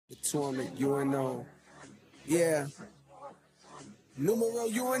Tournament, UNO. Yeah. Numero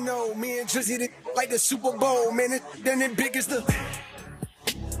UNO. Me and Drizzy like the Super Bowl, man. Then it big as the what?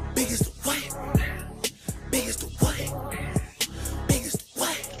 Biggest the what? Biggest the what?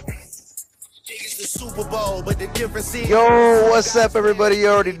 Biggest the Super Bowl, but the difference is. Yo, what's up, everybody? You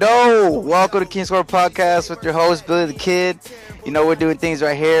already know. Welcome to King Square Podcast with your host, Billy the Kid. You know, we're doing things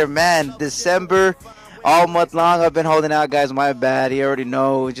right here. Man, December, all month long, I've been holding out, guys. My bad. You already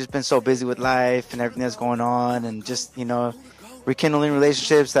know. We've just been so busy with life and everything that's going on and just, rekindling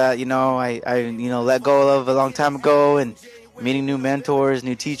relationships that, I let go of a long time ago and meeting new mentors,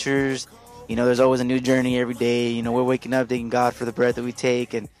 new teachers. There's always a new journey every day. We're waking up, thanking God for the breath that we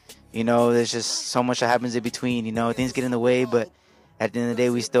take, and there's just so much that happens in between. Things get in the way, but at the end of the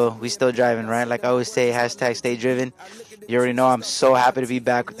day, we still driving, right? Like I always say, hashtag stay driven. You already know I'm so happy to be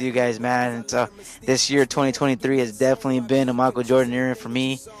back with you guys, man. And so this year, 2023, has definitely been a Michael Jordan era for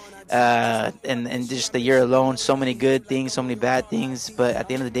me. And just the year alone, so many good things, so many bad things. But at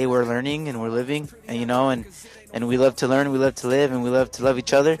the end of the day, we're learning and we're living, and we love to learn, we love to live, and we love to love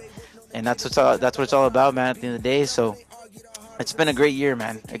each other. And that's what it's all about, man. At the end of the day, so it's been a great year,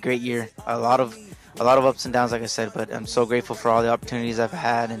 man. A great year. A lot of ups and downs, like I said. But I'm so grateful for all the opportunities I've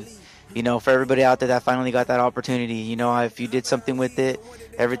had, and for everybody out there that finally got that opportunity. If you did something with it,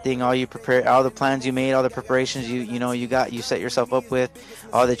 everything, all the plans you made, all the preparations you set yourself up with,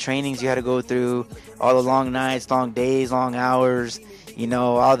 all the trainings you had to go through, all the long nights, long days, long hours.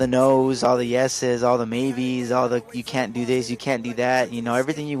 All the no's, all the yeses, all the maybes, all the you can't do this, you can't do that.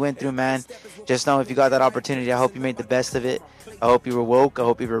 Everything you went through, man. Just know if you got that opportunity, I hope you made the best of it. I hope you were woke. I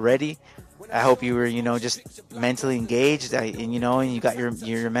hope you were ready. I hope you were, just mentally engaged, and you got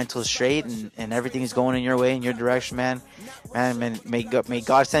your mental straight, and everything is going in your way, in your direction, man. Man, may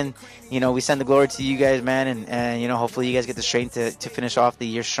God send, we send the glory to you guys, man, and hopefully you guys get the strength to finish off the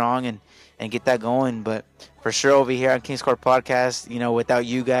year strong and get that going. But for sure, over here on King's Court Podcast, without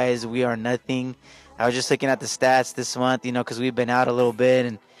you guys, we are nothing. I was just looking at the stats this month, because we've been out a little bit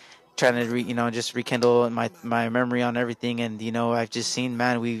and trying to just rekindle my memory on everything. And I've just seen,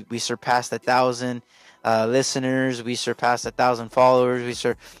 man, we surpassed 1,000 listeners. We surpassed 1,000 followers.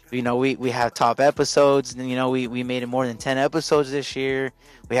 We have top episodes. We made it more than 10 episodes this year.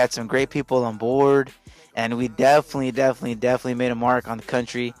 We had some great people on board, and we definitely made a mark on the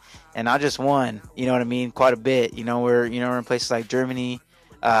country. And not just one, quite a bit. We're in places like Germany,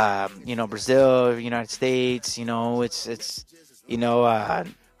 Brazil, United States.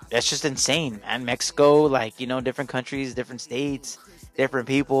 It's just insane, man. Mexico, different countries, different states, different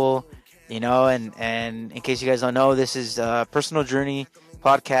people, and in case you guys don't know, this is a personal journey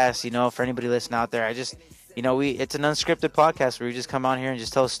podcast, for anybody listening out there. I just, it's an unscripted podcast where we just come on here and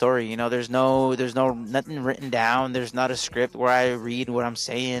just tell a story. There's nothing written down. There's not a script where I read what I'm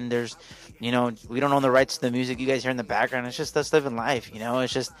saying. There's, we don't own the rights to the music you guys hear in the background. It's just us living life,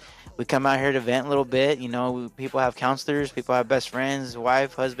 it's just, we come out here to vent a little bit. People have counselors, people have best friends,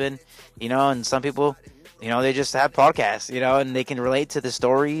 wife, husband, and some people, they just have podcasts, and they can relate to the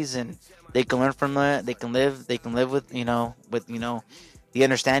stories, and they can learn from that. They can live with, the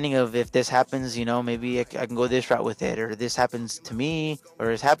understanding of, if this happens, maybe I can go this route with it, or this happens to me,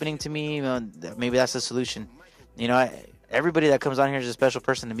 or is happening to me, maybe that's the solution. Everybody that comes on here is a special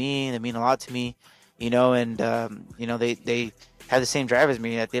person to me. They mean a lot to me, and they have the same drive as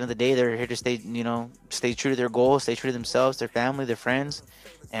me. At the end of the day, they're here to stay true to their goals, stay true to themselves, their family, their friends,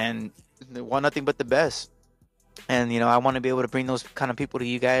 and they want nothing but the best. And I want to be able to bring those kind of people to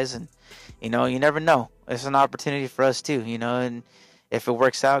you guys, and you never know. It's an opportunity for us too, and if it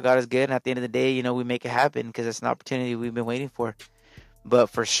works out, God is good. And at the end of the day, we make it happen because it's an opportunity we've been waiting for. But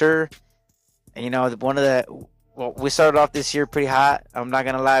for sure, we started off this year pretty hot. I'm not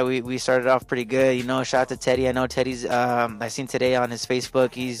gonna lie, we started off pretty good. Shout out to Teddy. I know Teddy's. I seen today on his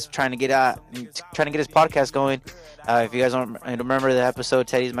Facebook, he's trying to get his podcast going. If you guys don't remember the episode,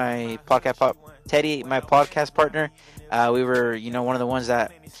 Teddy's my podcast partner. We were, one of the ones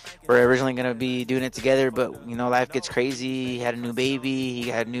that were originally gonna be doing it together, but life gets crazy. He had a new baby. He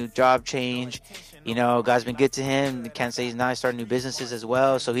had a new job change. God's been good to him. Can't say he's not. He started new businesses as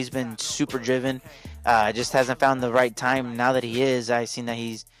well. So he's been super driven. Just hasn't found the right time. Now that he is, I've seen that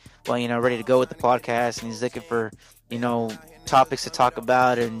he's, ready to go with the podcast, and he's looking for, topics to talk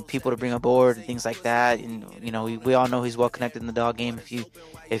about and people to bring aboard and things like that. And, we all know he's well connected in the dog game, if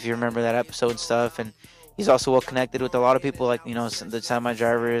you remember that episode and stuff. And he's also well connected with a lot of people, like, the semi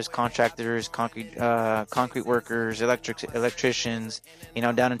drivers, contractors, concrete workers, electricians,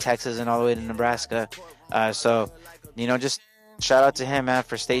 down in Texas and all the way to Nebraska. So, just shout out to him, man,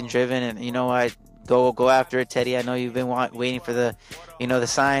 for staying driven. And go after it, Teddy. I know you've been waiting for the, the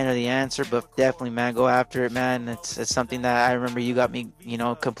sign or the answer, but definitely, man, go after it, man. It's something that I remember you got me,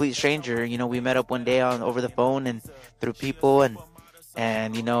 complete stranger. We met up one day on over the phone and through people, and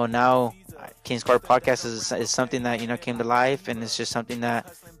now King's Court Podcast is something that came to life, and it's just something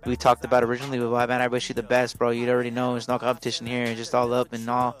that we talked about originally. With man, I wish you the best, bro. You already know there's no competition here. It's just all up and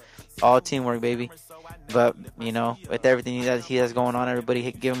all teamwork, baby. But with everything that he has going on,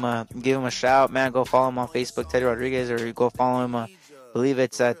 everybody give him a shout, man. Go follow him on Facebook, Teddy Rodriguez, or go follow him. I believe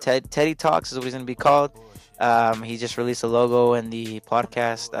it's Teddy Talks is what he's gonna be called. He just released a logo and the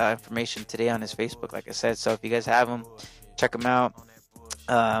podcast information today on his Facebook, like I said. So if you guys have him, check him out.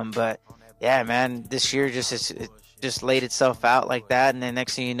 But yeah, man, this year it just laid itself out like that, and then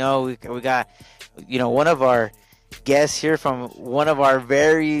next thing you know, we got one of our guests here from one of our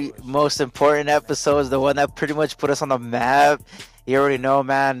very most important episodes, the one that pretty much put us on the map. You already know,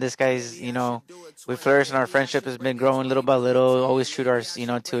 man. This guy's, we flourish and our friendship has been growing little by little. Always true to our,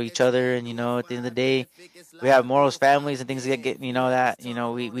 to each other, and at the end of the day, we have morals, families, and things that get,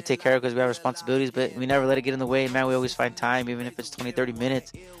 we take care of because we have responsibilities, but we never let it get in the way, man. We always find time, even if it's 20, 30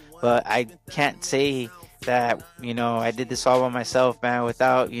 minutes. But I can't say that, I did this all by myself, man,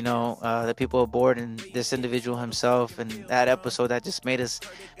 without, the people aboard and this individual himself and that episode that just made us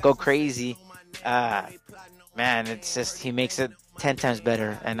go crazy. Man, it's just, he makes it 10 times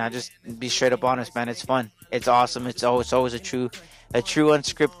better. And I just be straight up honest, man. It's fun. It's awesome. It's always a true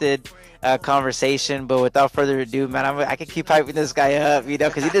unscripted conversation. But without further ado, man, I can keep hyping this guy up,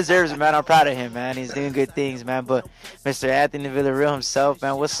 because he deserves it, man. I'm proud of him, man. He's doing good things, man. But Mr. Anthony Villarreal himself,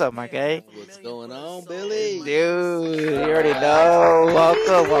 man, what's up, my guy? What's going on, Billy? Dude, you already know.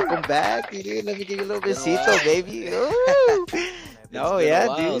 Welcome back, dude. Let me give you a little besito, baby. Ooh. No, yeah,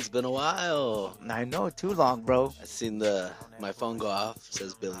 dude. It's been a while. I know, too long, bro. I seen my phone go off.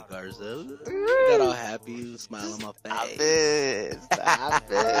 Says Billy Garza. I got all happy, smile on my face. Stop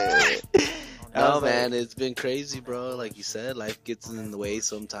it. No, man, it's been crazy, bro. Like you said, life gets in the way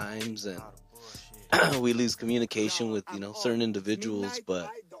sometimes, and we lose communication with certain individuals. But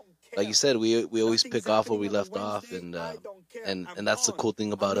like you said, we always pick off where we left off, and that's the cool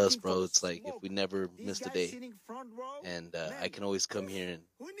thing about us, bro. It's like if we never missed a day, and I can always come here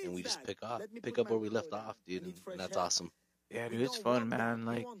and we just pick up where we left off, dude, and that's awesome. Yeah, dude, it's fun, man.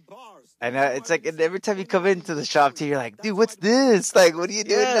 Like, and it's like every time you come into the shop, too, you're like, dude, what's this? Like, what are you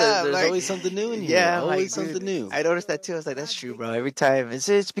doing now? There's like, always something new in here. Yeah, always like, something new. I noticed that too. I was like, that's true, bro. Every time,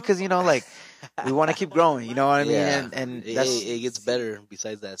 it's because like we want to keep growing. You know what I mean? Yeah. And it gets better.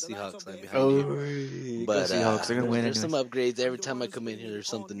 Besides that Seahawks line behind you. But Seahawks are gonna win. There's some upgrades every time I come in here. There's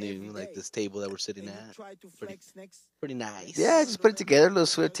something new, like this table that we're sitting at. Pretty nice. Yeah, I just put it together, a little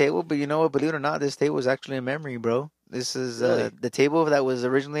sweet table. But you know what? Believe it or not, this table is actually a memory, bro. This is the table that was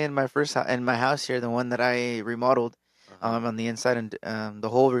originally in my house here, the one that I remodeled on the inside, and the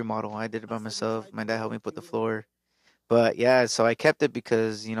whole remodel I did it by myself. My dad helped me put the floor, but yeah, so I kept it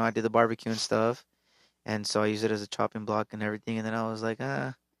because I did the barbecue and stuff, and so I used it as a chopping block and everything. And then I was like,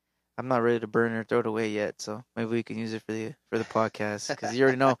 I'm not ready to burn it or throw it away yet, so maybe we can use it for the podcast because you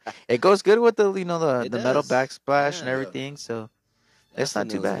already know it goes good with the the metal backsplash and everything. So. It's not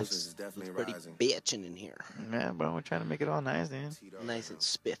too bad. It's pretty bitching in here. Yeah, bro, we're trying to make it all nice, man. Nice and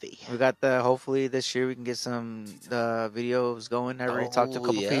spiffy. We got hopefully this year we can get some videos going. I already talked to a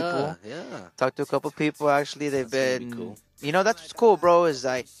couple people. Yeah. Talked to a couple people, actually. They've been cool. That's what's cool, bro, is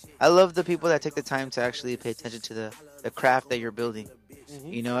I love the people that take the time to actually pay attention to the craft that you're building.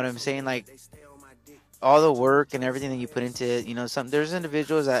 Mm-hmm. You know what I'm saying? Like, all the work and everything that you put into it, there's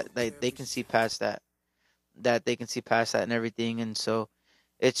individuals that they can see past that. And everything, and so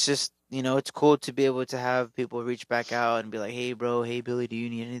it's just it's cool to be able to have people reach back out and be like, hey bro, hey Billy, do you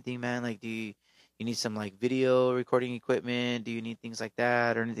need anything, man? Like, do you need some like video recording equipment? Do you need things like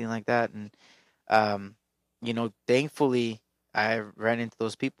that or anything like that? And thankfully I ran into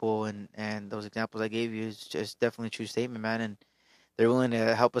those people, and those examples I gave you is just definitely a true statement, man. And they're willing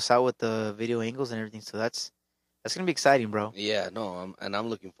to help us out with the video angles and everything, so that's gonna be exciting, bro. Yeah, no, I'm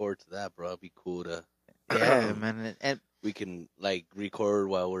looking forward to that, bro. It'd be cool to yeah, man, and we can like record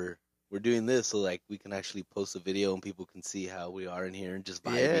while we're doing this, so like we can actually post a video and people can see how we are in here and just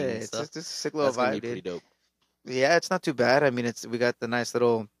vibing. Yeah, and stuff. It's just a sick little vibe. That's pretty dope. Yeah, it's not too bad. I mean, we got the nice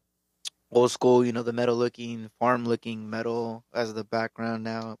little old school, the metal looking, farm looking metal as the background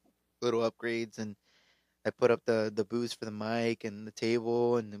now. Little upgrades, and I put up the booths for the mic and the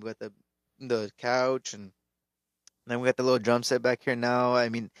table, and we got the couch, and then we got the little drum set back here now. I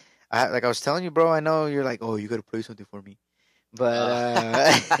mean. Like I was telling you, bro, I know you're like, oh, you got to play something for me.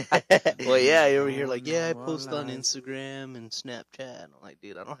 But well, yeah, you ever hear like, yeah, I post on Instagram and Snapchat. I'm like,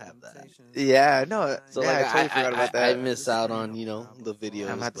 dude, I don't have that. yeah, no, So yeah, like, I totally forgot about that. I miss out on the videos. I'm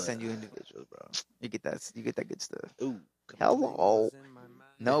gonna have to but- send you individuals, bro. You get that good stuff. Ooh, Hello.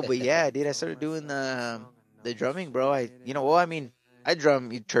 No, but yeah, dude, I started doing the drumming, bro. I mean, I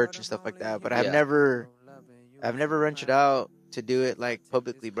drum in church and stuff like that, but I've Yeah. never ventured out to do it like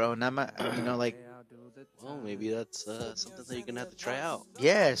publicly, bro. And like, well, maybe that's something that you're gonna have to try out.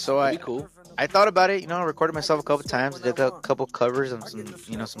 yeah. So That'd be cool. I thought about it. I recorded myself a couple times, did a couple covers on some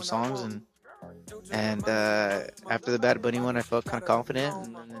some songs, and after the Bad Bunny one, I felt kind of confident,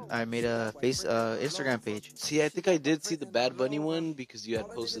 and then I made a Instagram page. See, I think I did see the Bad Bunny one because you had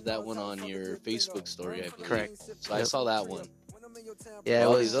posted that one on your Facebook story, I believe. Correct. So I saw that one. Yeah,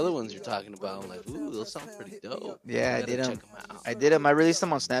 All it these was. other ones you're talking about, I'm like, ooh, those sound pretty dope. Yeah, I Gotta did them. check 'em out. I did them. I released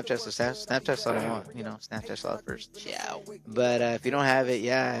them on Snapchat, so Snapchat saw them all. Snapchat saw it first. Yeah. But if you don't have it,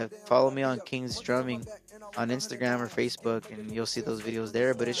 yeah, follow me on King's Drumming on Instagram or Facebook, and you'll see those videos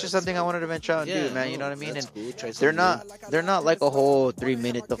there. But it's just something I wanted to venture out and do, man. You know what I mean? That's And cool. Try they're something not like a whole 3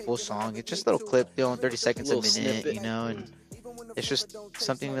 minute the full song. It's just a little clip, 30 seconds a Little minute, snippet. and it's just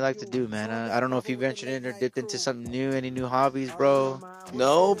something we like to do, man. I don't know if you ventured in or dipped into something new, any new hobbies, bro. new.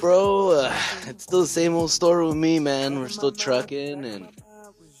 No, bro. It's still the same old story with me, man. We're still trucking and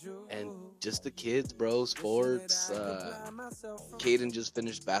just the kids, bro. Sports. Caden just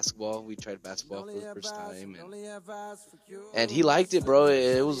finished basketball. We tried basketball for the first time, and he liked it, bro.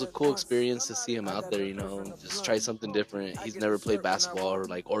 It was a cool experience to see him out there. Just try something different. He's never played basketball or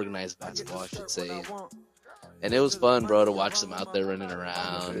like organized basketball, I should say. And it was fun, bro, to watch them out there running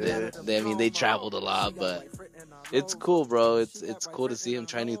around. And they traveled a lot, but it's cool, bro. It's cool to see him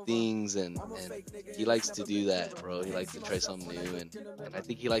try new things, and he likes to do that, bro. He likes to try something new, and I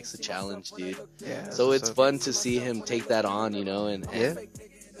think he likes the challenge, dude. Yeah. So it's fun to see him take that on, and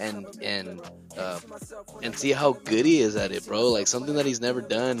see how good he is at it, bro. Like something that he's never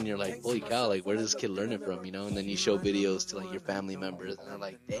done, and you're like, holy cow, like where does this kid learn it from, And then you show videos to like your family members, and they're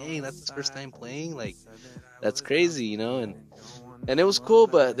like, dang, that's his first time playing, like that's crazy, And it was cool,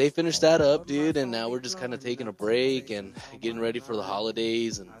 but they finished that up, dude, and now we're just kind of taking a break and getting ready for the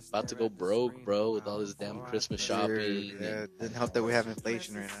holidays and about to go broke, bro, with all this damn Christmas shopping. Yeah, didn't help that we have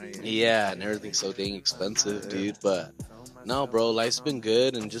inflation right now. Yeah, and everything's so dang expensive, dude. But no, bro, life's been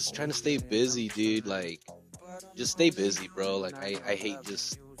good and just trying to stay busy, dude. Like, just stay busy, bro. Like, I hate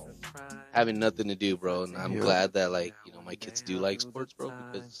just having nothing to do, bro. And I'm glad that, like, my kids do like sports, bro,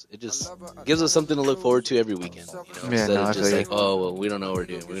 because it just gives us something to look forward to every weekend, Instead of just like, oh, well, we don't know what we're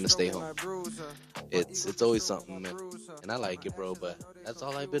doing. We're going to stay home. It's always something, man. And I like it, bro, but that's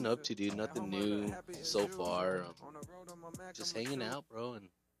all I've been up to, dude. Nothing new so far. Just hanging out, bro, and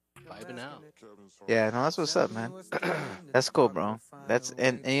vibing out. Yeah, no, that's what's up, man. That's cool, bro.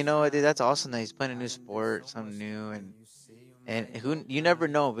 And you know what, dude? That's awesome that he's playing a new sport, something new, and who you never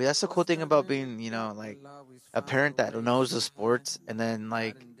know. But that's the cool thing about being, like a parent that knows the sports, and then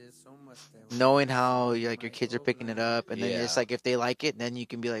like knowing how like your kids are picking it up, and then it's like if they like it, then you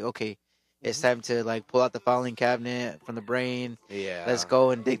can be like, okay, it's time to like pull out the filing cabinet from the brain. Yeah. Let's go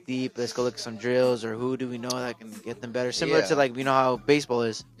and dig deep. Let's go look at some drills, or who do we know that can get them better? Similar to like how baseball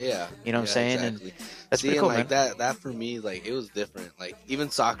is. Yeah. You know what I'm saying? Exactly. And that's pretty and cool, like man. that for me, like it was different. Like even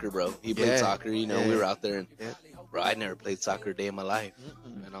soccer, bro. He played soccer. We were out there, and bro, I never played soccer a day in my life,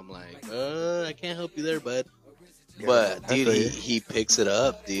 and I'm like, I can't help you there, bud. But dude, he picks it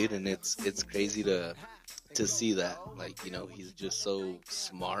up, dude, and it's crazy to see that. Like, he's just so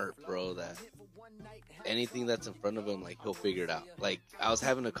smart, bro, that anything that's in front of him, like, he'll figure it out. Like, I was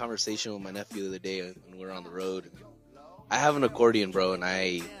having a conversation with my nephew the other day when we were on the road. I have an accordion, bro, and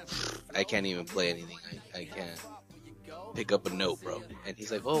I can't even play anything. I can't pick up a note, bro. And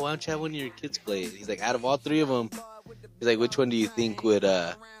he's like, oh, why don't you have one of your kids play it? He's like, out of all three of them, he's like, which one do you think would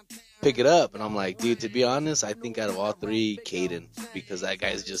pick it up? And I'm like, dude, to be honest, I think out of all three, Caden, because that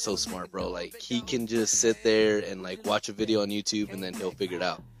guy's just so smart, bro. Like, he can just sit there and like watch a video on YouTube, and then he'll figure it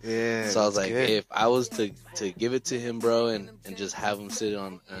out. Yeah. So I was like, if I was to give it to him, bro, and just have him sit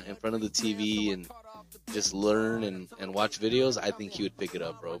on in front of the TV and just learn and watch videos, I think he would pick it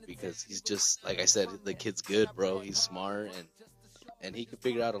up, bro, because he's just, like I said, the kid's good, bro. He's smart, and he can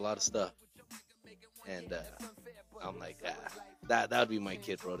figure out a lot of stuff. And I'm like, that would be my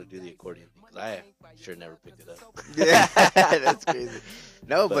kid, bro, to do the accordion thing, because I sure never picked it up. Yeah, that's crazy.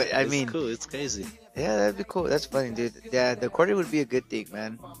 No, but I mean, cool. It's crazy. Yeah, that'd be cool. That's funny, dude. Yeah, the accordion would be a good thing,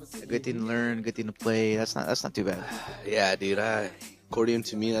 man. A good thing to learn, a good thing to play. That's not too bad. Yeah, dude. Accordion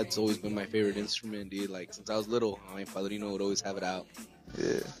to me, that's always been my favorite instrument, dude. Like since I was little, my padrino would always have it out.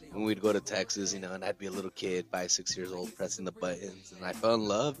 Yeah. when we'd go to Texas, you know, and I'd be a little kid, 5, 6 years old, pressing the buttons, and I fell in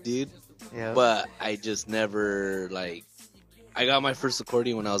love, dude. Yeah. But I just never, like, I got my first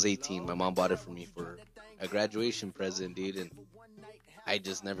accordion when I was 18. My mom bought it for me for a graduation present, dude, and I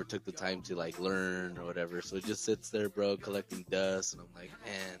just never took the time to, like, learn or whatever. So it just sits there, bro, collecting dust, and I'm like,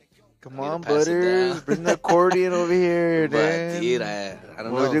 man. Come I need on, to pass it Butters. down. Bring the accordion over here, But, dude. dude, I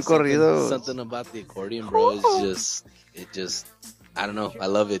don't We'll know. do corridos. Something about the accordion, bro. It just, I don't know. I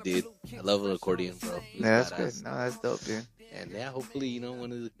love it, dude. I love an accordion, bro. It's Yeah, that's badass. good. No, that's dope, dude. And yeah, hopefully, you know,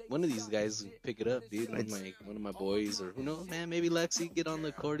 one of these guys will pick it up, dude. One of my boys, or who knows, man. Maybe Lexi get on the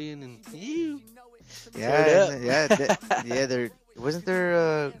accordion and Yeah, Turn it up. yeah. There wasn't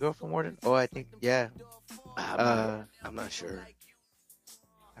there a girl from Warden? Oh, I think yeah. I'm not sure.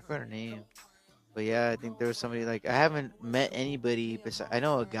 I forgot her name, but yeah, I think there was somebody like I haven't met anybody. I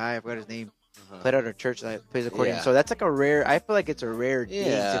know a guy. I forgot his name. Played at our church that plays accordion. Yeah. So that's like a rare. I feel like it's a rare thing to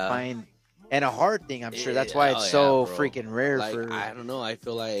Yeah. find, and a hard thing. I'm sure that's Yeah, why it's oh, so yeah, bro. freaking rare Like, for I don't know. I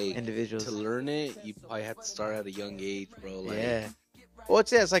feel like individuals. to learn it, you probably have to start at a young age, bro. Like, Yeah. Well,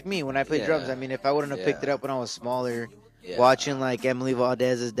 it's like me when I played Yeah. drums. I mean, if I wouldn't have picked it Yeah. up when I was smaller, yeah. watching like Emily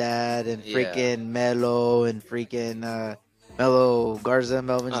Valdez's dad and Yeah. freaking Melo and freaking Melo Garza,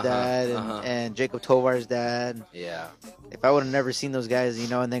 Melvin's Uh-huh, dad, and Jacob Tovar's dad. Yeah. If I would have never seen those guys, you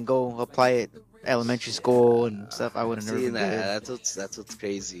know, and then go apply it elementary school and stuff, I would have never See been good. that's what's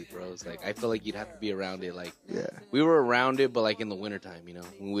crazy, bro. It's like I feel like you'd have to be around it. Like Yeah. we were around it, but like in the wintertime, you know,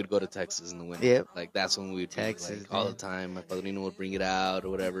 when we'd go to Texas in the winter. Yep. Like that's when we'd Texas, be, like all man. the time. My padrino would bring it out or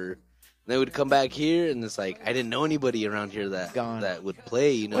whatever. And then we'd come back here, and it's like I didn't know anybody around here that Gone. that would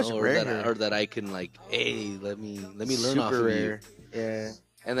play, you know, Well, it's rare. or that I can like, hey, let me learn off Super of you. rare. Yeah.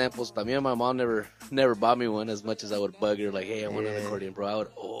 And then, pues, también my mom never bought me one as much as I would bug her, like, hey, I want an Yeah. accordion, bro. I would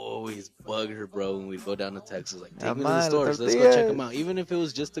always bug her, bro, when we'd go down to Texas, like, take me to the Amar, stores, let's go tortillas. check them out. Even if it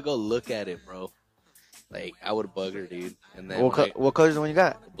was just to go look at it, bro. Like, I would bug her, dude. And then, What color's the one you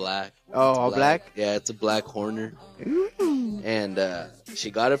got? black. Oh, It's all black? Yeah, it's a black Horner. And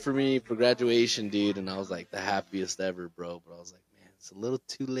she got it for me for graduation, dude, and I was, like, the happiest ever, bro. But I was like, man, it's a little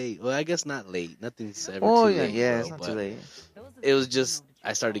too late. Well, I guess not late. Nothing's ever Oh, too yeah, late, yeah, bro, it's not but too late. it was just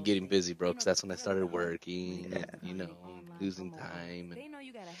I started getting busy, bro, because that's when I started working, Yeah. and, you know, losing time. And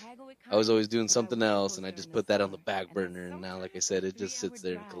I was always doing something else, and I just put that on the back burner. And now, like I said, it just sits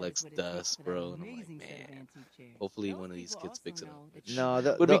there and collects dust, bro. And I'm like, man, hopefully one of these kids picks it up. Which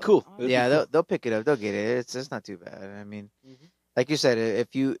No, would be cool. It would be Yeah, cool. they'll pick it up. They'll get it. It's not too bad. I mean, like you said,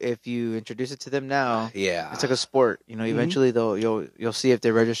 if you introduce it to them now, Yeah. it's like a sport. You know, eventually you'll see if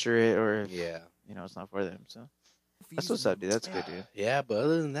they register it or if, Yeah. you know, it's not for them. So that's what's up, dude. That's good, dude. Yeah, but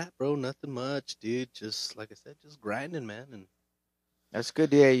other than that, bro, nothing much, dude. Just, like I said, just grinding, man. And That's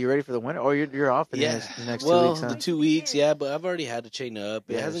good. Yeah, you ready for the winter? Oh, you're off in yeah, the next well, 2 weeks, huh? the 2 weeks, yeah, but I've already had to chain up.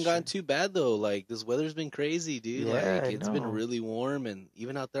 It Yeah, hasn't that's gotten too bad though. Like this weather's been crazy, dude. Yeah, I like it's been know. really warm, and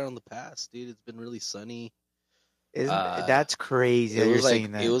even out there on the pass, dude, it's been really sunny. Isn't that's crazy? That It you're was like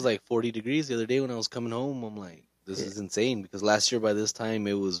saying that. it was like 40 degrees the other day when I was coming home. I'm like, this Yeah. is insane because last year by this time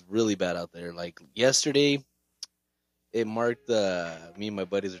it was really bad out there. Like yesterday, it marked me and my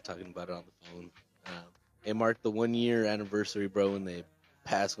buddies are talking about it on the phone. It marked the 1 year anniversary, bro, when the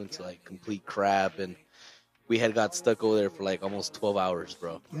pass went to like complete crap, and we had got stuck over there for like almost 12 hours,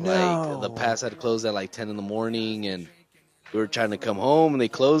 bro. No. Like the pass had closed at like 10 in the morning, and we were trying to come home, and they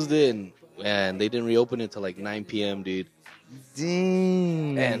closed it, and they didn't reopen it till like 9 p.m., dude.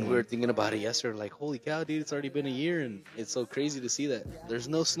 Dang. And we were thinking about it yesterday, like, holy cow, dude, it's already been a year, and it's so crazy to see that there's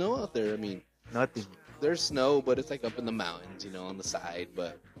no snow out there. I mean, nothing. there's snow, but it's like up in the mountains, you know, on the side.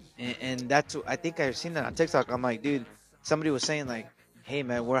 But And that's I think I've seen that on TikTok. I'm like, dude, somebody was saying like, hey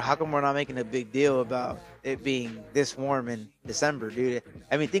man, how come we're not making a big deal about it being this warm in December, dude?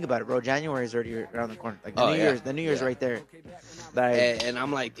 I mean, think about it, bro. January is already around the corner. Like the Oh, New yeah. Year's, the New Year's Yeah. right there. Like, and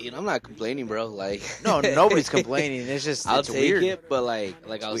I'm like, dude, I'm not complaining, bro. Like, no, nobody's complaining. It's just I'll it's take weird. it, but like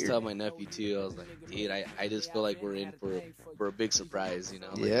I was weird. telling my nephew too, I was like, dude, I just feel like we're in for a big surprise, you know?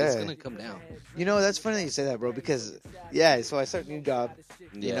 Like, Yeah. it's gonna come down. You know, that's funny that you say that, bro. Because yeah, so I started a new job.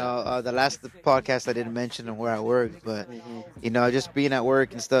 You Yeah. know, the last podcast I didn't mention where I worked, but you know, just being at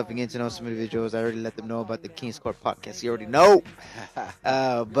work and stuff and getting to know some individuals, I already let them know about the King's Court podcast. You already know.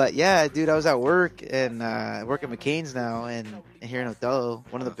 But yeah, dude, I was at work and I work at McCain's now, and here in Othello,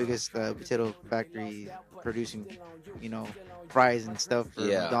 one of the biggest potato factories producing, you know, fries and stuff for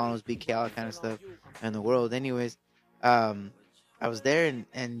Yeah. McDonald's, BK, all that kind of stuff in the world. Anyways, I was there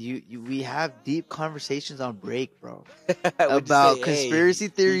and we have deep conversations on break, bro. Would you About say, conspiracy you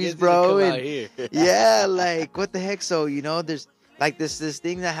theories, guys need to bro, come and- out here. Yeah, like what the heck? So you know, there's like this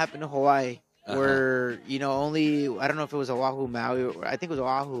thing that happened in Hawaii where only I don't know if it was Oahu, Maui, or I think it was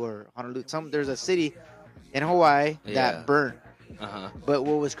Oahu or Honolulu. There's a city in Hawaii that burnt. But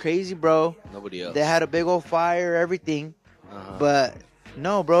what was crazy, bro? Nobody else. They had a big old fire, everything. Uh-huh. But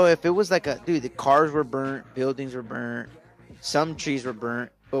no, bro. If it was like the cars were burnt, buildings were burnt, some trees were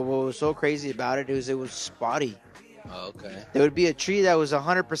burnt. But what was so crazy about it was spotty. Oh, okay. There would be a tree that was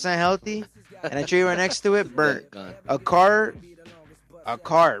 100% healthy, and a tree right next to it burnt. Gone. A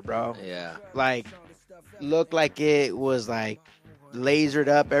car, bro. Yeah. Like, looked like it was like lasered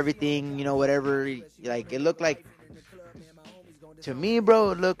up, everything, whatever. Like, it looked like, to me,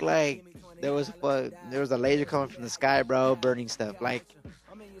 bro, it looked like there was a laser coming from the sky, bro, burning stuff. Like,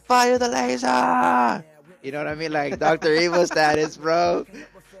 fire the laser! You know what I mean? Like Dr. Evil status, bro.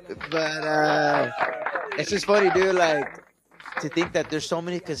 But it's just funny, dude. Like, to think that there's so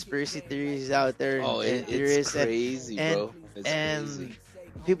many conspiracy theories out there. Oh, it's crazy, bro. It's crazy.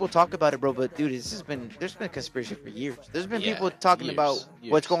 People talk about it, bro. But dude, there's been conspiracy for years. There's been people talking about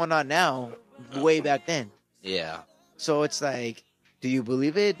what's going on now, way back then. Yeah. So it's like, do you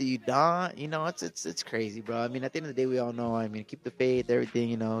believe it? Do you not? It's crazy, bro. I mean, at the end of the day, we all know. I mean, keep the faith,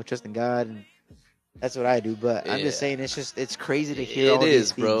 everything. Trust in God, and that's what I do. But I'm just saying, it's crazy to hear. All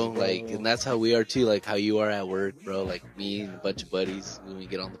these things, bro. Like, and that's how we are too. Like how you are at work, bro. Like me and a bunch of buddies when we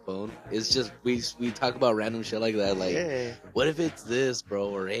get on the phone. It's just we talk about random shit like that. Like, what if it's this, bro?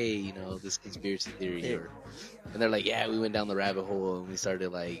 Or hey, this conspiracy theory. And they're like, yeah, we went down the rabbit hole and we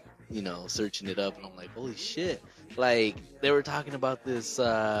started like, searching it up. And I'm like, holy shit. Like, they were talking about this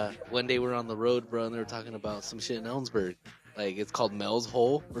one day we were on the road, bro, and they were talking about some shit in Ellensburg. Like, it's called Mel's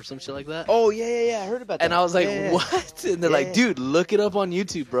Hole or some shit like that. Oh, yeah. I heard about that. And I was like, what? And they're like, dude, look it up on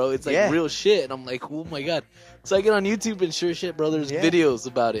YouTube, bro. It's like real shit. And I'm like, oh my God. So I get on YouTube and sure shit, bro, there's videos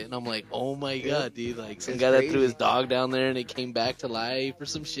about it. And I'm like, oh my God, dude. Like, some guy that threw his dog down there and it came back to life or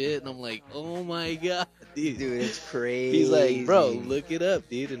some shit. And I'm like, oh my God, dude. Dude, it's crazy. He's like, bro, look it up,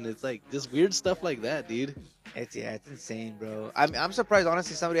 dude. And it's like just weird stuff like that, dude. It's insane, bro. I'm surprised,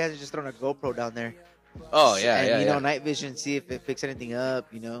 honestly, somebody hasn't just thrown a GoPro down there. Oh yeah, and night vision, see if it picks anything up.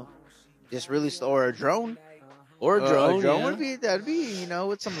 Just really slow, or a drone. Or a drone. A drone that'd be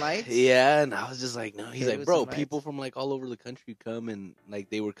with some lights. Yeah, and I was just like, no. He's like, bro, people from like all over the country come, and like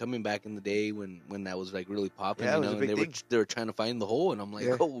they were coming back in the day when that was like really popping, and they were trying to find the hole, and I'm like,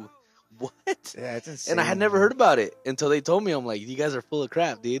 oh, what? Yeah, it's insane. And I had never heard about it until they told me. I'm like, you guys are full of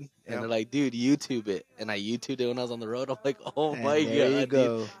crap, dude. And they're like, dude, YouTube it. And I YouTubed it when I was on the road. I'm like, oh my God,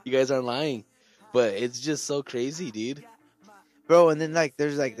 dude, you guys aren't lying. But it's just so crazy, dude. Bro, and then like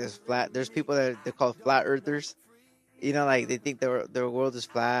there's people that they're called flat earthers. Like they think their world is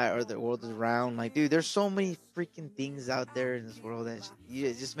flat or their world is round. Like, dude, there's so many freaking things out there in this world that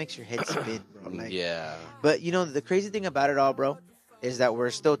it just makes your head spin, bro. Like, yeah. But the crazy thing about it all, bro, is that we're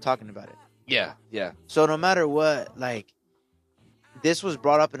still talking about it. Yeah. So no matter what, like, this was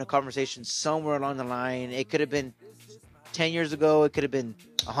brought up in a conversation somewhere along the line. It could have been 10 years ago. It could have been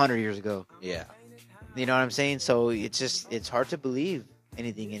 100 years ago. Yeah. You know what I'm saying? So it's hard to believe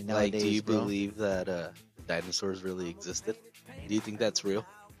anything in nowadays. Like, do you believe that dinosaurs really existed? Do you think that's real?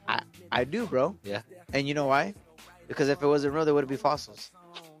 I do, bro. Yeah. And you know why? Because if it wasn't real, they wouldn't be fossils.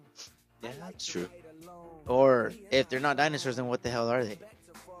 Yeah, that's true. Or if they're not dinosaurs, then what the hell are they?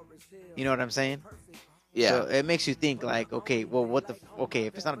 You know what I'm saying? Yeah. So it makes you think like, okay, well,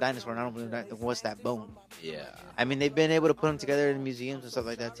 if it's not a dinosaur, and I don't believe that, then what's that bone? Yeah. I mean, they've been able to put them together in museums and stuff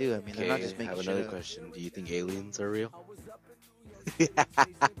like that too. I mean, they're not just I making have shit another up. question. Do you think aliens are real?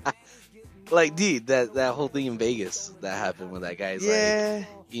 Like, dude, that whole thing in Vegas that happened with that guy's like,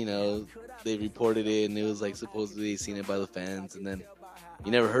 they reported it and it was like supposedly seen it by the fans, and then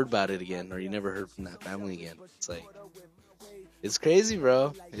you never heard about it again, or you never heard from that family again. It's like, it's crazy,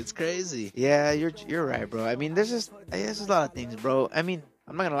 bro. It's crazy. Yeah, you're right, bro. I mean, there's a lot of things, bro. I mean,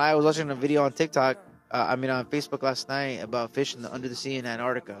 I'm not gonna lie. I was watching a video on TikTok. On Facebook last night about fish under the sea in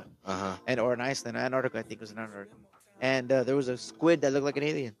Antarctica, or in Iceland. Antarctica, I think it was in Antarctica. And there was a squid that looked like an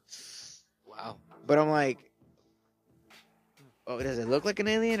alien. Wow. But I'm like, oh, does it look like an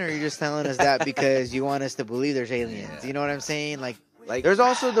alien, or are you just telling us that because you want us to believe there's aliens? Yeah. You know what I'm saying? Like, there's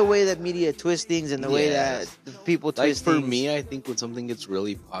also the way that media twists things and the way that the people twist things. Like, for me, I think when something gets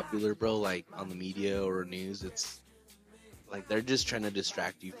really popular, bro, like on the media or news, it's like they're just trying to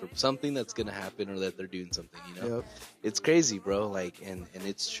distract you from something that's gonna happen or that they're doing something, Yep. It's crazy, bro. Like, and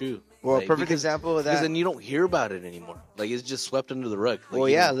it's true. Well, like, a perfect example of that. Because then you don't hear about it anymore. Like, it's just swept under the rug. Like, well,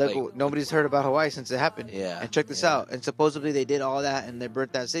 yeah, look, nobody's heard about Hawaii since it happened. Yeah. And check this out. And supposedly they did all that and they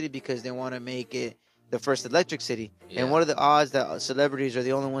burnt that city because they want to make it the first electric city. Yeah. And what are the odds that celebrities are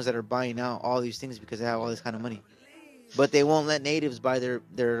the only ones that are buying out all these things because they have all this kind of money? but they won't let natives buy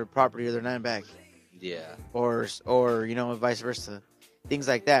their property or their land back, Yeah, or vice versa, things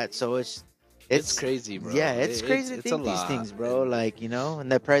like that. So it's crazy, bro. Yeah, it's crazy to it's think a these lot, things, bro. Like,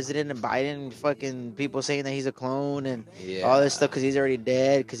 and the president and Biden, fucking people saying that he's a clone and Yeah. all this stuff because he's already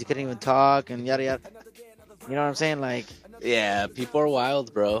dead, because he couldn't even talk and yada yada. You know what I'm saying? Like, Yeah, people are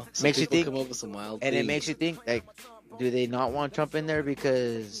wild, bro. Some Makes you people think- come up with some wild and things. it makes you think, like, do they not want Trump in there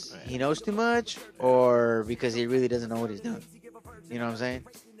because Right. he knows too much, or because he really doesn't know what he's doing? You know what I'm saying?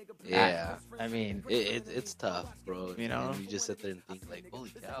 Yeah, I mean, it's tough, bro. You know? And you just sit there and think like,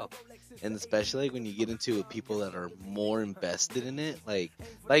 holy cow. And especially like when you get into it with people that are more invested in it, like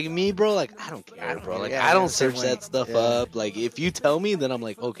me, bro. Like I don't care, bro. Like Yeah, I yeah, don't same search way. that stuff Yeah. up. Like if you tell me, then I'm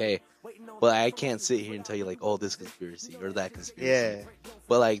like, okay. But I can't sit here and tell you like, oh, this conspiracy or that conspiracy. yeah.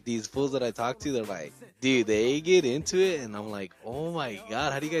 But like these fools that I talk to, they're like, dude, they get into it, and I'm like, oh my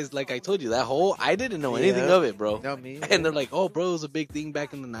god, how do you guys like? I told you that whole I didn't know anything Yeah. of it, bro. No, me. And they're like, oh, bro, it was a big thing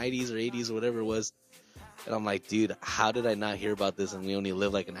back in the 90s or 80s or whatever it was. And I'm like, dude, how did I not hear about this? And we only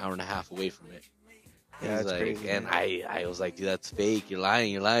live like an hour and a half away from it. Yeah, He's that's like, crazy, and man. I was like, dude, that's fake. You're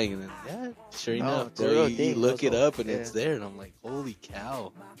lying. And then, yeah, sure No, enough, it's a bro, real you thing. look it Also, up and yeah. it's there. And I'm like, holy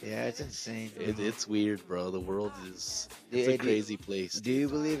cow. Yeah, it's insane. It's weird, bro. The world is Yeah, it's a do- crazy place. Do you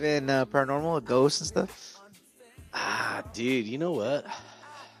believe in paranormal, ghosts and stuff? Ah, dude, you know what?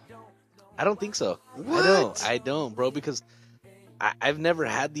 I don't think so. What? I don't, bro, because I've never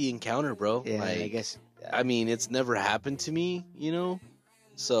had the encounter, bro. Yeah, like, I guess. I mean, it's never happened to me,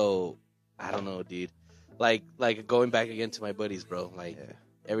 So, I don't know, dude. Like going back again to my buddies, bro. Like Yeah.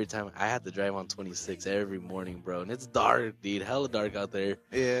 every time I had to drive on 26 every morning, bro, and it's dark, dude, hella dark out there,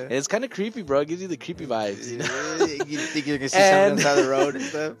 Yeah. and it's kind of creepy, bro. It gives you the creepy vibes, you know. You think you're gonna see And- something on the side of the road and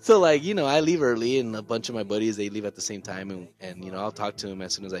stuff? So like, I leave early and a bunch of my buddies, they leave at the same time and I'll talk to them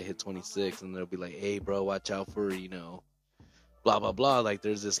as soon as I hit 26 and they'll be like, hey bro, watch out for, blah, blah, blah. Like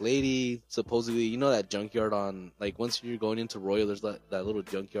there's this lady, supposedly, that junkyard on, like once you're going into Royal, there's that little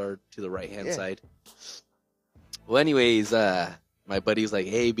junkyard to the right hand Yeah. side. Well, anyways, my buddy's like,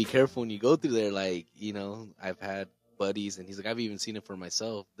 hey, be careful when you go through there. Like, I've had buddies and he's like, I've even seen it for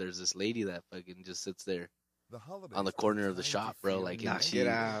myself. There's this lady that fucking just sits there on the corner of the shop, bro. Like, and Knock she, it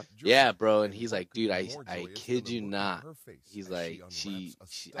out. yeah, bro. And he's like, dude, I kid you not. He's like,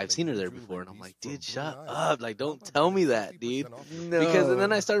 I've seen her there before. And I'm like, dude, shut up. Like, don't tell me that, dude. No. Because, and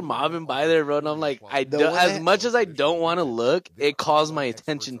then I started mobbing by there, bro. And I'm like, The don't, one as that- much as I don't want to look, it calls my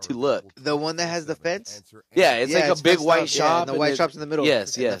attention to look. The one that has the fence? Yeah, it's like a big fenced white up. shop. Yeah, and the and white it- shop's in the middle.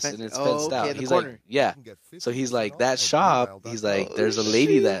 Yes, And the yes, fence- and it's oh, fenced okay, out. in the He's corner. like, yeah. So he's like, that shop, he's like, there's a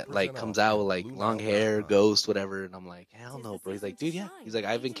lady that like comes out with like long hair, ghost, whatever. And I'm like, hell no, bro. He's like, dude, yeah. He's like,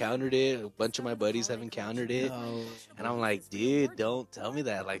 I've encountered it. A bunch of my buddies have encountered it. No. And I'm like, dude, don't tell me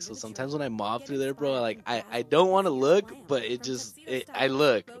that. Like, so sometimes when I mob through there, bro, like, I don't want to look, but I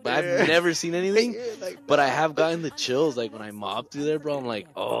look. But I've never seen anything. But I have gotten the chills, like, when I mob through there, bro. I'm like,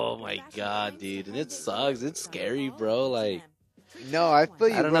 oh my god, dude. And it sucks. It's scary, bro. Like, No, I feel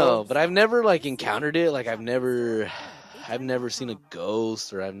you, I don't bro. know. But I've never, like, encountered it. Like, I've never seen a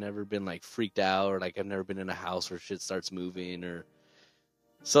ghost, or I've never been, like, freaked out, or, like, I've never been in a house where shit starts moving, or...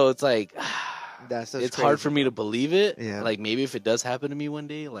 So it's like... That's it's hard for me to believe it. Yeah. Like maybe if it does happen to me one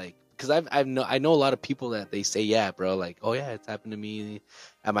day, like because I know a lot of people that they say, yeah, bro, like, oh yeah, it's happened to me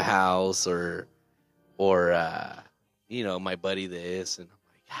at my house or my buddy this, and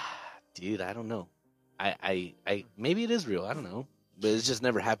I'm like, dude, I don't know. I maybe it is real. I don't know, but it's just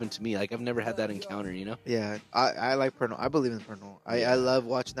never happened to me. Like I've never had that encounter, Yeah, I like paranormal. I believe in paranormal. I love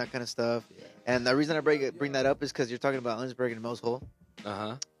watching that kind of stuff. Yeah. And the reason I bring that up is because you're talking about Ellensburg and Mills Hole.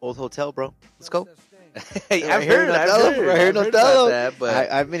 Uh Old hotel, bro. Let's go. huh. I've Right here heard in Othello. Right here in about Othello. that,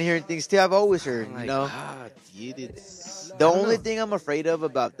 but I've been hearing things too. I've always heard, I'm like, you know. dude, it's The I don't only know. thing I'm afraid of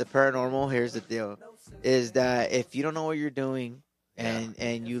about the paranormal, here's the deal, is that if you don't know what you're doing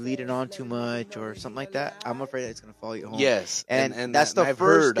and you lead it on too much or something like that, I'm afraid that it's gonna follow you home. Yes, And that's the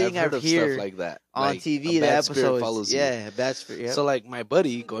first thing I've heard I've of heard stuff like that on like, TV. a The bad spirit episodes, follows you. yeah, bad spirit. Yeah. So like my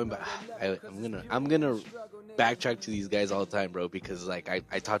buddy going back, I'm gonna backtrack to these guys all the time, bro, because like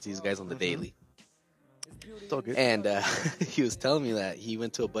I talk to these guys on the daily, it's all good. and he was telling me that he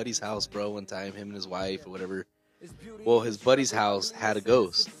went to a buddy's house, bro, one time, him and his wife or whatever. Well, his buddy's house had a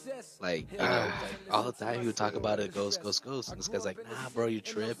ghost. Like, all the time he would talk about it, ghost. And this guy's like, nah, bro, you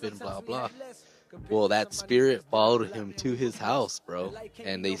tripping, blah, blah. Well, that spirit followed him to his house, bro.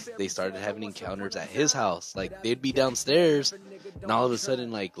 And they started having encounters at his house. Like, they'd be downstairs, and all of a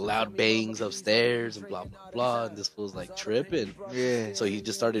sudden, like, loud bangs upstairs and blah, blah, blah. And this fool's, like, tripping. Yeah. So he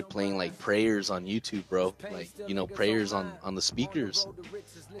just started playing, like, prayers on YouTube, bro. Like, prayers on the speakers.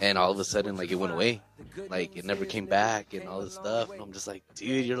 And all of a sudden, like, it went away. Like, it never came back and all this stuff. And I'm just like,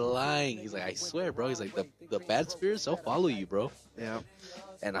 dude, you're lying. He's like, I swear, bro. He's like, the bad spirits, they'll follow you, bro. Yeah.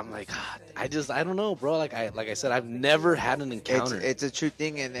 And I'm like, God, I don't know, bro. Like I said, I've never had an encounter. It's a true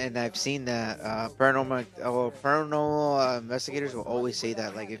thing, and I've seen that paranormal investigators will always say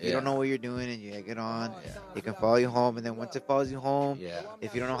that. Like, if you don't know what you're doing and you get on, it can follow you home. And then once it follows you home,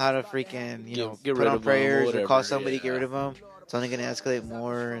 if you don't know how to freaking, get put rid on of prayers them, or call whatever, somebody, get rid of them, it's only gonna escalate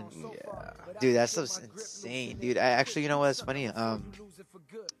more. And dude, that stuff's insane, dude. I actually, you know what's funny?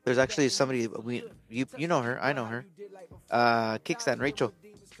 There's actually somebody you know her, I know her, Kickstand Rachel.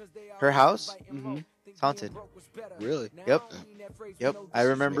 Her house, it's haunted. Really? Yep. I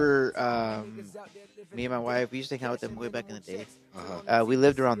remember me and my wife, we used to hang out with them way back in the day. We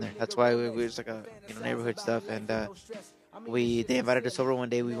lived around there. That's why we was like a neighborhood stuff. And they invited us over one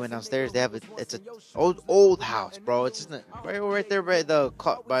day. We went downstairs. It's an old house, bro. It's just right there by the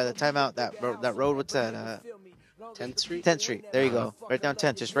timeout that road. What's that? 10th Street. 10th Street. There you go. Right down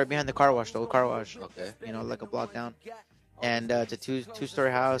 10th, just right behind the car wash, the old car wash. Okay. Like a block down. And it's a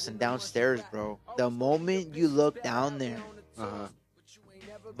two-story house, and downstairs, bro, the moment you look down there,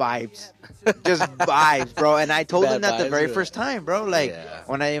 vibes. Just vibes, bro. And I told them that the very first time, bro. Like,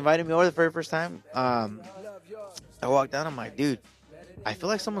 when they invited me over the very first time, I walked down, I'm like, dude, I feel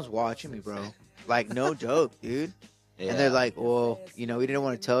like someone's watching me, bro. Like, no joke, dude. And they're like, well, we didn't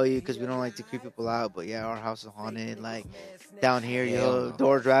want to tell you because we don't like to creep people out, but yeah, our house is haunted. Like, down here,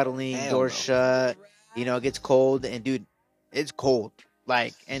 doors rattling, doors shut, it gets cold. And, dude, it's cold,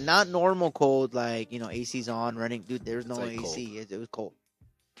 like, and not normal cold, like, AC's on, running. Dude, there's no AC. It was cold.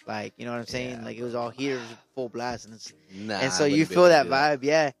 Like, you know what I'm saying? Yeah, like, it was all heaters, full blast. And so you feel that vibe,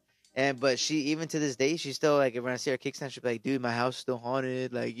 yeah. But she, even to this day, she's still, like, when I see her kickstand, she'll be like, dude, my house is still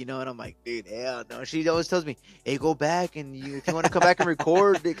haunted. Like, and I'm like, dude, hell no. She always tells me, hey, go back, and if you want to come back and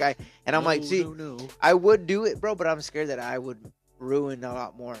record, and I'm like, see, I would do it, bro, but I'm scared that I would ruin a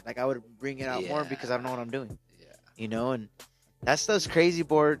lot more. Like, I would bring it out more because I don't know what I'm doing. And that stuff's crazy,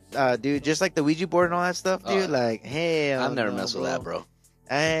 dude. Just like the Ouija board and all that stuff, dude. Like, hey, I've never messed with that, bro.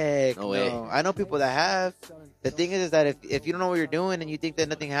 Heck, no way. I know people that have. The thing is that if you don't know what you're doing and you think that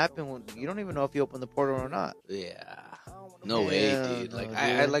nothing happened, well, you don't even know if you opened the portal or not. Yeah. No way, dude. Like,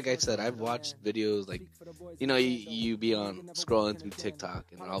 like I said, I've watched videos, like, you be on scrolling through TikTok,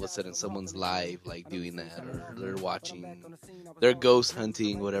 and all of a sudden someone's live, like, doing that, or they're watching, they're ghost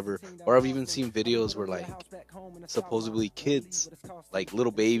hunting, whatever. Or I've even seen videos where, like, supposedly kids, like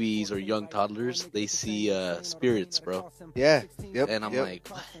little babies or young toddlers, they see spirits, bro. Yeah. Yep. And I'm like,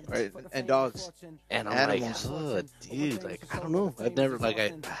 what? Right. And dogs. And I'm animals. like, oh, dude, like, I don't know. I've never, like,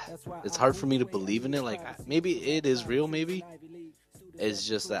 it's hard for me to believe in it. Like, maybe it is real, maybe. It's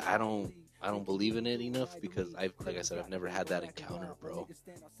just that I don't believe in it enough because like I said, I've never had that encounter, bro.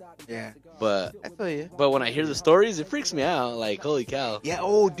 Yeah. But I feel you. But when I hear the stories, it freaks me out. Like, holy cow. Yeah.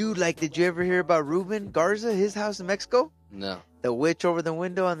 Oh, dude. Like, did you ever hear about Ruben Garza, his house in Mexico? No. The witch over the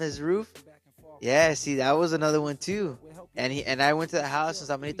window on his roof. Yeah. See, that was another one too. And I went to the house in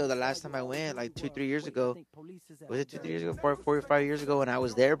San Benito the last time I went, like 2-3 years ago. Was it 2-3 years ago? 4 or 5 years ago, and I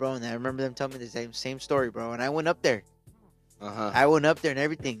was there, bro. And I remember them telling me the same story, bro. And I went up there. I went up there and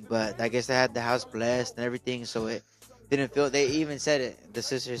everything, but I guess they had the house blessed and everything, so it didn't feel. They even said it. The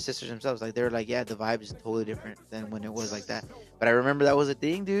sisters themselves, like, they were like, yeah, the vibe is totally different than when it was like that. But I remember that was a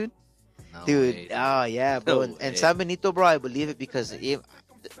thing, dude. No dude, way. Oh yeah, bro. No and San Benito, bro, I believe it because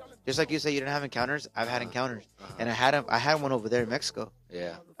just like you say, you didn't have encounters. I've had encounters, and I had one over there in Mexico.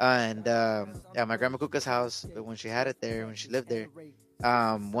 Yeah. My grandma Cuca's house, when she had it there, when she lived there.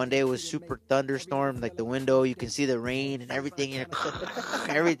 One day it was super thunderstorm, like the window, you can see the rain and everything,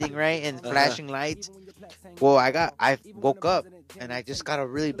 everything, right? And flashing lights. Well, I woke up and I just got a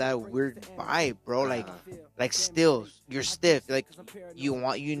really bad, weird vibe, bro. Like still, you're stiff. Like you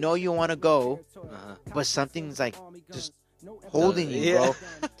want to go, but something's like just holding you, bro.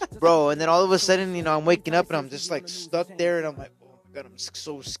 Bro, and then all of a sudden, I'm waking up and I'm just like stuck there and I'm like, oh my God, I'm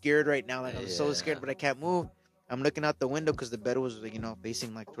so scared right now. Like I'm so scared, but I can't move. I'm looking out the window because the bed was,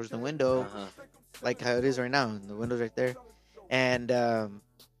 facing like towards the window, like how it is right now. And the window's right there, and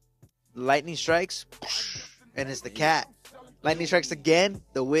lightning strikes, and it's the cat. Lightning strikes again,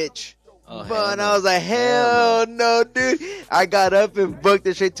 the witch. Oh, and I was like, hell no, dude. I got up and booked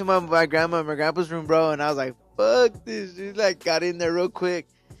it straight to my grandma and my grandpa's room, bro. And I was like, fuck this, dude. Like, got in there real quick.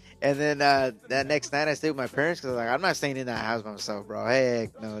 And then that next night I stayed with my parents because I was like, I'm not staying in that house by myself, bro.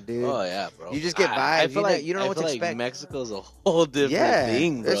 Heck no, dude. Oh, yeah, bro. You just get vibes. I feel like you don't know what to expect. Mexico's a whole different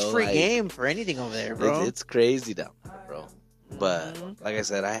thing, bro. There's free game for anything over there, bro. It's crazy down there, bro. But like I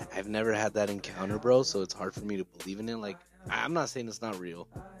said, I've never had that encounter, bro. So it's hard for me to believe in it. Like I'm not saying it's not real,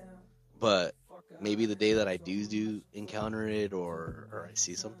 but maybe the day that I do encounter it or I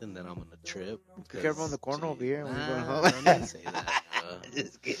see something, then I'm gonna trip. Be careful on the corner over here when you're going home. I'm not say that, bro.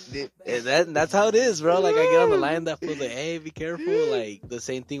 Just kidding. That's how it is, bro. Like I get on the line, that fool's like, "Hey, be careful." Like the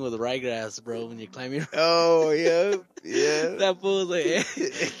same thing with the ryegrass, bro. When you're climbing, Oh, yeah. Yeah. that fool's like, "Hey."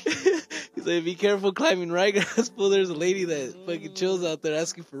 He's like, "Be careful climbing ryegrass, fool. There's a lady that fucking chills out there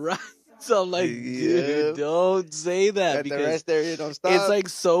asking for rides." So I'm like, dude, don't say that At the because rest area, don't stop. it's like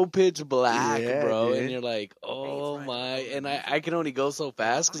so pitch black, Yeah, bro. dude. And you're like, oh my. And I can only go so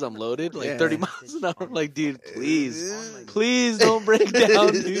fast because I'm loaded, like Yeah. 30 miles an hour. I'm like, dude, please don't break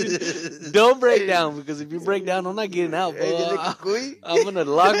down, dude. Don't break down because if you break down, I'm not getting out, Hey, you bro. looking cool? I'm gonna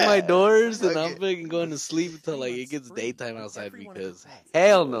lock my doors and I'm Okay. fucking going to sleep until like it gets daytime outside because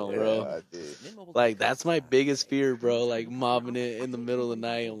hell no, bro. Yeah, dude. Like that's my biggest fear, bro. Like mobbing it in the middle of the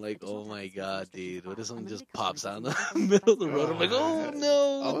night. I'm like, oh my god, dude. What if something just pops out in the middle of the road? I'm like, oh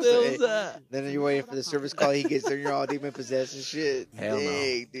no, Oh, what so, the hell's that? Then you're waiting for the service call. He gets there, and you're all demon possessed and shit. Hell no.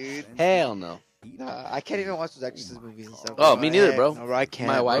 Dang, dude. Hell no. Nah, I can't even watch those Exorcist movies and stuff. Oh, me neither, bro. No, I can't.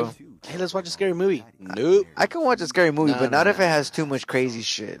 My bro. wife, hey, let's watch a scary movie. Nope. I can watch a scary movie, Nah, but not nah, if it has too much crazy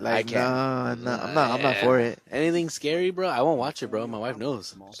shit. Like, I can't. no, I'm not for it. Anything scary, bro? I won't watch it, bro. My wife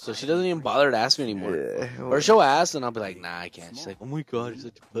knows, so she doesn't even bother to ask me anymore. Yeah. Or she'll ask, and I'll be like, nah, I can't. She's like, oh my god, you're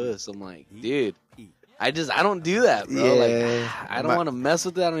such a puss. I'm like, dude. I don't do that, bro. Yeah. Like, I don't want to mess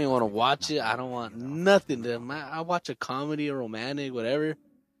with it. I don't even want to watch it. I don't want nothing. I watch a comedy or romantic, whatever.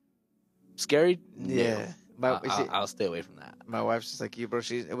 Scary? No. Yeah. I'll stay away from that. My wife's just like you, bro.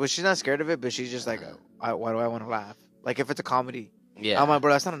 She's not scared of it, but she's just like, why do I want to laugh? Like if it's a comedy, Yeah. I'm like,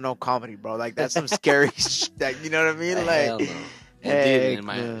 bro, that's not a no comedy, bro. Like that's some scary shit. Like, you know what I mean? Hell Like, no. And dude,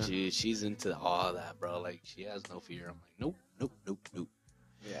 heck and no. she's into all that, bro. Like she has no fear. I'm like, nope, nope, nope, nope.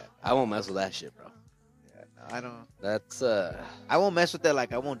 yeah, I won't mess with that shit, bro. no, I don't. That's I won't mess with that.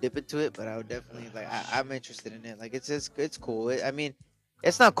 Like I won't dip into it, but I would definitely like. I'm interested in it. Like it's cool. I mean,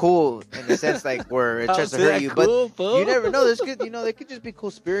 it's not cool in the sense like where it tries to How's hurt that you, cool, but fool? you never know. There's good. You know, there could just be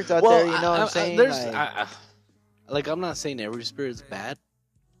cool spirits out there. You know what I'm saying? There's, Like, like I'm not saying every spirit's bad.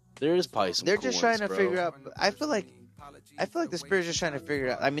 There is probably some. they're cool just trying ones, to bro. figure out. I feel like the spirit's just trying to figure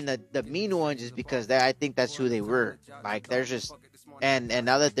out. I mean, the mean ones is because I think that's who they were. Like they're just, and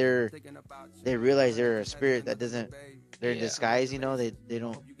now that they realize they're a spirit that doesn't. They're in Yeah. disguise, you know. They're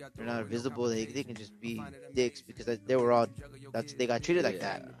not visible. They can just be dicks because they were all. They got treated like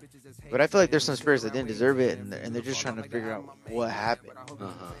that. But I feel like there's some spirits that didn't deserve it, and they're just trying to figure out what happened.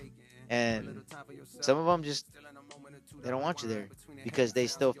 Uh-huh. And some of them just they don't want you there because they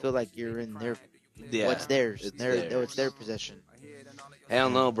still feel like you're in their Yeah. what's theirs. It's It's their possession. Hell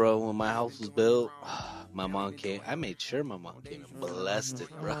no, bro. When my house was built, my mom came. I made sure my mom came and blessed it,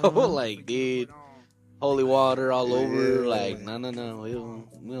 bro. Like, dude, holy water all over. Like, no. We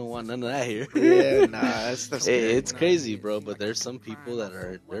don't want none of that here. Yeah, nah, that's the It's crazy, bro. But there's some people that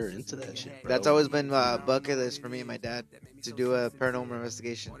they're into that shit, bro. That's always been bucket list for me and my dad to do a paranormal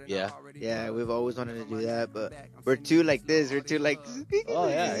investigation. Yeah. Yeah, we've always wanted to do that, but we're too like this. We're too like, Oh,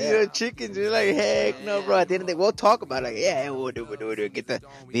 yeah, you know, chickens. We're like, heck no, bro. At the end of the day, we'll talk about it. Like, yeah, we'll do. Get the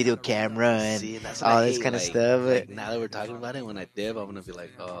video camera and See, that's what all I this hate, kind of like- stuff. Like, now that we're talking about it, when I dip, I'm gonna be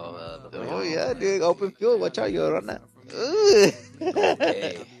like, Oh yeah, dude, open field. Watch out, Llorona. Ugh.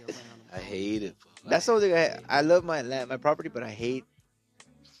 Hey, I hate it. That's the only thing I love my land, my property, but I hate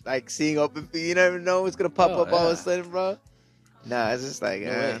like seeing open field. You never know what's gonna pop Oh, up all of yeah. a sudden, bro. Nah, it's just like, No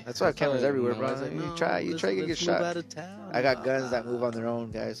way. that's why I have cameras everywhere, bro. I was like, you no, try to get let's shot. move out of town. I got guns that move on their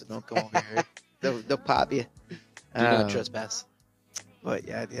own, guys. So don't come over here. They'll pop you. Do not trespass. But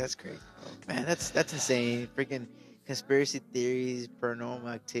yeah, that's great. Man, that's insane. Freaking conspiracy theories, paranormal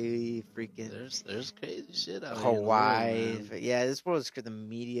activity, freaking There's crazy shit out here. in the world, Hawaii. man. Yeah, this world is the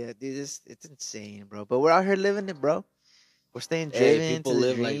media, dude. It's insane, bro. But we're out here living it, bro. We're staying driven Hey, people to the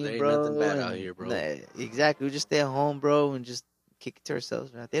live like dream, there ain't bro. nothing bad out and- here, bro. Nah, exactly. We just stay at home, bro, and just kick it to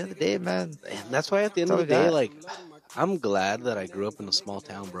ourselves. Man. At the end of the day, man. And that's why at the end That's of the all we day, got. like, I'm glad that I grew up in a small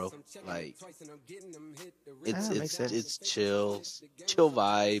town, bro. Like, Makes sense. it's chill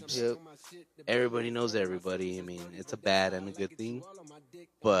vibes. Yep. Everybody knows everybody. I mean, it's a bad and a good thing,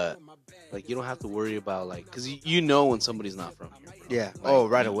 but like, you don't have to worry about like, cause you know when somebody's not from here. Bro. Yeah. Like, Oh,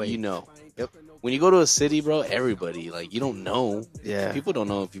 right away. You know. Yep. When you go to a city, bro, everybody like you don't know. Yeah. People don't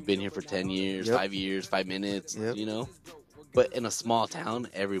know if you've been here for 10 years, Yep. 5 years, 5 minutes. Yep. You know. But in a small town,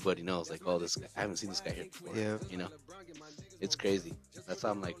 everybody knows. Like, oh, this guy, I haven't seen this guy here before. Yeah. You know. It's crazy. That's how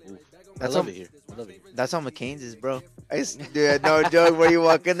I'm like, oof. I That's love how- it here. I love it here. That's how McCain's is, bro. Dude, no joke. Where you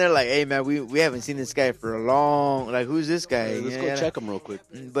walk in there, like, hey man, we haven't seen this guy for a long. Like, who's this guy? Hey, let's You go know? check them real quick.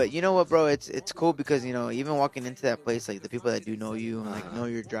 But you know what, bro? It's cool because even walking into that place, like the people that do know you and like Uh-huh. know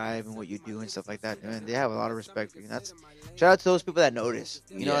your drive and what you do and stuff like that, man, they have a lot of respect for you. And that's shout out to those people that notice.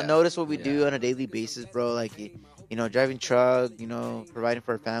 Yeah. Notice what we do Yeah. on a daily basis, bro. Like, driving truck, providing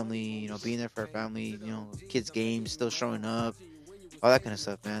for our family, being there for our family, kids' games, still showing up, all that kind of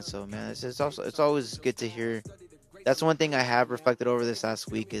stuff, man. So, man, it's always good to hear. That's one thing I have reflected over this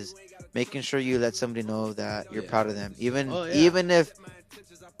last week is making sure you let somebody know that you're Yeah. proud of them, even Oh, yeah. even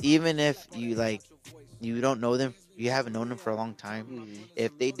if you like you don't know them, you haven't known them for a long time. Mhm.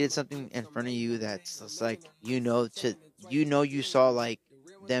 If they did something in front of you that's just like you saw like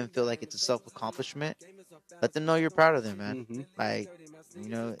them feel like it's a self accomplishment, let them know you're proud of them, man. Mhm. Like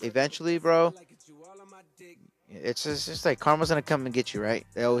eventually, bro. It's just like karma's gonna come and get you, right?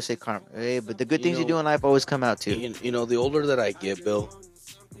 They always say karma. Hey, but the good You things you know- do in life always come out too. The older that I get, Bill,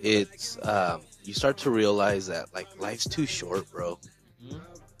 it's you start to realize that like life's too short, bro.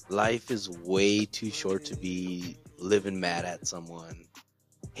 Life is way too short to be living mad at someone,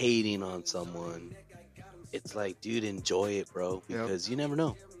 hating on someone. It's like, dude, enjoy it, bro, because you never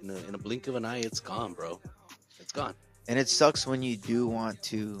know. In a blink of an eye, it's gone, bro. It's gone. And it sucks when you do want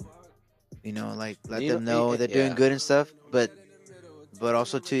to, like let You them know, know they're doing yeah. good and stuff, but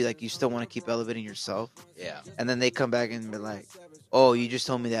also too, like you still want to keep elevating yourself, Yeah. and then they come back and be like, "Oh, you just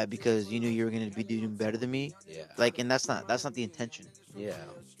told me that because you knew you were gonna be doing better than me." Yeah. Like, and that's not the intention. Yeah.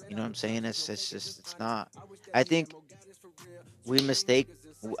 You know what I'm saying? It's not. I think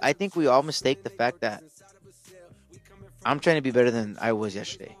I think we all mistake the fact that I'm trying to be better than I was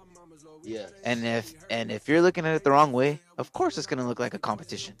yesterday. Yeah. And if you're looking at it the wrong way, of course it's gonna look like a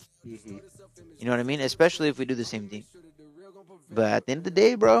competition. Mm-hmm. You know what I mean? Especially if we do the same thing. But at the end of the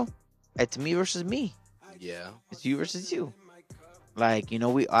day, bro, it's me versus me. Yeah. It's you versus you. Like,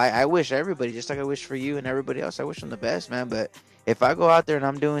 I wish everybody, just like I wish for you and everybody else, I wish them the best, man. But if I go out there and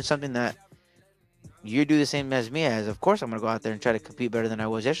I'm doing something that you do the same as me as, of course I'm gonna go out there and try to compete better than I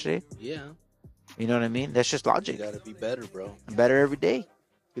was yesterday. Yeah. You know what I mean? That's just You logic. gotta be better, bro. I'm better every day.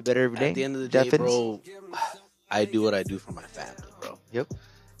 Be better every day. At the end of the day, Definitely. bro, I do what I do for my family, bro. Yep.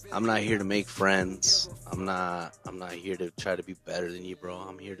 I'm not here to make friends. I'm not here to try to be better than you, bro.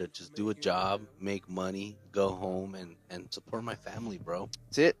 I'm here to just do a job, make money, go home, and support my family, bro.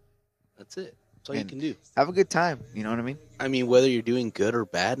 That's it. That's it. That's all you And- can do. Have a good time. You know what I mean? I mean, whether you're doing good or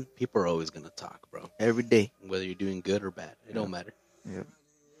bad, people are always gonna talk, bro. Every day. Whether you're doing good or bad, it don't matter. Yep.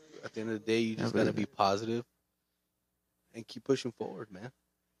 At the end of the day, you just I gotta believe be positive and keep pushing forward, man.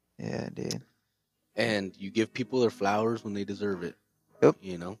 Yeah, dude. And you give people their flowers when they deserve it. Yep.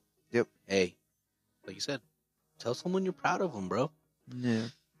 You know? Yep. Hey, like you said, tell someone you're proud of them, bro. Yeah.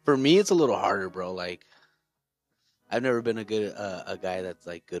 For me, it's a little harder, bro. Like, I've never been a guy that's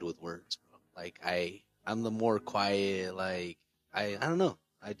like good with words, bro. Like, I'm the more quiet. Like, I don't know.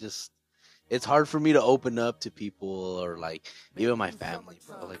 It's hard for me to open up to people or like even my family,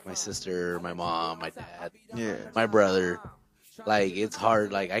 bro. Like my sister, my mom, my dad, Yeah. my brother. Like, it's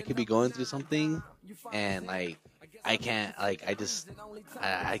hard. Like, I could be going through something and like I can't I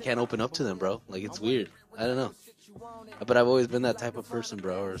can't open up to them, bro. Like, it's weird. I don't know. But I've always been that type of person,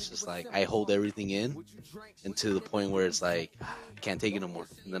 bro. Where it's just like I hold everything in, and to the point where it's like I can't take it no more,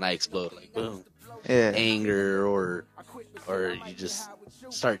 and then I explode, like boom, Yeah. anger, or you just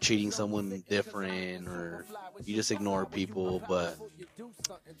start treating someone different, or you just ignore people. But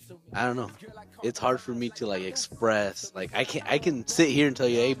I don't know. It's hard for me to like express. Like I can sit here and tell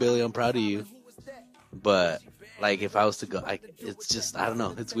you, hey Billy, I'm proud of you, but like if I was to go, it's just I don't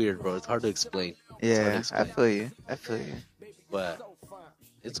know. It's weird, bro. It's hard to explain. It's hard to Yeah. I explain. feel you. But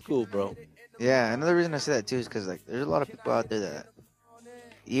it's cool, bro. Yeah. Another reason I say that too is because like there's a lot of people out there that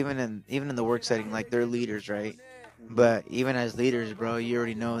even in the work setting, like they're leaders, right? But even as leaders, bro, you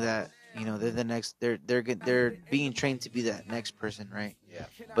already know that they're the next. They're being trained to be that next person, right? Yeah.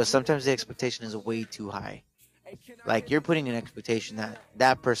 But sometimes the expectation is way too high. Like you're putting an expectation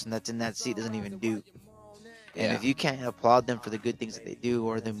that person that's in that seat doesn't even do. And Yeah. if you can't applaud them for the good things that they do,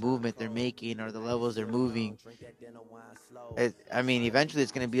 or the movement they're making, or the levels they're moving, eventually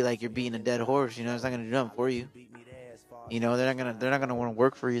it's gonna be like you're beating a dead horse. It's not gonna do nothing for you. They're not gonna want to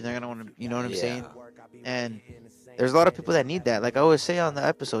work for you. They're gonna want to, you know what I'm Yeah. saying? And there's a lot of people that need that. Like I always say on the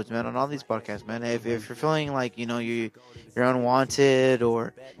episodes, man, on all these podcasts, man. If you're feeling like you're unwanted,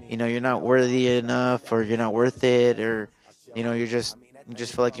 or you're not worthy enough, or you're not worth it, or you just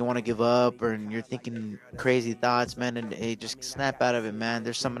feel like you want to give up, or you're thinking crazy thoughts, man, and hey, just snap out of it, man.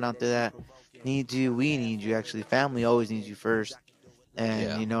 There's someone out there needs you. We need you. Actually, family always needs you first. And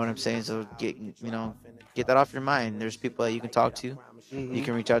Yeah. you know what I'm saying. So get that off your mind. There's people that you can talk to. Mhm. You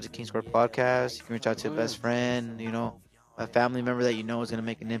can reach out to King Square Podcast. You can reach out to a Oh, best yeah. friend. A family member that you know is gonna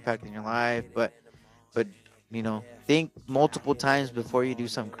make an impact in your life. But think multiple times before you do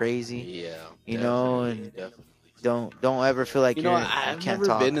something crazy. Yeah. And Definitely. don't ever feel like you I've can't never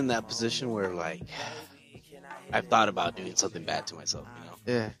talk. been in that position where like I've thought about doing something bad to myself.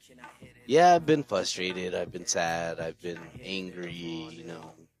 Yeah. Yeah, I've been frustrated. I've been sad. I've been angry.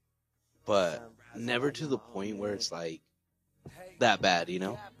 But never to the point where it's like that bad.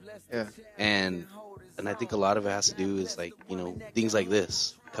 Yeah. And I think a lot of it has to do is like things like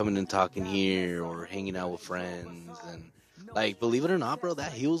this, coming and talking here or hanging out with friends, and like believe it or not, bro,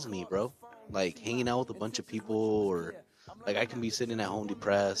 that heals me, bro. Like hanging out with a bunch of people, or like I can be sitting at home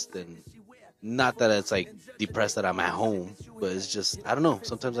depressed, and not that it's like depressed that I'm at home, but it's just I don't know.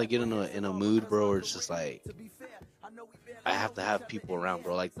 Sometimes I get in a mood, bro, where it's just like I have to have people around,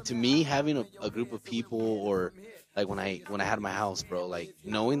 bro. Like to me, having a group of people, or like when I had my house, bro, like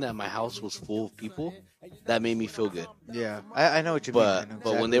knowing that my house was full of people, that made me feel good. Yeah. I know what you mean. I know But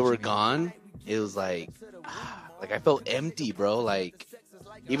exactly when they what were you mean. gone, it was like I felt empty, bro. Like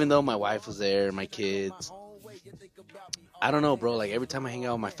even though my wife was there, my kids, I don't know, bro. Like every time I hang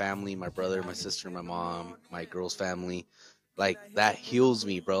out with my family, my brother, my sister, my mom, my girl's family, like that heals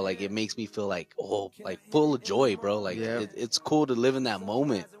me, bro. Like it makes me feel like full of joy, bro. Like Yeah. it's cool to live in that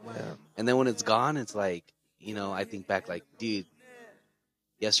moment. Yeah. And then when it's gone, it's like I think back like, dude,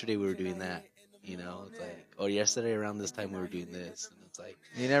 yesterday we were doing that. It's like, oh, yesterday around this time we were doing this, and it's like,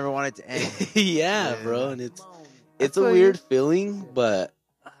 You never want it to end. yeah, Yeah. bro. And it's a feel weird you. feeling, but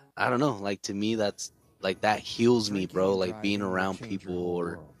I don't know. Like to me, that's like that heals me, bro. Like being around people,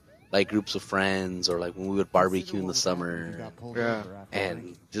 or like groups of friends, or like when we would barbecue in the summer, Yeah.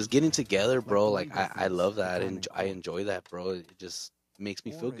 and just getting together, bro. Like I love that, and I enjoy that, bro. It just makes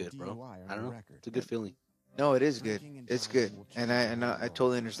me feel good, bro. I don't know. It's a good feeling. No, it is good. It's good, and I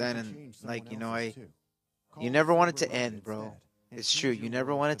totally understand. And you never want it to end, bro. It's true. You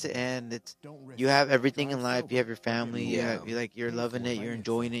never want it to end. You have everything in life. You have your family. Yeah. You're loving it. You're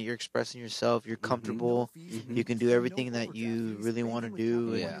enjoying it. You're expressing yourself. You're comfortable. Mhm. You can do everything that you really want to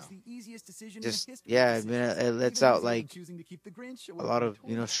do. Yeah. It lets out like a lot of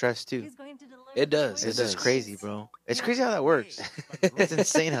stress too. It does. It's It just does. crazy, bro. It's crazy how that works. It's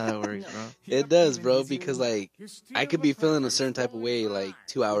insane how that works, bro. It does, bro, because like I could be feeling a certain type of way like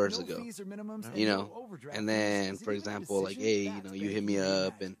 2 hours ago, and then for example, like, hey, you hit me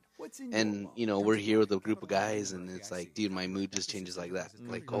up, and we're here with a group of guys, and it's like, dude, my mood just changes like that.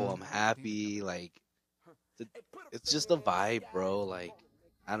 Like, oh, I'm happy. Like, it's just a vibe, bro. Like,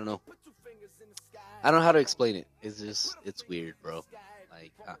 I don't know. I don't know how to explain it. It's weird, bro.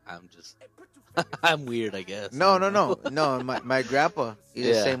 Like, I'm just, I'm weird, I guess. No. My grandpa, he's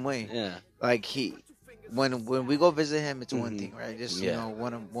the Yeah. same way. Yeah. Like when we go visit him, it's one Mhm. thing, right? Just Yeah.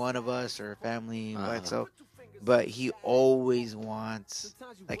 one of us or family by Uh-huh. itself. But he always wants,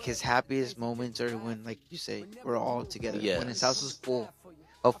 like, his happiest moments are when, like you say, we're all together. When his house is full.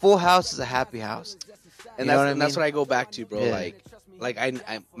 A full house is a happy house. And You know that's what I what I go back to, bro. Yeah. Like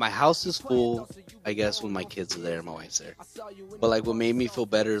I my house is full, I guess, when my kids are there and my wife's there. But like what made me feel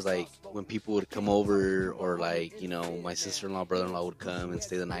better is like when people would come over, or like, my sister-in-law, brother-in-law would come and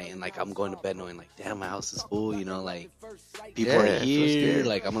stay the night, and like I'm going to bed knowing like, damn, my house is full, like people Yeah, are it feels here, good.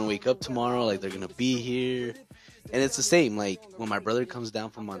 like I'm gonna wake up tomorrow, like they're gonna be here. And it's the same, like when my brother comes down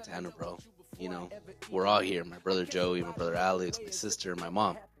from Montana, bro, we're all here. My brother Joey, my brother Alex, my sister, my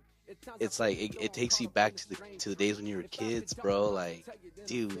mom. It's like it takes you back to the days when you were kids, bro. Like,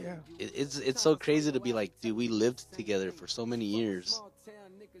 dude, it's so crazy to be like, dude, we lived together for so many years,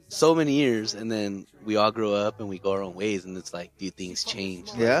 and then we all grow up and we go our own ways, and it's like, dude, things change.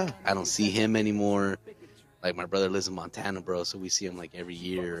 Like, Yeah. I don't see him anymore. Like my brother lives in Montana, bro, so we see him like every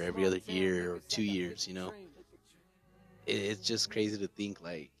year, or every other year, or 2 years. It's just crazy to think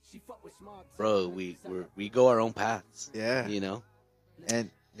like, bro, we go our own paths. Yeah. And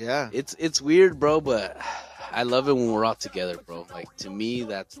yeah. It's weird, bro, but I love it when we're all together, bro. Like to me,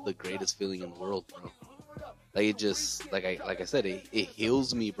 that's the greatest feeling in the world, bro. Like it just, like I said, it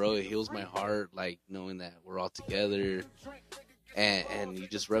heals me, bro. It heals my heart, like knowing that we're all together, and you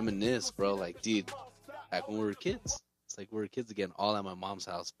just reminisce, bro. Like, dude, back when we were kids, it's like we were kids again, all at my mom's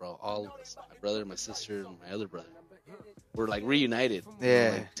house, bro. All of us, my brother, my sister, and my other brother. We're like reunited.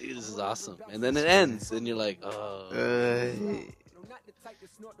 Yeah. Like, dude, this is awesome. And then it ends, and you're like, oh.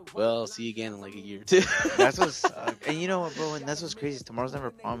 Well, see you again in like a year or two. That's what's and you know what, bro? And that's what's crazy. Tomorrow's never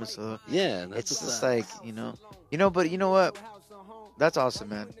promised. So yeah, that's it's what's just up. like but you know what? That's awesome,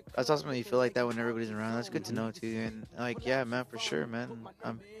 man. That's awesome that you feel like that when everybody's around. That's good to know too. And like, yeah, man, for sure, man.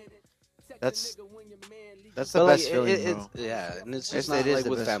 That's that's the But, best like, feeling, bro. it's yeah, and it's It's- just not it is like the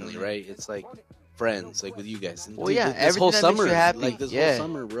with best family, feeling. right? It's like friends, like with you guys. And Well, dude, yeah, this whole everything that makes summer, you happy. like this Yeah. whole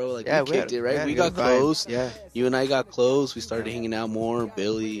summer, bro. Like Yeah, we kicked it, right? had We a got good vibe. close. Yeah. You and I got close. We started hanging out more.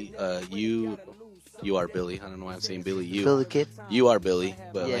 Billy, you are Billy. I don't know why I'm saying Billy. Feel the kid. You are Billy,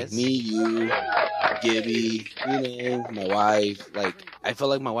 but like Yes. me, you, Gibby, my wife. Like I felt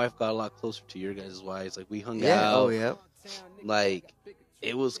like my wife got a lot closer to your guys' wives. Like we hung Yeah. out. Oh, yeah. Like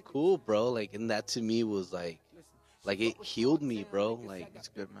it was cool, bro. Like and that to me was like it healed me, bro. Like It's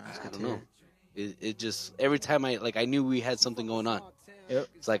good, man. It's I good don't to know. hear. It just every time I knew we had something going on. Yep.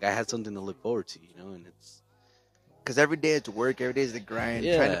 It's like I had something to look forward to, and it's Because every day it's work, every day is the grind,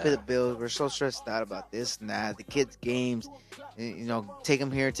 Yeah. trying to pay the bills. We're so stressed out about this and that, the kids' games. Take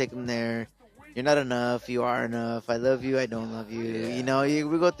them here, take them there. You're not enough. You are enough. I love you. I don't love you. Yeah.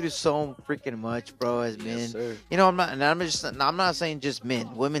 We go through so freaking much, bro. As men, yes, sir. I'm not saying just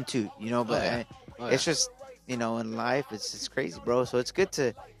men, women too. But yeah. Oh, it's just in life, it's crazy, bro. So it's good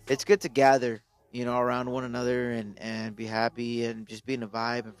to gather, around one another and be happy and just be in a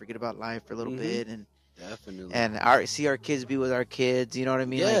vibe and forget about life for a little Mhm. bit and Definitely. see our kids be with our kids. You know what I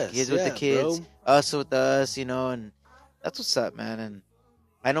mean? Yes, Like kids with the yeah, kids, bro. us with us. And that's what's up, man. And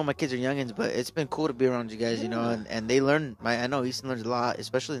I know my kids are youngins, but it's been cool to be around you guys. Yeah. And they learn. I know Easton learns a lot,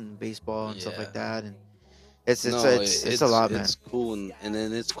 especially in baseball and stuff Yeah. like that. And it's No, a lot, man. It's cool, and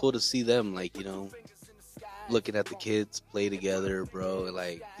then it's cool to see them, like looking at the kids play together, bro.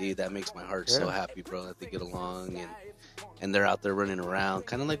 Like, dude, that makes my heart so Yeah. happy, bro, that they get along and they're out there running around,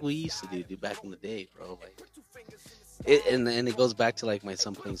 kind of like we used to do back in the day, bro. Like, and it goes back to like my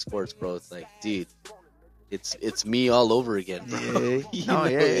son playing sports, bro. It's like, dude, it's me all over again, bro. Yeah. You No, know,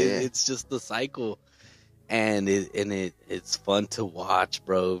 yeah. It's just the cycle. And it's fun to watch,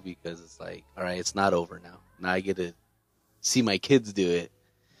 bro, because it's like, all right, it's not over now. Now I get to see my kids do it,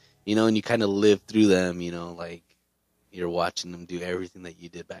 and you kind of live through them, like you're watching them do everything that you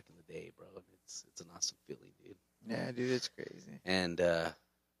did back in the day, bro. It's an awesome feeling, dude. Yeah, dude, it's crazy. And dude,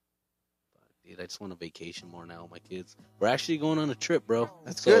 I just want to vacation more now with my kids. We're actually going on a trip, bro.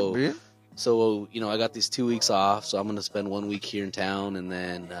 That's So- good, bro. So, I got these 2 weeks off, so I'm going to spend 1 week here in town, and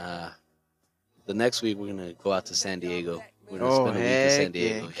then the next week we're going to go out to San Diego. We're going to Oh, spend a week in heck San yeah,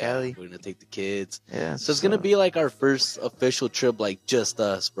 Diego. Cali. We're going to take the kids. Yeah. So it's going to be like our first official trip, like just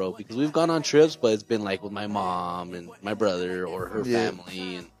us, bro, because we've gone on trips, but it's been like with my mom and my brother or her Yeah.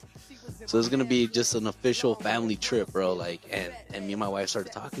 family, and so it's gonna be just an official family trip, bro. Like, and me and my wife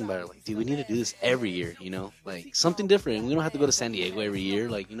started talking about it. Like, dude, we need to do this every year, like something different. We don't have to go to San Diego every year.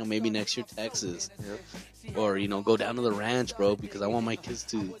 Like, maybe next year Texas, or go down to the ranch, bro, because I want my kids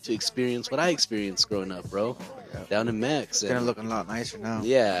to experience what I experienced growing up, bro, down in Mex. It's gonna look a lot nicer now.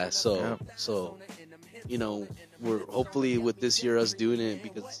 Yeah, so Yep. so we're hopefully with this year us doing it,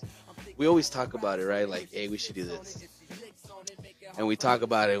 because we always talk about it, right? Like, hey, we should do this. And we talk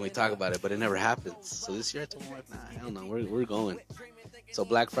about it, but it never happens. So this year I told my wife, nah, hell no, we're going. So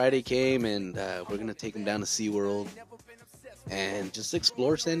Black Friday came, and we're gonna take them down to SeaWorld and just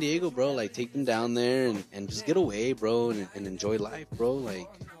explore San Diego, bro. Like, take them down there and just get away, bro, and enjoy life, bro. Like,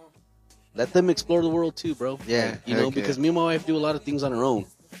 let them explore the world too, bro. Yeah, Like, heck because me and my wife do a lot of things on our own,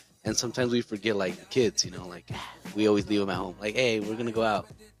 and sometimes we forget, like, the kids, like we always leave them at home. Like, hey, we're gonna go out,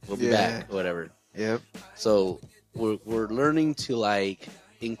 we'll be Yeah. back, or whatever. Yep. So we're learning to like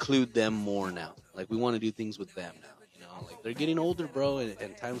include them more now. Like, we want to do things with them now. Like, they're getting older, bro, and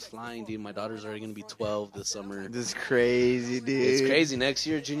time's flying, dude. My daughter's already gonna be 12 this summer. This is crazy, dude. It's crazy. Next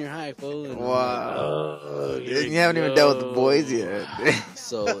year, junior high, fool. And I'm Wow. like, oh, here You we haven't even dealt with the go. boys yet.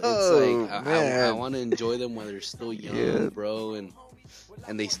 So it's Oh, like I man. want to enjoy them while they're still young, Yeah. bro, and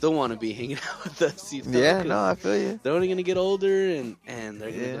they still want to be hanging out with us. Yeah, 'cause no, I feel you. they're only gonna get older, and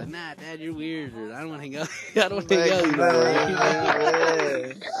they're gonna be Yeah. like, nah, Dad, you're weird, or I don't want to hang out. I don't want to hang out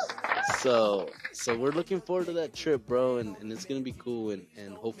anymore. So we're looking forward to that trip, bro, and it's gonna be cool, and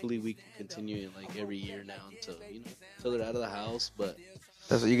hopefully we can continue it like every year now until they're out of the house. But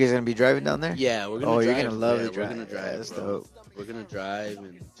That's what you guys gonna be driving down there? yeah, we're gonna. Oh, drive. you're gonna love Yeah, the drive. We're gonna drive, Yeah, that's bro. dope. We're gonna drive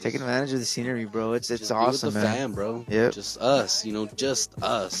and just, Taking advantage of the scenery, bro. It's just be awesome, with the man. fam, bro. Yep. Just us, just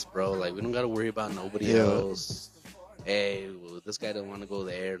us, bro. Like, we don't gotta worry about nobody Yeah. else. Hey, well, this guy doesn't want to go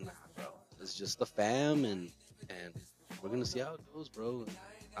there. Nah, bro. It's just the fam, and we're gonna see how it goes, bro.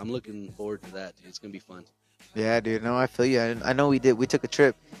 I'm looking forward to that, dude. It's gonna be fun. Yeah, dude. No, I feel you. I know we did. We took a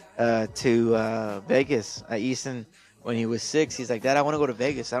trip to Vegas. Easton, when he was 6, he's like, Dad, I want to go to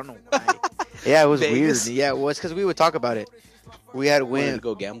Vegas. I don't know why. Yeah, it was Vegas? weird. Yeah, well, it's because we would talk about it. We had Wanted to went.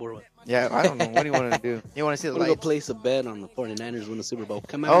 go gamble or what? Yeah, I don't know. What do you want to do? You want to see the I'm gonna go lights? place a bet on the 49ers win the Super Bowl.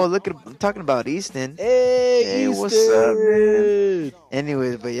 Come on. Oh, look at I'm talking about Easton. Hey, what's Easton. up, man?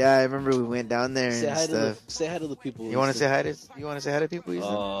 Anyways, but yeah, I remember we went down there Say and hi, stuff. say hi to the people. You want to Easton. say hi to? You want to say hi to people?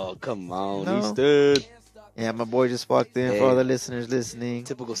 Easton? Oh, come on, No. Easton. Yeah, my boy just walked in. Hey. For all the listeners listening,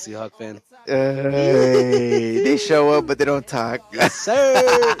 Typical Seahawk fan. they show up but they don't talk. Yes,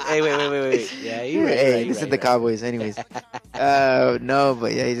 sir. Hey, wait. Yeah, you're right. Hey, right, this is right, the right. Cowboys, anyways. No,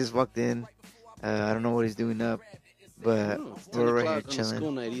 but yeah, he just walked in. I don't know what he's doing up, but Oh, it's 10 we're right here o'clock on the school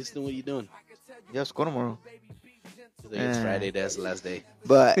chilling. night. Easton, what are you doing? Yeah, school tomorrow. I think it's Friday. That's the last day.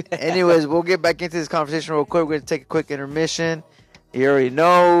 But anyways, we'll get back into this conversation real quick. We're gonna take a quick intermission. You already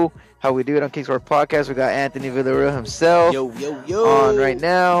know how we do it on King Square Podcast. We got Anthony Villarreal himself Yo. on right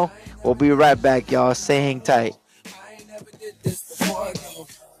now. We'll be right back, y'all. Stay hang tight. I ain't never did this before, no.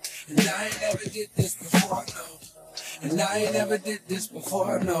 And I ain't never did this before, no. And I ain't never did this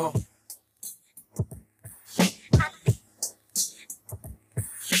before, no.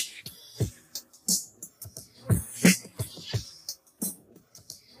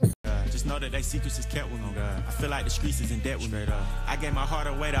 Just know that they secrets is kept with me. I feel like the streets is in debt with me. I gave my heart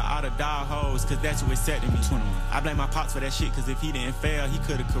away to all the dog hoes, cause that's what accepted me. I blame my pops for that shit, cause if he didn't fail, he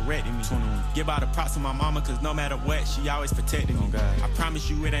could've corrected me. Give all the props to my mama, cause no matter what, she always protected me. I promise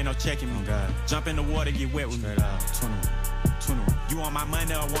you it ain't no checking me. Jump in the water, get wet with me. 21. You want my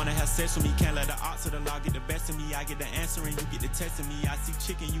money or wanna have sex with me? Can't let the odds of the law get the best of me. I get the answer and you get the test of me. I see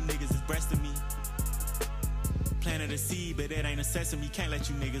chicken, you niggas is breasting me. Planted a seed, but it ain't a sesame. Can't let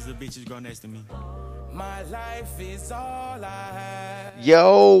you niggas or bitches grow next to me. My life is all I have.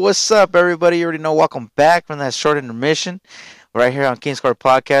 Yo, what's up, everybody? You already know. Welcome back from that short intermission. Right here on King Square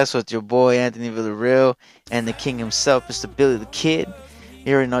Podcast with your boy Anthony Villarreal and the king himself, Mr. Billy the Kid.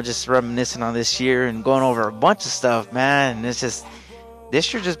 You already know, just reminiscing on this year and going over a bunch of stuff, man. And it's just,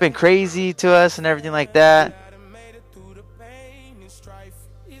 this year just been crazy to us and everything like that.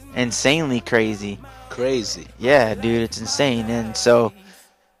 Insanely crazy. Crazy. Yeah, dude, it's insane. And so,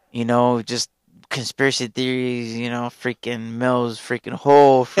 you know, just conspiracy theories, you know, freaking Mel's freaking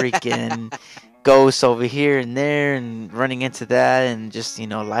hole, freaking ghosts over here and there, and running into that, and just, you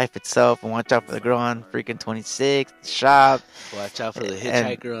know, life itself. And watch out for the girl on freaking 26th shop. Watch out for the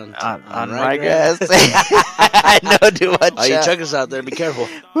And hitchhiker on Ryegrass. Ryegrass. I know, dude. Watch All you out. truckers out there, be careful.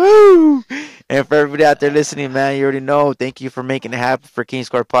 Woo! And for everybody out there listening, man, you already know. Thank you for making it happen for King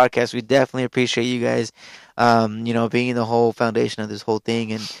Square Podcast. We definitely appreciate you guys, you know, being the whole foundation of this whole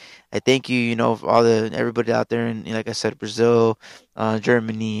thing. And I thank you, you know, for everybody out there, and like I said, Brazil,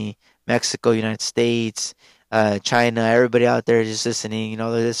 Germany, Mexico, United States, China, everybody out there just listening. You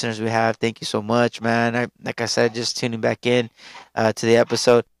know, the listeners we have. Thank you so much, man. Like I said, just tuning back in to the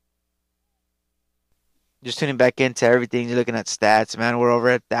episode. Just tuning back into everything. You're looking at stats, man. We're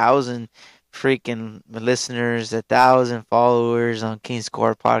over 1,000 freaking listeners, 1,000 followers on King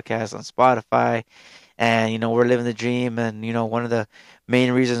Square Podcast on Spotify. And, you know, we're living the dream. And, you know, one of the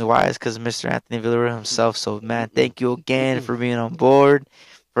main reasons why is because of Mr. Anthony Villarreal himself. So, man, thank you again for being on board.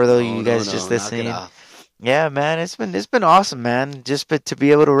 For those of you guys just listening. Yeah, man, it's been awesome, man. Just to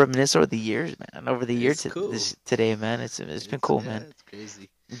be able to reminisce over the years, man. Over the year today, man. It's been cool, man. It's crazy.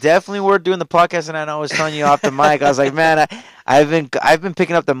 Definitely worth doing the podcast, and I know I was telling you off the mic. I was like, man, I've been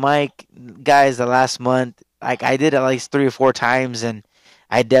picking up the mic, guys, the last month. Like, I did it like 3 or 4 times, and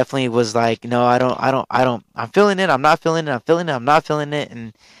I definitely was like, no, I don't. I'm feeling it. I'm not feeling it. I'm feeling it. I'm not feeling it,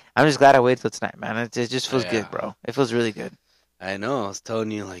 and I'm just glad I waited till tonight, man. It just feels good, bro. It feels really good. I know. I was telling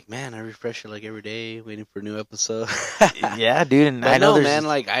you, like, man, I refresh it like every day, waiting for a new episode. Yeah, dude, and But I know no, there's man,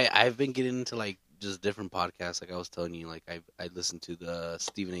 like I've been getting into like just different podcasts. Like I was telling you, like I listened to the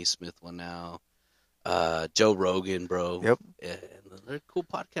Stephen A. Smith one now, Joe Rogan, bro. Yep. Yeah, they're cool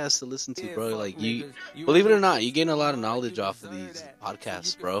podcasts to listen to, bro. Like you, believe it or not, you gain a lot of knowledge off of these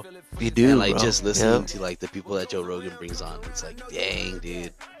podcasts, bro. you do, And like bro. just listening Yep. to like the people that Joe Rogan brings on, it's like, dang,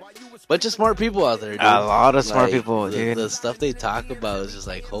 dude. Bunch of smart people out there, dude. A lot of smart Like, people, dude. The stuff they talk about is just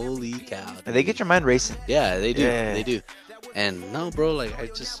like, holy cow. They dude. get your mind racing. Yeah, they do. Yeah. They do. And no, bro, like I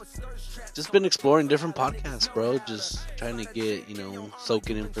just been exploring different podcasts, bro. Just trying to get, you know,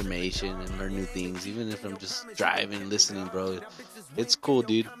 soaking information and learn new things. Even if I'm just driving, listening, bro. It's cool,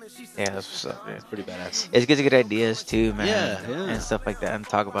 dude. Yeah, that's what's up, dude. It's pretty badass. It's good to get ideas too, man. Yeah. And stuff like that, and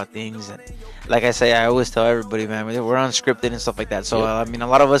talk about things. And like I say, I always tell everybody, man, we're unscripted and stuff like that. So Yep. I mean, a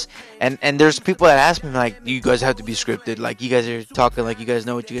lot of us, and there's people that ask me like, "Do you guys have to be scripted? Like, you guys are talking like you guys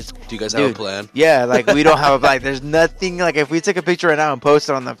know what you guys." Do you guys have a plan? Yeah, like we don't have a like. There's nothing like if we take a picture right now and post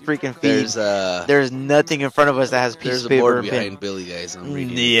it on the freaking feed. There's nothing in front of us that has a piece there's of a paper board and pen. behind Billy, guys. I'm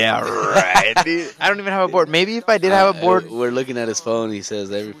reading. Yeah, right. Dude. I don't even have a board. Maybe if I did have a board. We're looking at his phone. He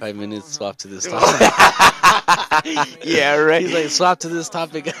says every 5 minutes, swap to this topic. Yeah, right. He's like, swap to this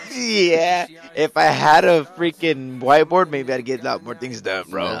topic. Yeah. If I had a freaking whiteboard, maybe I'd get a lot more things done,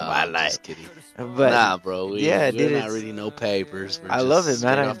 bro. No, I I'm like. just kidding. But Nah, bro. We're dude, not it's- reading no papers. We're I just love it, man.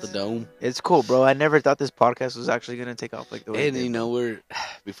 straight I- off the dome. it's cool, bro. I never thought this podcast was actually gonna take off like the way it And did. you know,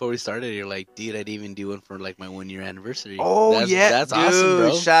 before we started, you're like, dude, I didn't even do one for like my 1 year anniversary. Oh yeah, that's dude, awesome,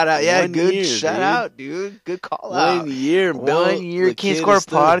 bro. Shout out, yeah, 1 good year, shout dude. out, dude. Good call out. 1 year, Bill. 1 year The King kid Score is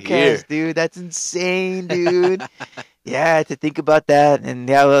still podcast, here. dude. That's insane, dude. Yeah, to think about that, and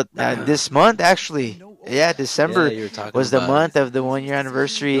yeah, well, this month actually, yeah, December Yeah, you were talking was the about month of the 1 year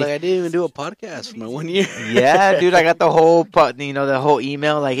anniversary. Like, I didn't even do a podcast for my 1 year. Yeah, dude, I got the whole the whole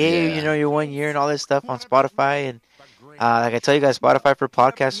email like, hey, Yeah. you know, your 1 year and all this stuff on Spotify, and like I tell you guys, Spotify for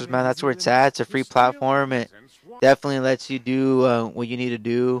podcasters, man, that's where it's at. It's a free platform. It definitely lets you do what you need to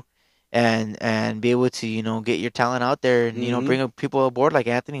do, and be able to, you know, get your talent out there, and you know, Mhm. bring people aboard like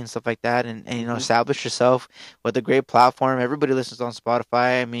Anthony and stuff like that, and you know, establish yourself with a great platform. Everybody listens on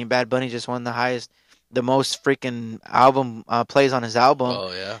Spotify. I mean, Bad Bunny just won the most freaking album plays on his album.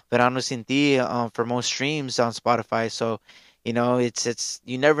 Oh, yeah. Verano Sin Ti for most streams on Spotify. So, you know, it's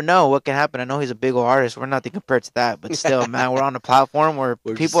you never know what can happen. I know he's a big old artist. We're nothing compared to that, but still, man, we're on a platform where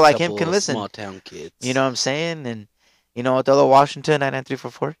We're just people a like him couple can of listen. Small town kids. You know what I'm saying? And you know, Othello Washington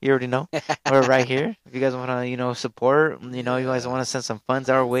 99344. You already know we're right here. If you guys want to, you know, support, you know, you guys want to send some funds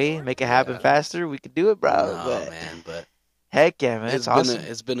our way, make it happen faster, we could do it, bro. No, but man, but heck yeah, man, it's awesome.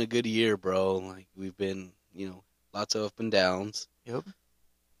 It's been a good year, bro. Like, we've been, you know, lots of up and downs. Yep.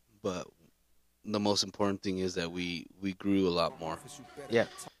 But the most important thing is that we grew a lot more. Yeah.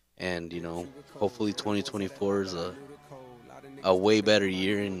 And, you know, hopefully 2024 is a way better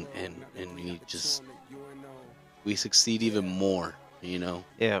year, and we succeed even more, you know,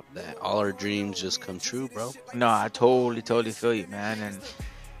 Yeah. that all our dreams just come true, bro. No, I totally feel you, man. And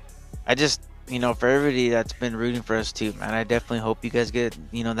I just, you know, for everybody that's been rooting for us too, man, I definitely hope you guys get,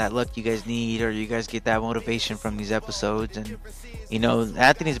 you know, that luck you guys need, or you guys get that motivation from these episodes. And, you know,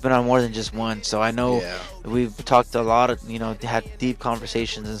 Anthony's been on more than just one, so I know Yeah. we've talked a lot of, you know, had deep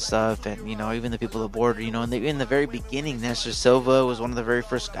conversations and stuff. And, you know, even the people aboard, you know, in the very beginning, Nestor Silva was one of the very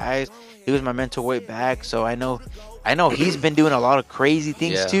first guys. He was my mentor way back, so I know he's been doing a lot of crazy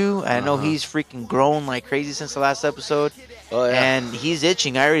things Yeah. too. I know Uh-huh. he's freaking grown like crazy since the last episode. Oh, yeah. And he's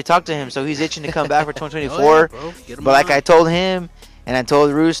itching. I already talked to him, so he's itching to come back for Oh, 2024. yeah, bro. Get 'em But like on. I told him, and I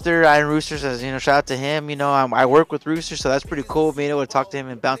told Rooster, Iron Rooster says, you know, shout out to him. You know, I work with Rooster, so that's pretty cool being able to talk to him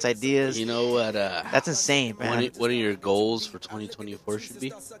and bounce ideas. You know what? That's insane, man. One of your goals for 2024 should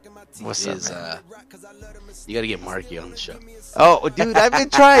be What's up, is man? you got to get Marky on the show. Oh, dude, I've been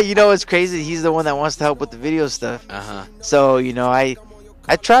trying. You know, it's crazy. He's the one that wants to help with the video stuff. Uh huh. So, you know, I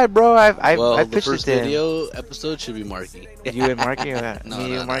tried, bro. I Well, the pitched it first to him. video episode should be Marky. You and Marky? Or No, me no,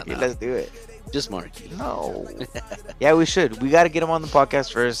 and no, Marky? no. Let's do it. Just Marky. No. Yeah, we should. We got to get him on the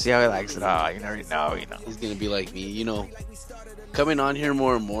podcast first, see how he likes it. Oh, you already know, you know. He's gonna be like me, you know. Coming on here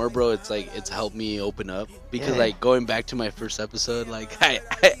more and more, bro. It's like it's helped me open up because, Yeah. like, going back to my first episode, like,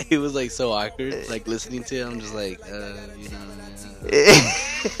 it was like so awkward, like listening to it. I'm just like, you know.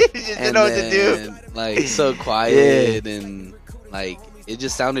 Just didn't know what to do. then, like, so quiet and like it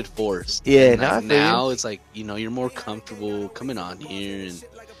just sounded forced. Yeah, And, no, I like, feel you. now it's like, you know, you're more comfortable coming on here,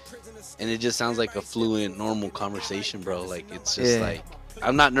 and it just sounds like a fluent, normal conversation, bro. Like, it's just Yeah. like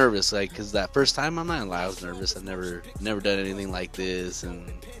I'm not nervous, like, because that first time I'm not gonna lie, I was nervous. I've never done anything like this,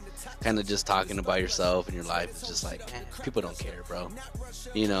 and kind of just talking about yourself and your life is just like, people don't care, bro.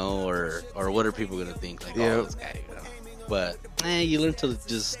 You know, or what are people gonna think? Like, Yeah. oh, this guy, you know. But you learn to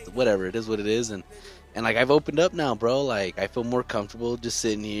just whatever it is, what it is, and like I've opened up now, bro. Like I feel more comfortable just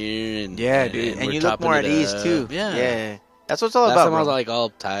sitting here and Yeah, dude. And we're you look chopping more at it ease, up. too. Yeah. That's what it's all Last about, time I was bro. like all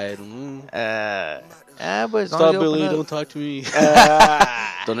uptight. But as long Stop, as you open Billy! up. Don't talk to me. Uh,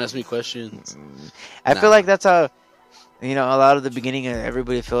 Don't ask me questions. I Nah. feel like that's how, you know, a lot of the beginning,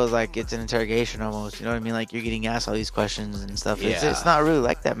 everybody feels like it's an interrogation almost. You know what I mean? Like you're getting asked all these questions and stuff. Yeah. It's not really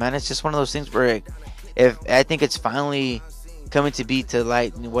like that, man. It's just one of those things where, if I think it's finally coming to be to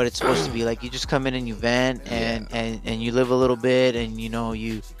like what it's supposed to be. Like you just come in and you vent and you live a little bit, and you know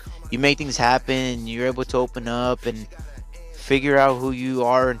you make things happen, and you're able to open up and figure out who you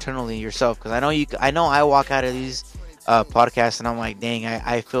are internally yourself. Because I know I walk out of these podcasts and I'm like, dang,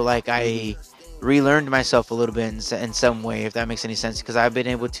 I feel like I relearned myself a little bit in some way, if that makes any sense, because I've been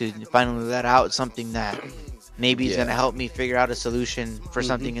able to finally let out something that maybe is Yeah. going to help me figure out a solution for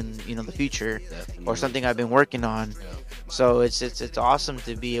something in the future, or something I've been working on. So it's awesome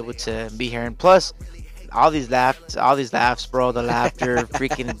to be able to be here. And plus, all these laughs, bro. The laughter,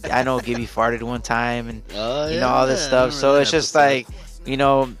 freaking. I know Gibby farted one time, and all this I stuff. remember So that it's just episode.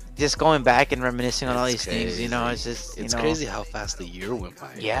 like, just going back and reminiscing on all It's these things. It's just It's crazy how fast the year went by.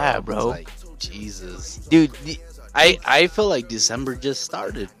 Yeah, bro. It's like, Jesus. dude. I feel like December just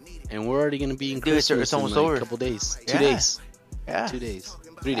started, and we're already gonna be in Dude, it's Christmas almost in like over. a couple days. Yeah. 2 days. Yeah, 2 days.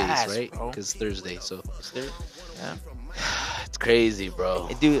 3 Fast, days, right? bro. Because Thursday. So Yeah. it's crazy, bro.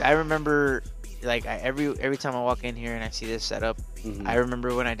 dude. I remember, like, every time I walk in here and I see this setup, Mhm. I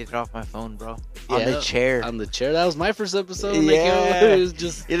remember when I did it off my phone, bro, on the Yeah, chair. On the chair. That was my first episode. Yeah. It was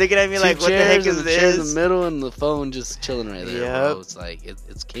just You're looking at me two like, what the chairs heck is and the chair in this? the middle and the phone just chilling right there, bro. Yep. It's like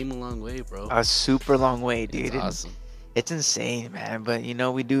it's came a long way, bro. A super long way, dude. It's awesome. It's insane, man. But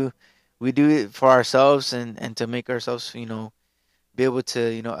we do it for ourselves and to make ourselves, be able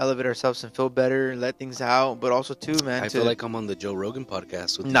to, elevate ourselves and feel better, let things out, but also too, man. I feel like I'm on the Joe Rogan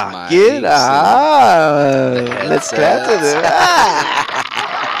podcast with nah, my get out. Let's clap to headsets. them.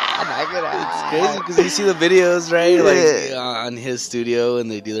 Knock it out. It's crazy because you see the videos, right? Like Yeah. on his studio,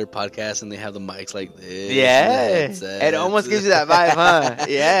 and they do their podcast, and they have the mics like this. Yeah, and the it almost headsets. gives you that vibe, huh?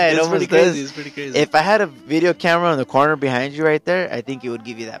 Yeah, it It's almost pretty crazy. does. It's pretty crazy. If I had a video camera in the corner behind you right there, I think it would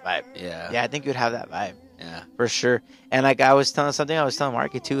give you that vibe. yeah, Yeah, I think you'd have that vibe. yeah. For sure. And like I was telling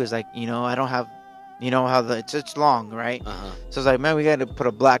Marky too, is like, I don't have, how it's long, right? Uh-huh. So it's like, man, we got to put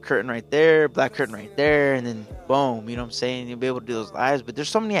a black curtain right there, and then boom, you know what I'm saying? You'll be able to do those lives. But there's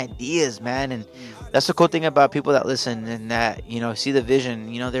so many ideas, man. And that's the cool thing about people that listen and that, see the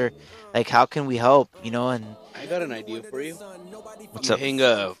vision. They're like, how can we help? And I got an idea for you. what's You up? hang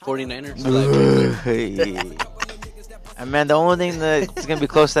a 49ers flag right there. And man, the only thing that's gonna be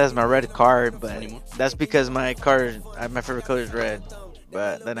close to that is my red card, but Anymore? that's because my favorite color is red.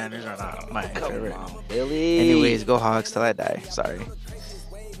 But the Niners are not my favorite. Come on, Billy. Anyways, go Hogs till I die. Sorry.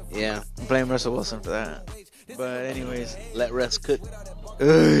 Yeah. Blame Russell Wilson for that. But anyways. Let rest cook.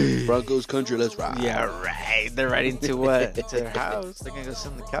 Yeah, Broncos country. Let's ride. right. They're riding to what? To their house. They're gonna go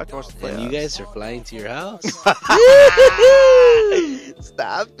sit on the couch and watch the playoffs. And you guys are flying to your house.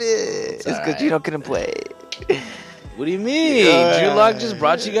 Stop it. It's because alright. Gino couldn't play. What do you mean? Drew Lock just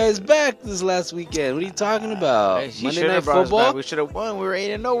brought you guys back this last weekend. What are you talking about? He Monday should've Night brought us back. Football? We should have won. We were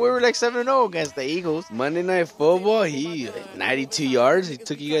 8-0. We were like 7-0 against the Eagles. Monday Night Football, he 92 yards. He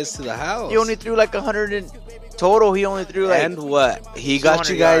took you guys to the house. He only threw like 100 in total. He only threw like. and what? He got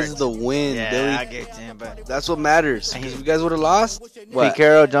you 200 guys yards. the win, Yeah, Billy. I get him, but. That's what matters. And Because he- if you guys would have lost, Pete what?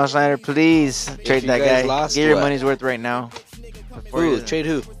 Carroll, John Schneider, please trade you that guys guy. lost, Get your what? money's worth right now. Before Who? you- Trade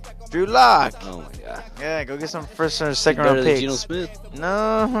who? Drew Lock. Oh my god. Yeah, go get some first or second Better round than picks. Geno Smith. No,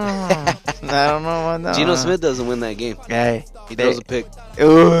 I don't know. No. Geno Smith doesn't win that game. Hey, He throws a pick.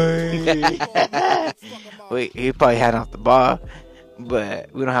 Wait, he probably had off the ball,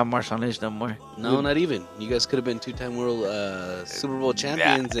 but we don't have Marshawn Lynch no more. No, not even. You guys could have been two-time world Super Bowl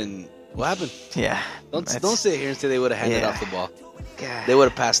champions, and what happened? Yeah. Don't That's- sit here and say they would have handed Yeah. off the ball. God. They would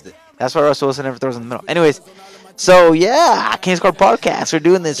have passed it. That's why Russell Wilson never throws in the middle. Anyways, so yeah, King Score Podcast. We're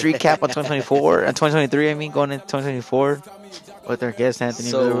doing this recap on 2024 and 2023. I mean, going into 2024 with our guest Anthony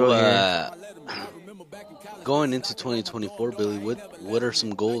Villarreal here. Going into 2024, Billy, what are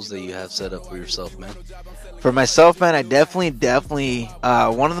some goals that you have set up for yourself, man? For myself, man, I definitely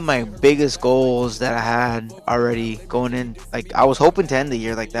one of my biggest goals that I had already going in, like I was hoping to end the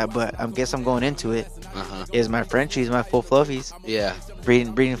year like that, but I guess I'm going into it, Uh-huh. is my Frenchies, my full fluffies. Yeah.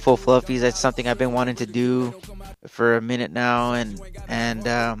 Breeding full fluffies. That's something I've been wanting to do for a minute now, and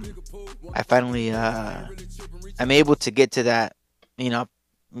I finally I'm able to get to that,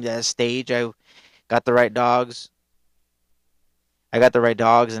 that stage. I got the right dogs. I got the right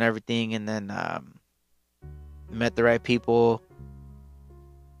dogs and everything, and then met the right people,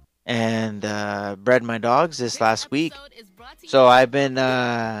 and bred my dogs this last week. So I've been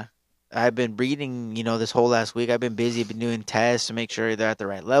breeding, this whole last week. I've been busy, I've been doing tests to make sure they're at the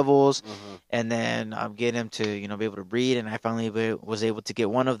right levels, Uh-huh. and then I'm getting them to, be able to breed. And I finally was able to get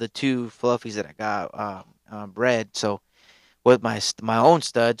one of the two fluffies that I got bred. So with my own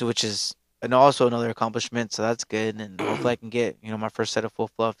studs, which is also another accomplishment. So that's good, and hopefully I can get my first set of full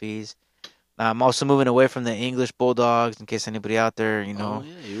fluffies. I'm also moving away from the English bulldogs, in case anybody out there, Oh,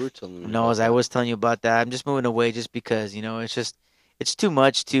 yeah, you were telling me. knows. I was telling you about that. I'm just moving away just because it's too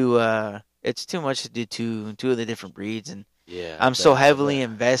much to do two of the different breeds, and Yeah. I'm so heavily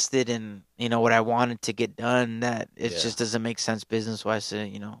invested in what I wanted to get done that it Yeah. just doesn't make sense business wise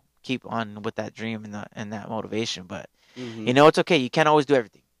to keep on with that dream and that motivation. But it's okay. You can't always do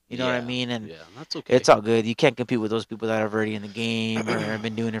everything. You know what I mean? And yeah, that's okay. it's all good. You can't compete with those people that are already in the game or have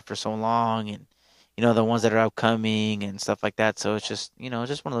been doing it for so long, and the ones that are upcoming and stuff like that. So it's just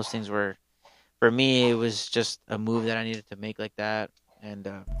just one of those things where for me, it was just a move that I needed to make like that. And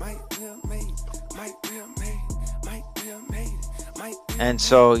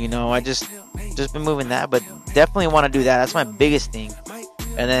so, you know, I just been moving that, but definitely want to do that. That's my biggest thing.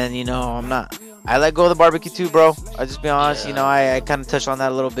 And then, you know, I let go of the barbecue too, bro. I'll just be honest. You know, I kind of touched on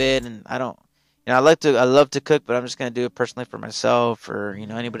that a little bit, and I don't, you know, I love to cook, but I'm just gonna do it personally for myself, or, you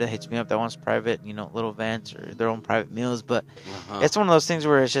know, anybody that hits me up that wants private, you know, little events or their own private meals. But it's one of those things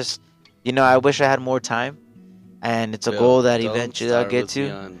where it's just, you know, I wish I had more time, and it's a goal that eventually I'll get to.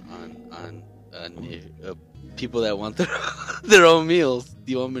 On people that want their own meals.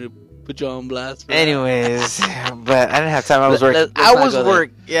 Do you want me to put you on blast? Anyways, but I didn't have time. I was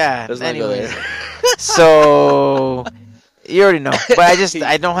working. Yeah. Anyways, so you already know. But I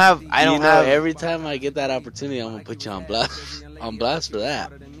don't have. Every time I get that opportunity, I'm gonna put you on blast. On blast for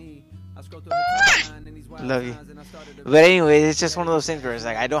that. Love you. But anyway, it's just one of those things where it's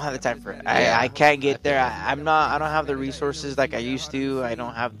like I don't have the time for it. I can't get there. I don't have the resources like I used to. I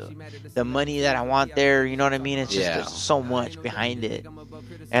don't have the money that I want there. You know what I mean? It's just there's so much behind it.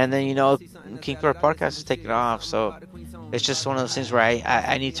 And then, you know, King Thor podcast is taking off, so it's just one of those things where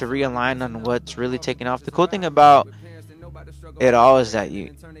I need to realign on what's really taking off. The cool thing about it all is that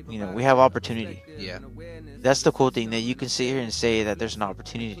you know, we have opportunity. Yeah. That's the cool thing, that you can sit here and say that there's an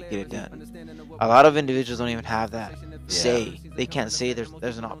opportunity to get it done. A lot of individuals don't even have that say. They can't say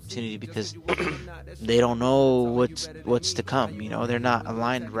there's an opportunity because they don't know what's to come. You know, they're not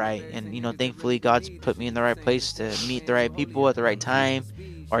aligned right. And, you know, thankfully God's put me in the right place to meet the right people at the right time,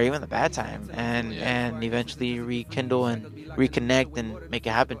 or even the bad time, and eventually rekindle and reconnect and make it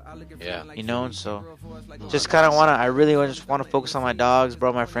happen. Yeah. You know, and so just kind of I really just want to focus on my dogs,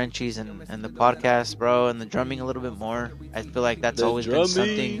 bro, my Frenchies, and the podcast, bro, and the drumming a little bit more. I feel like that's always been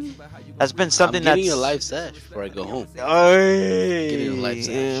something. That's been something I'm getting a live sesh before I go home. Getting a live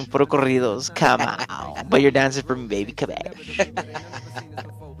sesh. Puro corridos, come on. But you're dancing for me, baby, come back.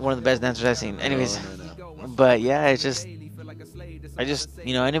 One of the best dancers I've seen. Anyways, but yeah, it's just,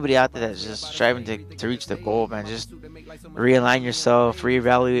 you know, anybody out there that's just striving to reach the goal, man, just realign yourself,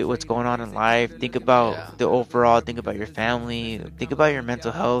 reevaluate what's going on in life, think about the overall, think about your family, think about your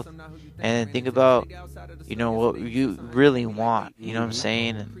mental health, and think about, you know, what you really want, you know what I'm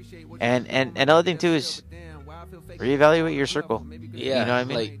saying? And another thing too is reevaluate your circle. Yeah, you know what I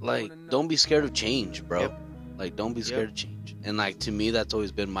mean? Like don't be scared of change, bro. Yep. Like, don't be scared of change. And like, to me, that's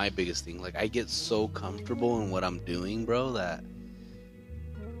always been my biggest thing. Like, I get so comfortable in what I'm doing, bro, that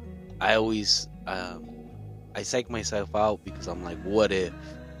I always I psych myself out because I'm like, what if,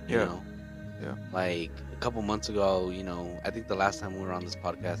 you know? Yeah. Like a couple months ago, you know, I think the last time we were on this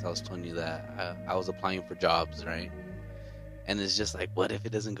podcast, I was telling you that I was applying for jobs, right? And it's just like, what if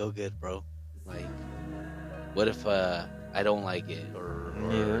it doesn't go good, bro? Like, what if I don't like it, or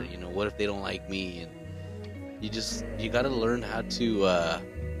you know, what if they don't like me? And you gotta learn how to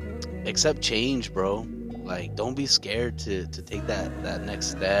accept change, bro. Like, don't be scared to take that next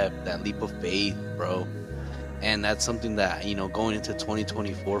step, that leap of faith, bro. And that's something that, you know, going into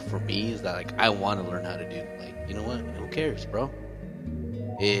 2024 for me is that, like, I want to learn how to do. Like, you know what? Who cares, bro?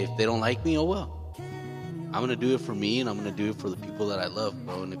 If they don't like me, oh well. I'm going to do it for me, and I'm going to do it for the people that I love,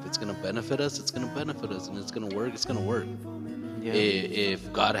 bro. And if it's going to benefit us, it's going to benefit us. And it's going to work, it's going to work. Yeah.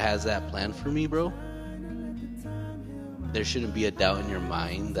 If God has that plan for me, bro, there shouldn't be a doubt in your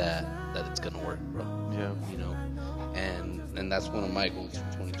mind that it's going to work, bro. Yeah. You know? And that's one of my goals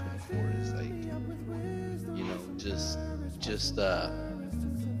for 2024 is, like, you know, just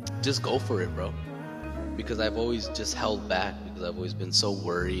go for it, bro. Because I've always just held back because I've always been so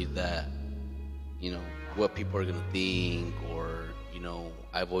worried that, you know, what people are gonna think, or, you know,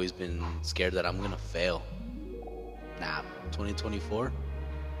 I've always been scared that I'm gonna fail. Nah, 2024,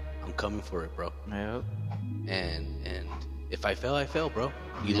 I'm coming for it, bro. Yep. And if I fail, I fail, bro.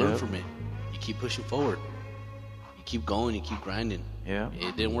 You learn from it. You keep pushing forward. You keep going. You keep grinding. Yeah.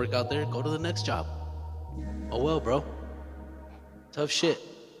 It didn't work out there. Go to the next job. Oh well, bro. Tough shit.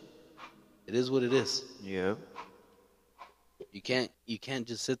 It is what it is. Yep. You can't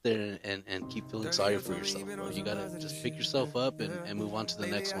just sit there and keep feeling sorry for yourself, bro. You gotta just pick yourself up and move on to the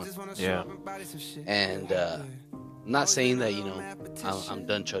next one. Yeah. And I'm not saying that, you know, I'm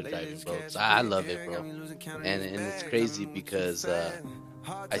done truck driving, bro. I love it, bro. And it's crazy because I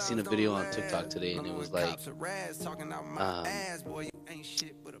seen a video on TikTok today, and it was like,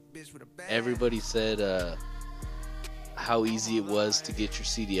 everybody said how easy it was to get your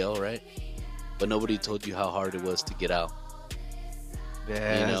CDL, right? But nobody told you how hard it was to get out.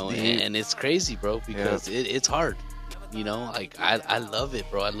 Yeah, you know, and it's crazy, bro, because it's hard. You know, like, I love it,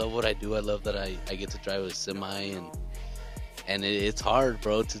 bro. I love what I do. I love that I get to drive a semi, and it's hard,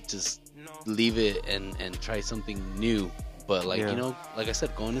 bro, to just leave it and try something new. But like, Yeah. you know, like I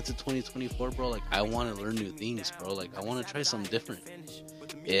said, going into 2024, bro, like I want to learn new things, bro. Like I want to try something different.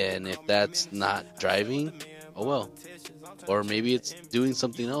 And if that's not driving, oh well. Or maybe it's doing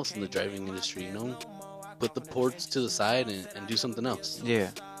something else in the driving industry, you know? Put the ports to the side and do something else.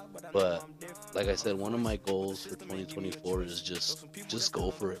 Yeah. But like I said, one of my goals for 2024 is just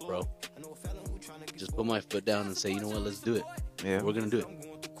go for it, bro. Just put my foot down and say, you know what, let's do it. Yeah. We're gonna do it.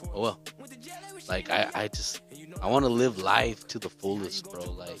 Oh well. Like I want to live life to the fullest, bro.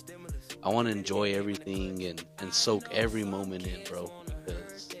 Like I want to enjoy everything and soak every moment in, bro.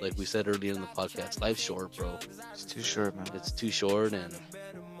 Because like we said earlier in the podcast, life's short, bro. It's too short, man. It's too short, and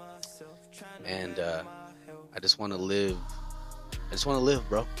I just want to live. I just want to live,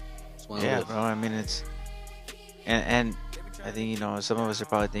 bro. Just want to Yeah, live. bro. I mean, it's and I think, you know, some of us are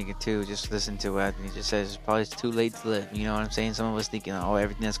probably thinking too. Just listen to what Anthony just says. It's probably too late to live. You know what I'm saying? Some of us thinking, oh,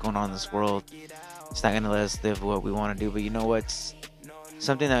 everything that's going on in this world, it's not gonna let us live what we want to do. But you know what's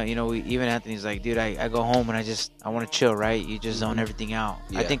something that, you know, even Anthony's like, dude, I go home and I want to chill, right? You just zone everything out.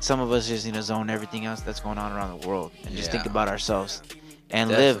 I Yeah. think some of us just need to zone everything else that's going on around the world and just think Yeah. about ourselves and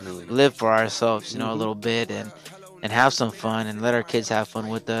Definitely. live for ourselves, you know, a little bit and have some fun and let our kids have fun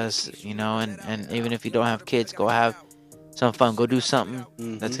with us, you know, and even if you don't have kids, go have some fun. Go do something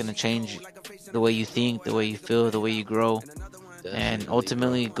that's gonna change the way you think, the way you feel, the way you grow, and Definitely,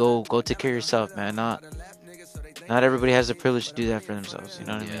 ultimately go take care of yourself, man. Not everybody has the privilege to do that for themselves. You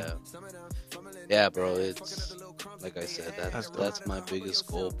know what I mean? Yeah, bro. It's like I said, That's dope. that's my biggest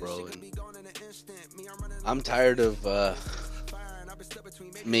goal, bro. And I'm tired of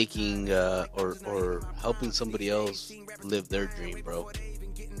making or helping somebody else live their dream, bro.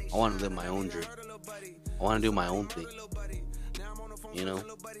 I want to live my own dream. I want to do my own thing. You know,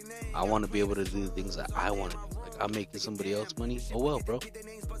 I want to be able to do the things that I want to do. Like I'm making somebody else money. Oh well, bro.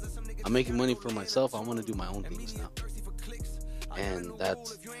 I'm making money for myself. I want to do my own things now. And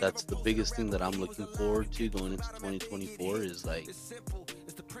that's the biggest thing that I'm looking forward to going into 2024 is like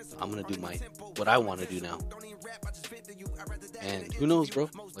I'm gonna do what I want to do now. And who knows, bro?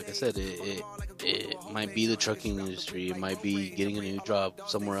 Like I said, it might be the trucking industry. It might be getting a new job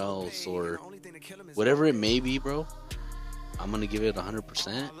somewhere else, or whatever it may be, bro. I'm gonna give it 100%,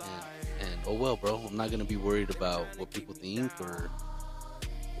 and oh well, bro. I'm not gonna be worried about what people think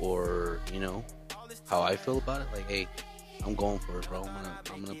or you know how I feel about it. Like, hey, I'm going for it, bro.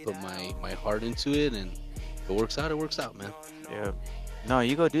 I'm gonna put my heart into it, and if it works out, it works out, man. Yeah. No,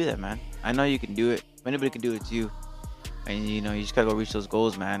 you go do that, man. I know you can do it. If anybody can do it, it's you. And you know, you just gotta go reach those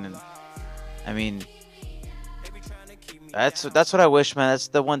goals, man. And I mean, that's what I wish, man. That's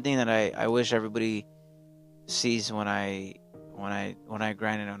the one thing that I wish everybody sees when I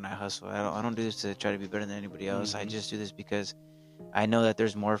grind and when I hustle. I don't do this to try to be better than anybody else. I just do this because I know that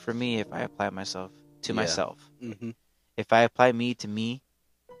there's more for me if I apply myself to myself. Mm-hmm. If I apply me to me,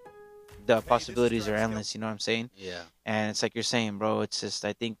 the possibilities are endless. You know what I'm saying? Yeah. And it's like you're saying, bro. It's just,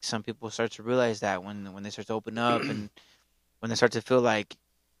 I think some people start to realize that when they start to open up and when they start to feel like,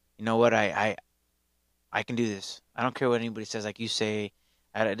 you know what, I can do this. I don't care what anybody says. Like you say,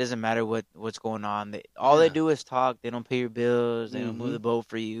 it doesn't matter what's going on. They do is talk. They don't pay your bills. They don't move the boat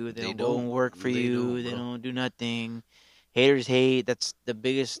for you. They don't go and work for you. They don't do nothing. Haters hate. That's the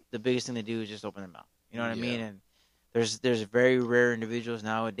biggest thing they do is just open their mouth. You know what I mean? And there's very rare individuals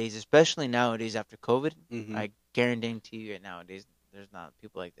nowadays, especially nowadays after COVID. I guarantee you nowadays there's not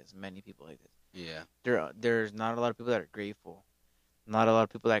people like this. Many people like this. Yeah. There's not a lot of people that are grateful. Not a lot of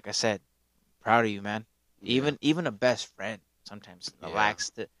people, like I said, proud of you, man. Yeah. Even a best friend sometimes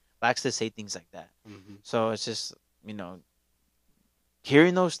lacks to say things like that. So it's just, you know,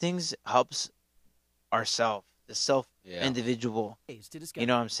 hearing those things helps the self individual. You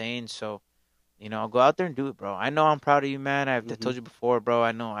know what I'm saying? So, you know, go out there and do it, bro. I know I'm proud of you, man. I've told you before, bro.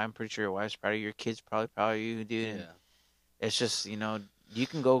 I know I'm pretty sure your wife's proud of you. Your kids probably proud of you, dude. And it's just, you know, you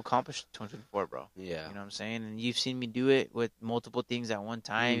can go accomplish 2024, bro. Yeah. You know what I'm saying? And you've seen me do it with multiple things at one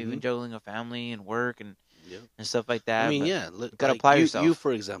time, even juggling a family and work and stuff like that. I mean, but look, you gotta like apply yourself. You,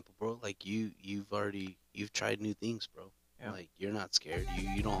 for example, bro, like you've tried new things, bro. Yeah. Like you're not scared.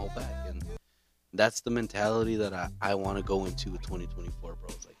 You don't hold back, and that's the mentality that I want to go into with 2024, bro.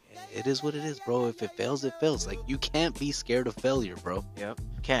 It's like, hey, it is what it is, bro. If it fails, it fails. Like you can't be scared of failure, bro. Yep.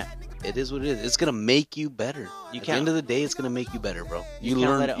 Can't. It is what it is. It's gonna make you better. At the end of the day, it's gonna make you better, bro. You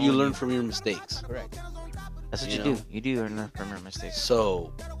learn from your mistakes. Correct. That's what you know? do. You do learn from your mistakes.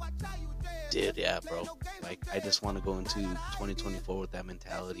 So, dude, yeah, bro. Like, I just want to go into 2024 with that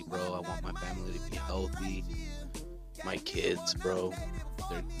mentality, bro. I want my family to be healthy, my kids, bro.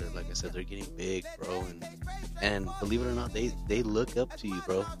 they're like I said, they're getting big, bro, and believe it or not, they look up to you,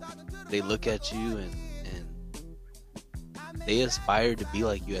 bro. They look at you and they aspire to be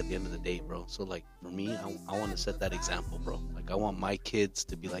like you at the end of the day, bro. So like for me, I want to set that example, bro. Like I want my kids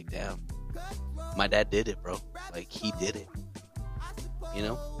to be like, damn, my dad did it, bro. Like he did it, you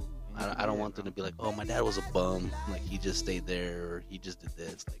know. I don't want them to be like, oh, my dad was a bum, like he just stayed there or he just did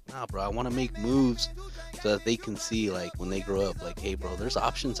this. Like, nah, bro, I want to make moves so that they can see, like, when they grow up, like, hey, bro, there's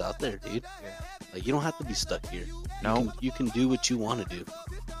options out there, dude. Like, you don't have to be stuck here. No, You can do what you want to do,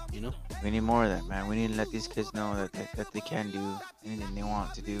 you know? we need more of that, man. We need to let these kids know that they can do anything they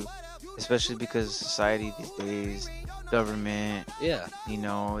want to do, especially because society these days, government, Yeah. you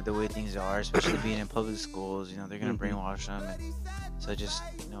know, the way things are, especially being in public schools, you know, they're gonna brainwash them, and so just,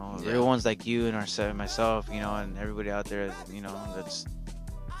 you know, Yeah. real ones like you and myself, you know, and everybody out there, you know, that's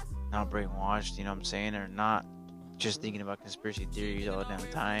not brainwashed, you know what I'm saying, or not just thinking about conspiracy theories all the damn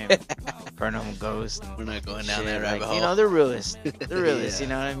time, paranormal ghosts, and We're not going down shit, that rabbit like, hole. you know, they're realists, Yeah. you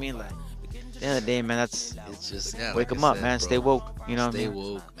know what I mean, like, at the end of the day, man, that's, It's just, yeah, wake like them I up, said, man, bro. stay woke, you know what I Stay mean,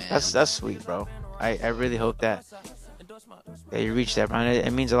 woke, man. that's sweet, bro. I really hope that you reach that, man.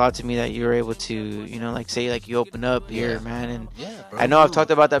 It means a lot to me that you're able to, you know, like say like you open up here, Yeah. man. And Yeah, bro. I know I've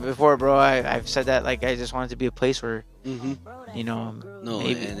talked about that before, bro. I've said that like I just want it to be a place where, Mm-hmm. you know, No,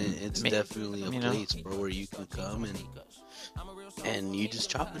 maybe, and it's definitely a you know? place, bro, where you can come and you just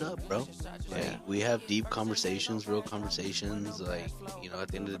chop it up, bro. Like, Yeah. we have deep conversations, real conversations. Like, you know, at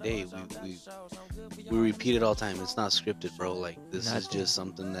the end of the day, we repeat it all the time. It's not scripted, bro. Like, this is Nothing. just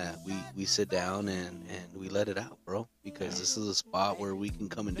something that we sit down and we let it out, bro. Because this is a spot where we can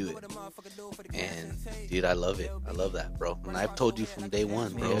come and do it. And dude, I love it. I love that, bro. And I've told you from day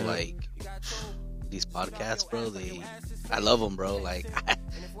one, bro. Yeah. Like, these podcasts, bro, I love them, bro. Like,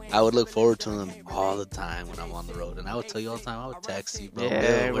 I would look forward to them all the time when I'm on the road, and I would tell you all the time. I would text you, bro. yeah,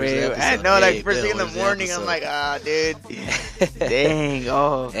 Bill, where's the wait, I episode? know, like Hey, first Bill, thing in the where's morning, I'm episode? like, ah, dude, dang,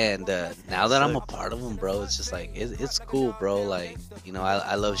 oh, And now that I'm a part of them, bro, it's just like it's cool, bro. Like, you know,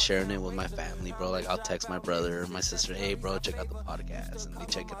 I love sharing it with my family, bro. Like, I'll text my brother or my sister, hey, bro, check out the podcast, and they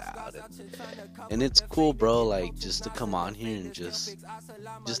check it out, and it's cool, bro. Like, just to come on here and just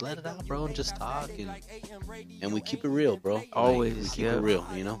let it out, bro, and just talk, and we keep it real, bro. Like, Always, we keep yeah. it real,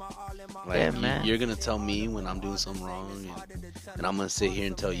 you know. Like, Yeah, man. you're gonna tell me when I'm doing something wrong, and I'm gonna sit here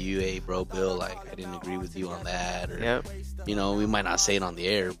and tell you, hey, bro, Bill, like, I didn't agree with you on that, or yep, you know, we might not say it on the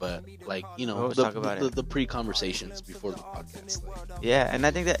air, but like, you know, Always talk about it. the pre-conversations before the podcast. Like, yeah, and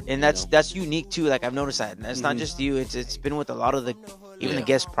I think that, and that's unique too. Like I've noticed that, and it's not just you. It's been with a lot of the, even the Yeah.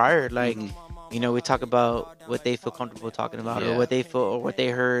 guests prior. Like, Mhm. you know, we talk about what they feel comfortable talking about, Yeah. or what they feel, or what they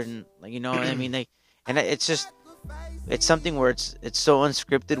heard, and like, you know, I mean, like, and it's just, it's something where it's so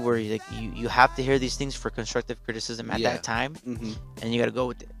unscripted, where you have to hear these things for constructive criticism at Yeah. that time, mm-hmm. and you got to go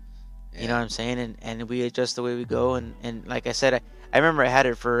with it. You know what I'm saying? And we adjust the way we go. And like I said, I remember I had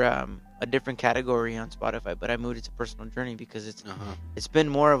it for a different category on Spotify, but I moved it to personal journey because it's been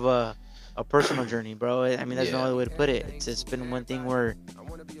more of a personal journey, bro. I mean, there's no Yeah. other way to put it. It's been one thing where,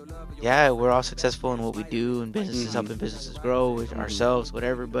 yeah, we're all successful in what we do, and businesses helping businesses grow with ourselves,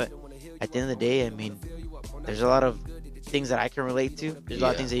 whatever. But at the end of the day, I mean, there's a lot of things that I can relate to. There's a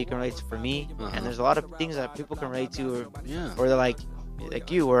lot of Yeah. things that you can relate to for me, Uh-huh. and there's a lot of things that people can relate to, Yeah. or they're like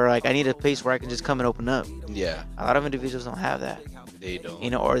you, where like I need a place where I can just come and open up. Yeah. A lot of individuals don't have that, They don't. you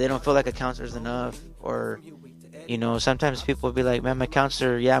know, or they don't feel like a counselor's enough, or, you know, sometimes people will be like, man, my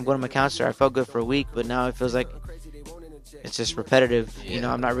counselor, yeah, I'm going to my counselor, I felt good for a week, but now it feels like it's just repetitive. You know,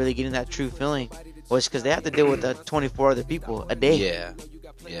 Yeah. I'm not really getting that true feeling. Well, it's because they have to deal with 24 other people a day. Yeah.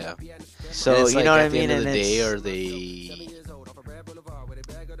 Yeah. So And it's you like, know what at I the mean? end of And the day, it's, are they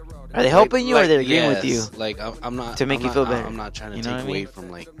are they helping you, or they're agreeing with you? Like, I'm not To make I'm you not- feel better. I'm not trying to You know take what I away mean?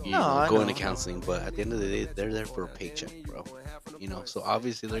 from like you No, know, I going know. to counseling, but at the end of the day, they're there for a paycheck, bro. You know, so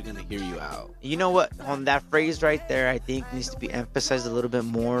obviously they're gonna hear you out. You know what? On that phrase right there, I think needs to be emphasized a little bit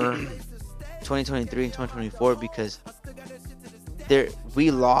more 2023 and 2024, because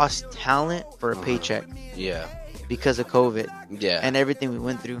we lost talent for a paycheck Yeah. because of COVID Yeah. and everything we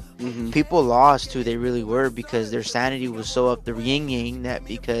went through. Mhm. People lost who they really were because their sanity was so up the yin yang, that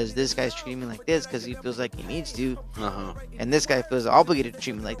because this guy's treating me like this because he feels like he needs to, Uh-huh. and this guy feels obligated to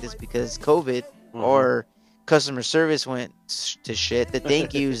treat me like this because COVID, Mhm. or customer service went to shit. The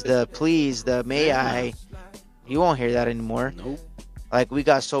thank yous, the please, the may I, you won't hear that anymore. Nope. Like, we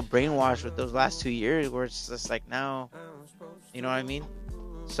got so brainwashed with those last 2 years where it's just like, now, you know what I mean?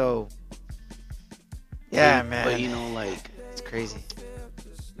 So, yeah, man. But you know, like, it's crazy.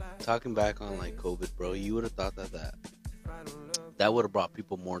 talking back on like COVID, bro, you would have thought that would have brought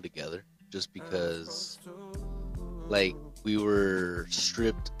people more together, just because, like, we were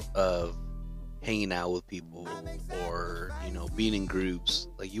stripped of hanging out with people or, you know, being in groups,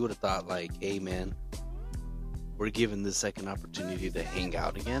 like you would have thought like, hey man, we're given this second opportunity to hang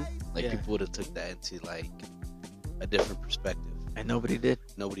out again. Like people would have took that into like a different perspective. And nobody did.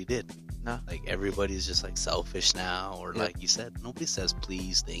 Nobody did. No. Like everybody's just like selfish now, or like you said, nobody says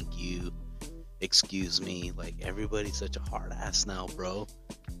please, thank you, excuse me. Like everybody's such a hard ass now, bro.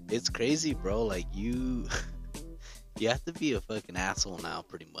 It's crazy, bro. Like you have to be a fucking asshole now,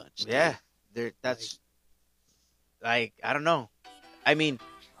 pretty much. Dude. Yeah. That's like, I don't know. I mean,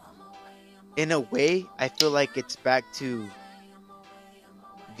 in a way, I feel like it's back to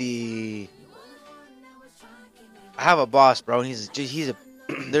I have a boss, bro. And he's a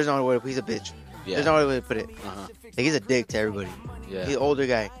there's no other way. He's a bitch. Yeah. There's no other way to put it. Uh-huh. Like, he's a dick to everybody. Yeah. He's an older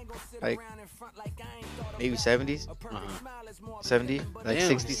guy, like maybe 70s, Uh-huh. 70, like Damn,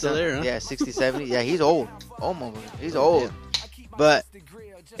 60 he's still there, huh? Yeah, 60, 70. Yeah, he's old. Oh my god, he's old. But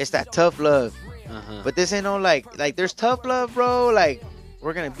it's that tough love. Uh-huh. But this ain't no like there's tough love, bro. Like,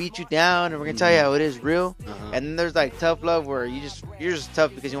 we're gonna beat you down and we're gonna tell you how it is real. Uh-huh. And then there's like tough love where you're just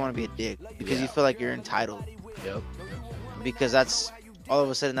tough because you want to be a dick, because you feel like you're entitled, Yep. because that's all of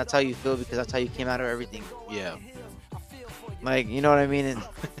a sudden that's how you feel, because that's how you came out of everything. Yeah. Like, you know what I mean? And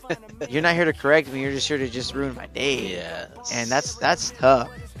you're not here to correct me. You're just here to just ruin my day. Yeah. And that's tough.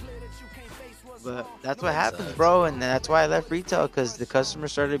 But that's what happens, sucks. bro. And that's why I left retail, because the customer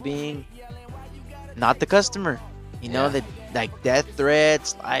started being not the customer. You know, Yeah. like death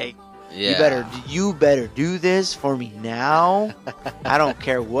threats, like Yeah. you better do this for me now. I don't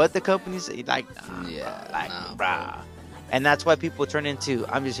care what the company say. Like, nah, Yeah, like, nah, brah. And that's why people turn into,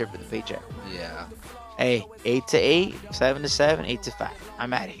 I'm just here for the paycheck. Yeah. Hey, 8 to 8, 7 to 7, 8 to 5.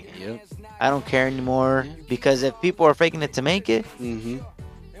 I'm out of here. Yep. I don't care anymore, because if people are faking it to make it, Mm-hmm.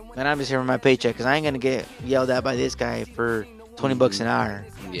 then I'm just here for my paycheck, because I ain't gonna get yelled at by this guy for $20 an hour.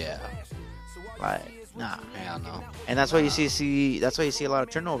 Yeah. Like, nah. Hell no. And that's why you see a lot of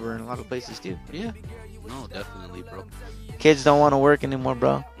turnover in a lot of places too. Yeah. No, definitely, bro. Kids don't want to work anymore,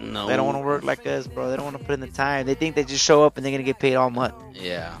 bro. No. They don't want to work like us, bro. They don't want to put in the time. They think they just show up and they're gonna get paid all month.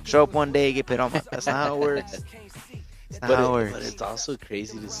 Yeah. Show up one day, get paid all month. That's not how it works. That's not how it works. But it's also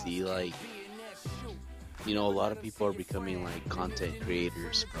crazy to see, like, you know, a lot of people are becoming like content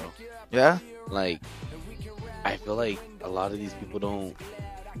creators, bro. Yeah. Like, I feel like a lot of these people don't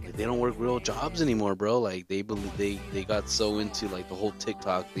work real jobs anymore, bro. Like, they believe they got so into like the whole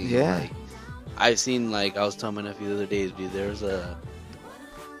TikTok thing. Yeah. Like, I've seen, like, I was telling my nephew the other day, dude,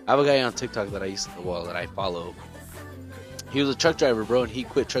 I have a guy on TikTok that that I follow. He was a truck driver, bro, and he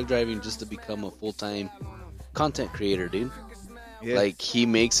quit truck driving just to become a full-time content creator, dude. Yeah. Like, he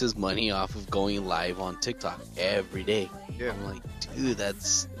makes his money off of going live on TikTok every day. Yeah. I'm like, dude,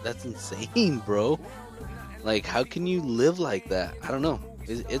 that's insane, bro. Like, how can you live like that? I don't know.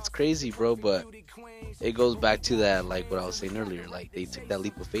 It's crazy, bro, but it goes back to that, like what I was saying earlier. Like, they took that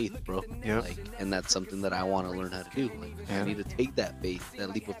leap of faith, bro. Yep. Like, and that's something that I want to learn how to do. Like, Yeah. I need to take that leap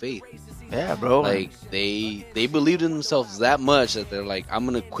of faith. Yeah, bro. Like, they believed in themselves that much that they're like, I'm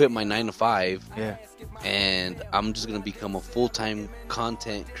gonna quit my 9 to 5. Yeah. And I'm just gonna become a full-time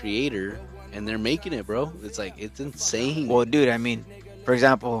content creator, and they're making it, bro. It's like, it's insane. Well, dude, I mean, for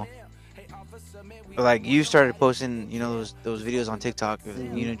example, like, you started posting, you know, those videos on TikTok,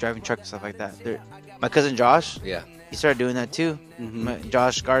 you know, driving truck and stuff like that. My cousin Josh, Yeah. he started doing that too.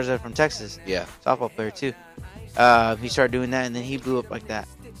 Josh Garza from Texas, Yeah. softball player too. He started doing that, and then he blew up like that.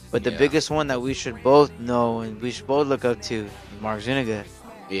 But the Yeah. biggest one that we should both know and we should both look up to is Mark Zuniga.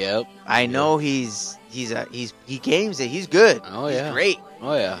 Yep. I know he games it. He's good. Oh, He's yeah. great.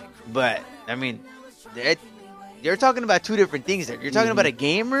 Oh yeah. But I mean, you're talking about two different things there. You're talking about a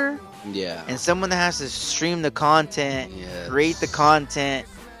gamer Yeah. and someone that has to stream the content, Yes. create the content,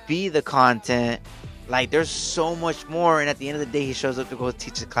 be the content. Like, there's so much more, and at the end of the day, he shows up to go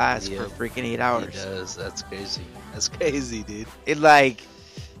teach a class Yep. for freaking 8 hours. He does. That's crazy. That's crazy, dude. It like,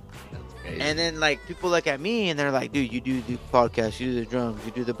 That's crazy. and then like people look at me and they're like, dude, you do the podcast, you do the drums,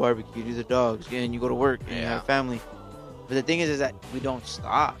 you do the barbecue, you do the dogs, and you go to work and you Yeah. have family. But the thing is that we don't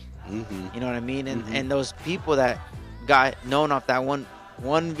stop. Mm-hmm. You know what I mean? And Mhm. and those people that got known off that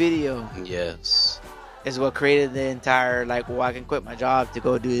one video Yes. is what created the entire, like, well, I can quit my job to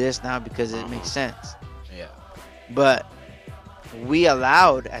go do this now because it Uh-huh. makes sense. Yeah. But we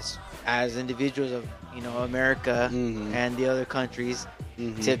allowed, as individuals of, you know, America Mhm. and the other countries,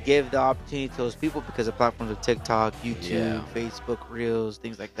 Mhm. to give the opportunity to those people because of platforms of TikTok, YouTube, Yeah. Facebook Reels,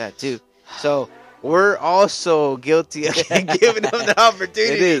 things like that too. So we're also guilty of giving them the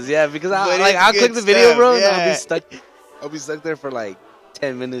opportunity. It is, yeah, because But I'll it's click good the video, stuff, bro, and yeah. I'll be stuck there for like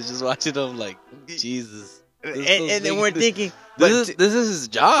 10 minutes just watching them. Like, Jesus. And then we're thinking, this is his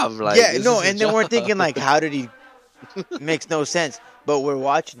job. Like, yeah, this no, is his and then we're job. thinking like, how did he? Makes no sense. But we're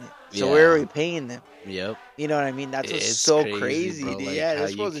watching it, so Yeah. we're already paying them. Yep. You know what I mean? That's what's It's so crazy, bro. dude. Like, Yeah, how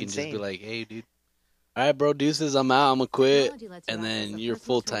this you was can insane. just be like, hey, dude. All right, bro, deuces, I'm out. I'm gonna quit. And then you're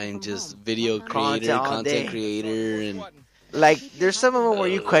full time just video Content creator, all content day. creator, and Like, there's some of them where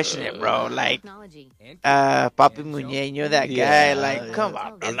you question it, bro. Like, Papi Muñeño, that guy. Yeah, like, come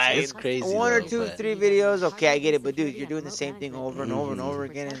on, bro. Like, it's crazy. one or though, two, but- 3 videos, okay, I get it. But dude, you're doing the same thing over and over and over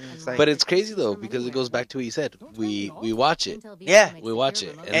again, and it's like, But it's crazy though because it goes back to what you said. We watch it. Yeah. We watch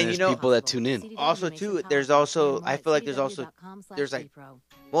it, and, And there's you know- people that tune in. Also, too, there's also, I feel like there's like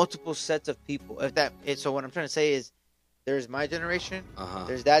multiple sets of people. So what I'm trying to say is, there's my generation, Uh-huh.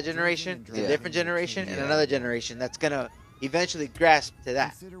 there's that generation, there's a Yeah. different generation, and Yeah. another generation that's gonna eventually grasp to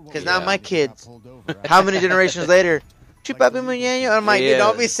that. Because now Yeah. my kids, how many generations later? Chupapi Muñeño? I'm like, dude,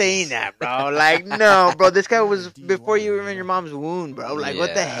 don't be Yes. saying that, bro. Like, no, bro. This guy was before you were in your mom's womb, bro. Like,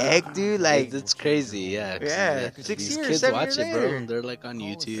 what the Yeah. heck, dude? Like, It's crazy, yeah. 'cause Yeah, 6 these years, kids 7 watch years it, bro. later. And they're like on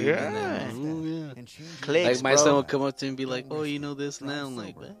YouTube. Yeah. And then, yeah. clicks, Like my bro. son will come up to me and be like, "Oh, you know this and that." I'm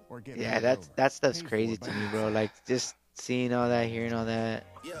like, "What?" Yeah, that stuff's crazy to me, bro. Like, just seeing all that, hearing all that.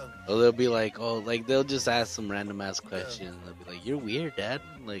 Or they'll be like, "Oh, like they'll just ask some random ass question." They'll be like, "You're weird, Dad.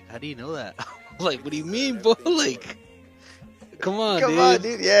 Like, how do you know that?" Like, what do you mean, bro? Like, come on, Come dude. on,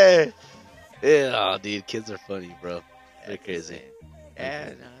 dude. Yeah. Yeah, oh, dude, kids are funny, bro. They're crazy. Yeah,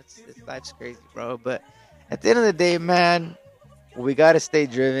 no, it's life's crazy, bro. But at the end of the day, man, we gotta stay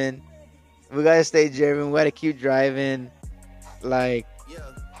driven. We gotta stay driven. We gotta keep driving. Like,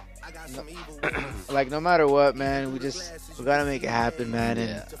 like no matter what, man, we gotta make it happen, man. And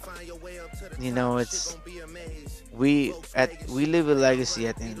Yeah. you know, we live a legacy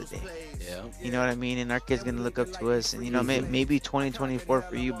at the end of the day. Yeah. You know what I mean? And our kids gonna look up to us. And you know, maybe 2024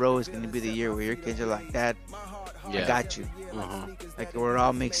 for you, bro, is gonna be the year where your kids are like, Dad, Yeah. I got you. Uh-huh. Like, where it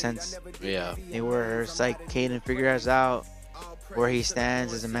all makes sense. Yeah. Where it's like Caden figures out where he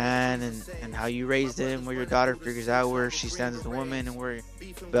stands as a man and how you raised him, where your daughter figures out where she stands as a woman, and where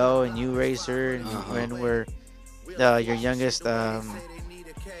Belle and you raised her, and, Uh-huh. and where your youngest, AJ.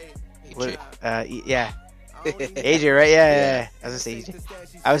 yeah. AJ, right? Yeah. I was gonna say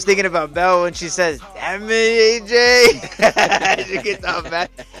AJ. I was thinking about Belle when she says, "Damn it, AJ!" She gets all mad.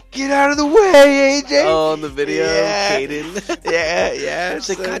 Get out of the way, AJ. Oh, on the video, Yeah. Caden. Yeah. It's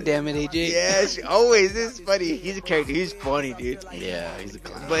like, so- God damn it, AJ. Yeah, she always is funny. He's a character. He's funny, dude. Yeah, he's a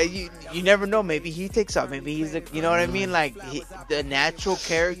clown. But you never know. Maybe he takes off. Maybe he's a, you know what I mean? Like the natural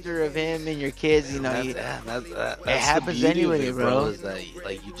character of him and your kids. You know, That's happens the beauty of anyway, it, bro. Is that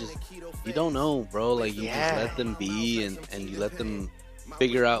like you don't know, bro. Like you Yeah. just let them be and you let them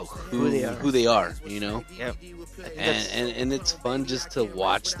figure out Who they are. who they are. You know. Yep. And it's fun just to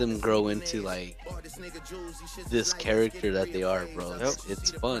watch them grow into like this character that they are, bro.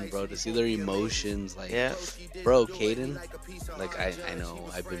 It's fun, bro, to see their emotions. Like, Yeah. bro, Caden. Like I know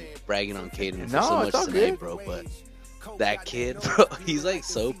I've been bragging on Caden for No, so much it's all tonight, good. bro, but that kid, bro, he's like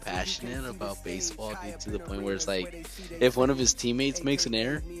so passionate about baseball, dude, to the point where it's like if one of his teammates makes an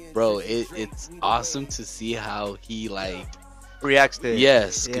error, bro, it's awesome to see how he like Reacts to it.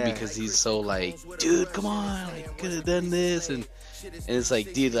 yes, Yeah. because he's so like, dude, come on, like you could have done this, and it's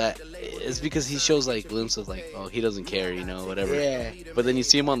like, dude, that it's because he shows like glimpses of like, oh, he doesn't care, you know, whatever. Yeah. But then you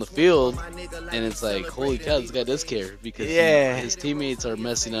see him on the field, and it's like, holy cow, this guy does care because Yeah. his teammates are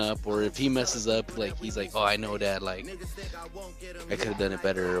messing up, or if he messes up, like he's like, oh, I know, Dad, like I could have done it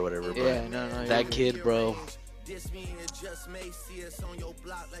better or whatever. But Yeah. No. that kid, bro,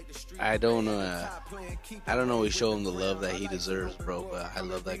 I don't always show him the love that he deserves, bro, but I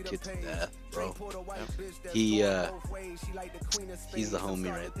love that kid to death, bro. He's the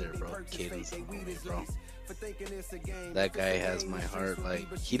homie right there, bro. Caden's the homie, bro. That guy has my heart.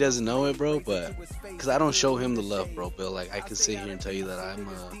 Like, he doesn't know it, bro, but because I don't show him the love, bro, Bill. Like, I can sit here and tell you that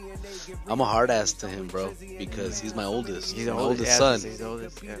I'm a hard ass to him, bro, because he's my oldest. He's my oldest son. He's the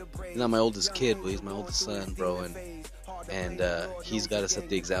oldest. Yeah. He's not my oldest kid, but he's my oldest son, bro, and he's got to set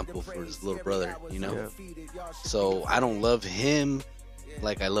the example for his little brother, you know. So I don't love him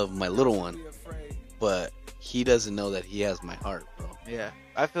like I love my little one, but he doesn't know that he has my heart, bro. Yeah.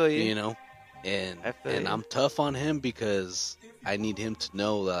 I feel you. You know, and I feel and you. I'm tough on him because I need him to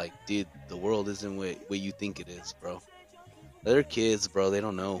know, like, dude, the world isn't what you think it is, bro. They're kids, bro. They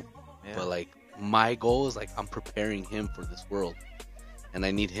don't know. Yeah. But like, my goal is like I'm preparing him for this world, and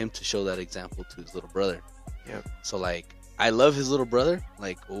I need him to show that example to his little brother. Yep. So like, I love his little brother.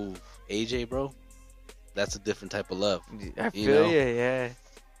 Like, oh, AJ, bro, that's a different type of love. I feel you know? you. Yeah.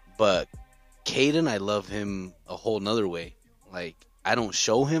 But Caden, I love him a whole nother way. Like, I don't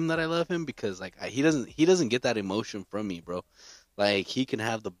show him that I love him because like he doesn't get that emotion from me, bro. Like he can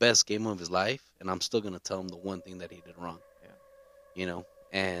have the best game of his life, and I'm still gonna tell him the one thing that he did wrong. Yeah. You know,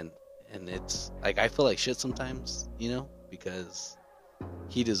 and it's like I feel like shit sometimes, you know, because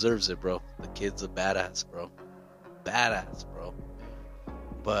he deserves it, bro. The kid's a badass, bro. Badass, bro.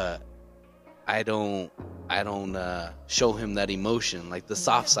 But I don't show him that emotion, like the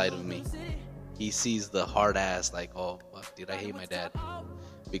soft side of me. He sees the hard ass, like, oh fuck, dude, I hate my dad,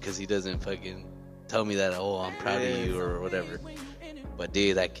 because he doesn't fucking tell me that, oh, I'm proud of you or whatever. But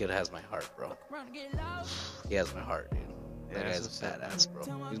dude, that kid has my heart, bro. He has my heart, dude. That Yeah, guy's a badass,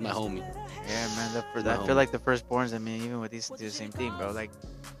 bro. He's my homie. Yeah, man. I feel like the firstborns. I mean, even with these, do the same thing, bro. Like,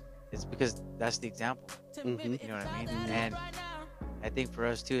 it's because that's the example. Mm-hmm. You know what I mean? And I think for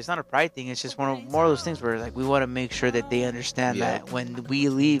us too, it's not a pride thing. It's just more of those things where like we want to make sure that they understand that when we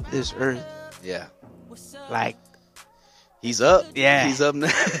leave this earth, Yeah. like, He's up. Yeah. He's up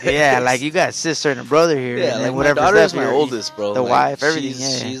next. yeah, like you got a sister and a brother here. Yeah, and like whatever's my daughter's left my here, oldest, bro. the Like, wife,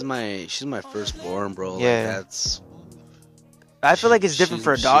 everything. She's my firstborn, bro. Like, Yeah. that's. I feel like it's different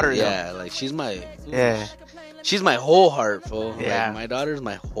for a daughter. Yeah, like she's my. Yeah. She's my whole heart, fool. Yeah. Like, my daughter's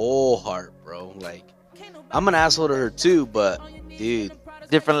my whole heart, bro. Like, I'm an asshole to her too, but dude,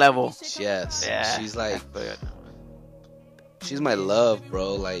 Different level. yes, Yeah. she's like, she's my love,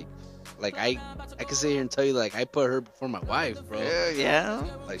 bro. Like I can sit here and tell you, like, I put her before my wife, bro. Yeah.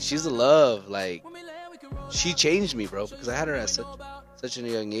 Like, she's a love. Like, she changed me, bro, because I had her at such a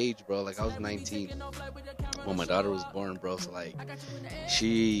young age, bro. Like, I was 19 when my daughter was born, bro. So like,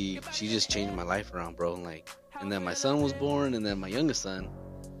 she just changed my life around, bro. Like, and then my son was born, and then my youngest son.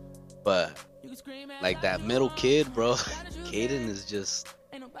 But like that middle kid, bro, Caden is just.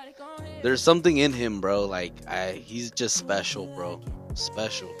 There's something in him, bro. Like, he's just special, bro.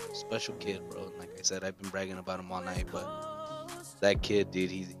 Special kid, bro. And like I said, I've been bragging about him all night, but that kid,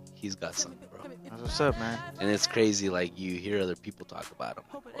 dude, he's got something, bro. That's what's up, man. And it's crazy, like, you hear other people talk about him.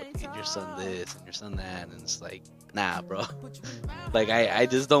 Oh, dude, your son this and your son that, and it's like, nah, bro. Like, I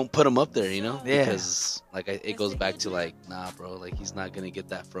just don't put him up there, you know? Yeah. Because like it goes back to like, nah, bro. Like, he's not gonna get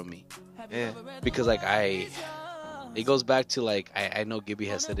that from me. Yeah. Because like it goes back to like I know Gibby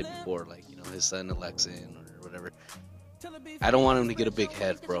has said it before, like, you know, his son Alexin or whatever. I don't want him to get a big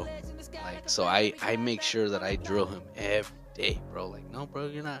head, bro. Like, so I make sure that I drill him every day, bro. Like, no, bro,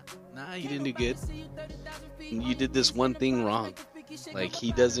 you're not. Nah, you didn't do good. You did this one thing wrong. Like,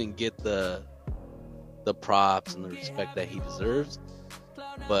 he doesn't get the props and the respect that he deserves.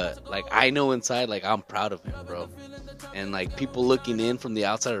 But like, I know inside, like, I'm proud of him, bro. And like, people looking in from the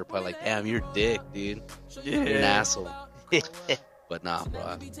outside are probably like, damn, you're a dick, dude. You're an asshole. But nah,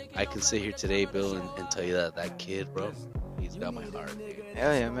 bro. I can sit here today, Bill, and tell you that kid, bro, he's got my heart, dude.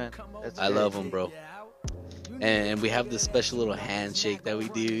 Hell yeah, man. That's I great. love him, bro. And we have this special little handshake that we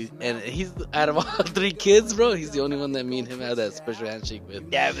do. And he's, out of all 3 kids, bro, he's the only one that me and him have that special handshake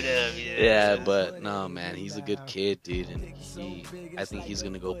with. Yeah, but no, man, he's a good kid, dude. And I think he's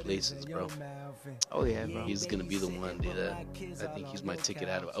going to go places, bro. Oh yeah, bro. He's going to be the one, dude. I think he's my ticket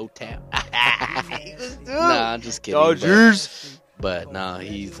out of O-Town. Nah, I'm just kidding. Dodgers. But nah,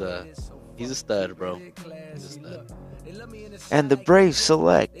 he's a stud, bro. He's a stud. And the Braves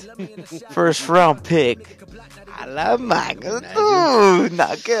select first round pick. I love Michael. Ooh,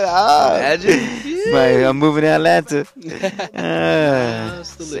 knock it out. Imagine. I'm moving to Atlanta.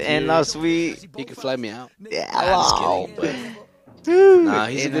 Still And now sweet. He could fly me out. Yeah, I'm just wow. kidding, but Dude. nah,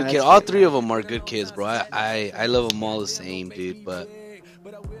 he's a good kid. All 3 of them are good kids, bro. I love them all the same, dude. But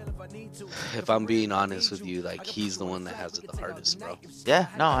if I'm being honest with you, like, he's the one that has it the hardest, bro. Yeah,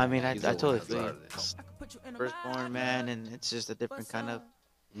 no, I mean, I He's the one totally that has the feel you. hardest. Firstborn, man, and it's just a different kind of.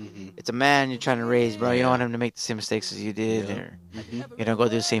 Mhm. It's a man you're trying to raise, bro. You don't want him to make the same mistakes as you did, Yeah. or Mhm. you know, go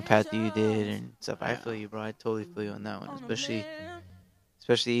through the same path that you did and stuff. I feel you, bro. I totally feel you on that one, especially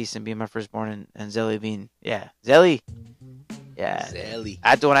Easton being my firstborn and Zelly being, Zelly. Yeah. Zelly.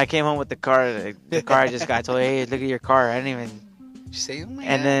 After when I came home with the car I just got, I told her, hey, look at your car. I didn't even. You say, oh my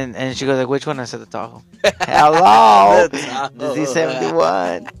And God. then she goes like, which one? I said the Tahoe. Hello, The Tahoe. the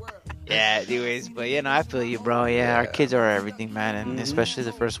Z71. Yeah, anyways, but I feel you, bro. Yeah, our kids are everything, man, and especially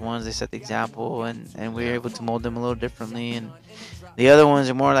the first ones, they set the example, and we're able to mold them a little differently. And the other ones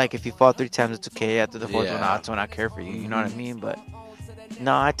are more like, if you fall 3 times, it's okay. After the 4th one, that's when I care for you. You know what I mean? But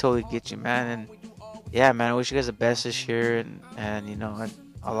no, I totally get you, man. And yeah, man, I wish you guys the best this year, and you know,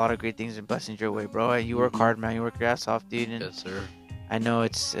 a lot of great things and blessings your way, bro. And you work hard, man. You work your ass off, dude. And Yes, sir. I know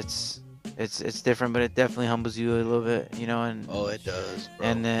it's different, but it definitely humbles you a little bit, you know, and Oh, it does, bro.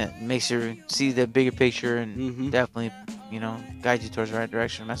 and makes you see the bigger picture and Mhm. definitely, you know, guide you towards the right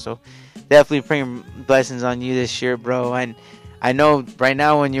direction, man. So definitely praying blessings on you this year, bro. And I know right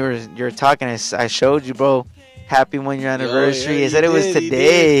now when you're talking, I showed you, bro. Happy 1 year anniversary. yeah, It said you it was did, you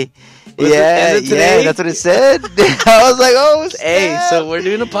today. Was it- Yeah, is it today? yeah, that's what it said. I was like, oh, Hey, snap. so we're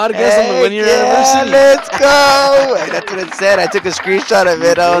doing a podcast on the Heck 1 year yeah, anniversary. let's go. That's what it said. I took a screenshot of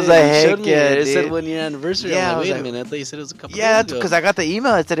it. I was Yeah, like, you heck showed me yeah, it said dude. 1 year anniversary. Yeah, I I'm was like, wait like- a minute. I thought you said it was a couple Yeah, days ago. because I got the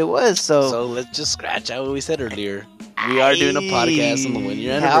email. It said it was. So let's just scratch out what we said earlier. We are doing a podcast on the 1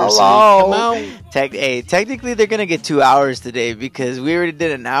 year anniversary. Hello. Come out. Technically, they're gonna get 2 hours today because we already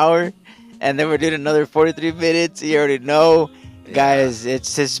did an hour, and then we're doing another 43 minutes. You already know, guys.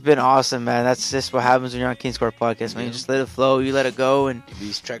 It's been awesome, man. That's just what happens when you're on King Square Podcast, man. You just let it flow, you let it go, and You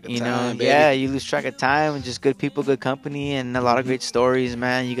lose track of you know, time, baby. yeah, you lose track of time, and just good people, good company, and a lot of great stories,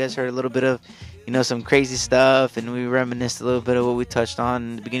 man. You guys heard a little bit of, some crazy stuff, and we reminisced a little bit of what we touched on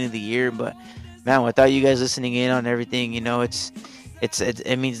in the beginning of the year, but. Man, without you guys listening in on everything, it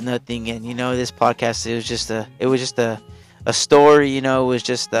means nothing. And this podcast, it was just a story. It was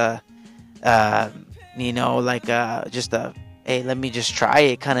just just a hey, let me just try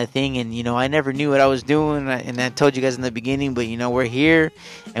it kind of thing. And I never knew what I was doing, and I told you guys in the beginning. But we're here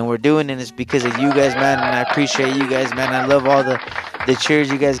and we're doing it. It's because of you guys, man. And I appreciate you guys, man. I love all the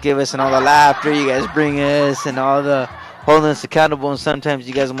cheers you guys give us and all the laughter you guys bring us and all the holding us accountable, and sometimes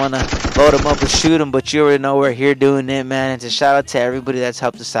you guys want to load them up and shoot them, but you already know we're here doing it, man. And to shout out to everybody that's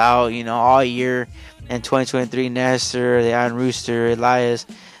helped us out, all year in 2023, Nestor, the Iron Rooster, Elias,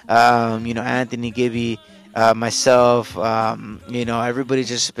 Anthony, Gibby, myself, everybody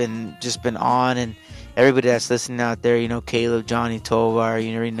just been on, and everybody that's listening out there, Caleb, Johnny, Tovar,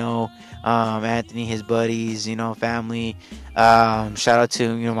 you already know, Anthony, his buddies, family, shout out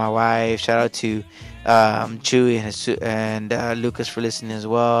to, my wife, shout out to Chewy and Lucas for listening as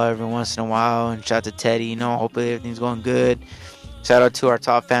well every once in a while, and shout out to Teddy. Hopefully everything's going good. Shout out to our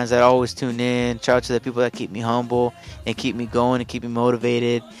top fans that always tune in. Shout out to the people that keep me humble and keep me going and keep me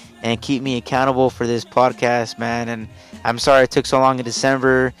motivated and keep me accountable for this podcast, man. And I'm sorry it took so long in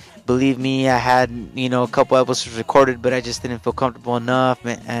December. Believe me, I had a couple episodes recorded, but I just didn't feel comfortable enough,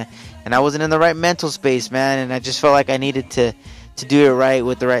 man. And I wasn't in the right mental space, man. And I just felt like I needed to do it right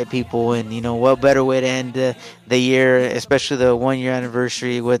with the right people, and what better way to end the year, especially the 1 year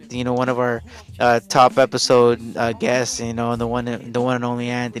anniversary, with one of our top episode guests, and the one and only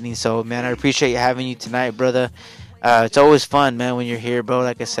Anthony. So man, I appreciate having you tonight, brother. It's always fun, man, when you're here, bro.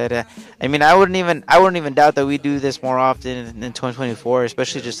 Like I said, I wouldn't even doubt that we do this more often in 2024,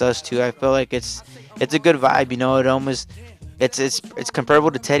 especially just us two. I feel like it's a good vibe, it almost. It's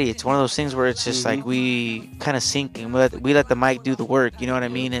comparable to Teddy. It's one of those things where it's just like we kind of sync, and we let the mic do the work. You know what I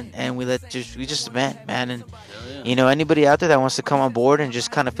mean? And we just vent, man. And anybody out there that wants to come on board and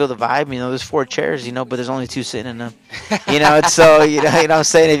just kind of feel the vibe. There's 4 chairs, but there's only 2 sitting in them. It's so what I'm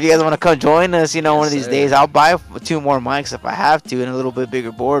saying, if you guys want to come join us, one of these days, I'll buy 2 more mics if I have to, and a little bit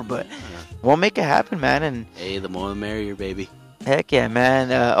bigger board. But we'll make it happen, man. And hey, the more the merrier, baby. Heck yeah, man!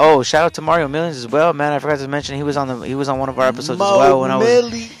 Shout out to Mario Millions as well, man. I forgot to mention he was on one of our episodes as well when I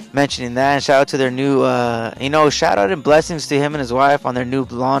was mentioning that. And shout out to their new, shout out and blessings to him and his wife on their new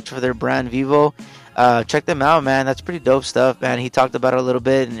launch for their brand Vivo. Check them out, man. That's pretty dope stuff, man. He talked about it a little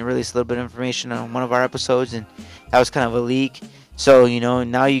bit and released a little bit of information on one of our episodes, and that was kind of a leak. So,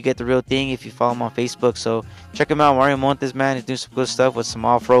 now you get the real thing if you follow him on Facebook. So, check him out, Mario Montes, man. He's doing some good stuff with some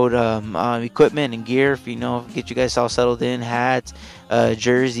off-road equipment and gear. If, get you guys all settled in, hats,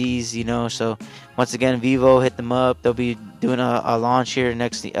 jerseys, So, once again, Vivo, hit them up. They'll be doing a launch here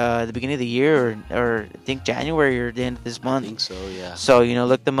next, the beginning of the year, or I think January or the end of this month. I think so, yeah. So,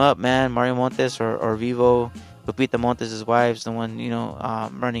 look them up, man. Mario Montes or Vivo. Lupita Montes, his wife's the one,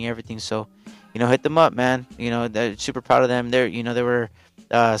 running everything. So, hit them up, man. They're super proud of them. They were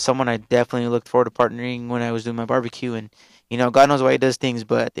someone I definitely looked forward to partnering when I was doing my barbecue, and God knows why he does things,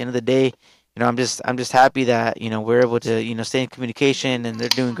 but at the end of the day, I'm just happy that we're able to stay in communication, and they're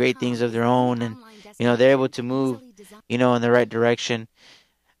doing great things of their own, and they're able to move in the right direction.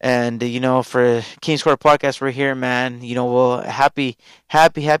 And, for King Square Podcast, we're here, man. Well, happy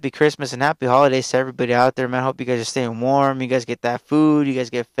Christmas and happy holidays to everybody out there, man. Hope you guys are staying warm. You guys get that food. You guys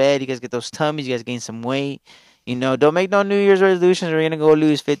get fed. You guys get those tummies. You guys gain some weight. Don't make no New Year's resolutions. We're going to go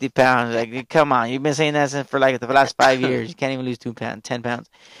lose 50 pounds. Like, come on. You've been saying that for the last 5 years. You can't even lose 10 pounds.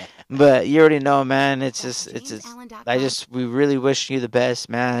 But you already know, man. We really wish you the best,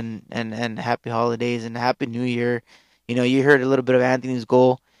 man. And happy holidays and happy New Year. You heard a little bit of Anthony's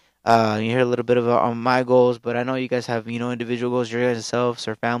goal. You heard a little bit of on my goals, but I know you guys have, individual goals, your guys' selves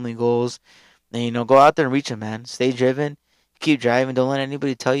or family goals. And, go out there and reach them, man. Stay driven. Keep driving. Don't let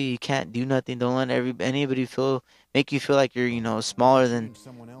anybody tell you can't do nothing. Don't let anybody make you feel like you're, smaller than,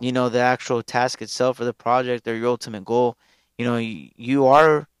 the actual task itself or the project or your ultimate goal. you know, you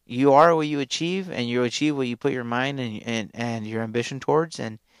are what you achieve, and you achieve what you put your mind and your ambition towards,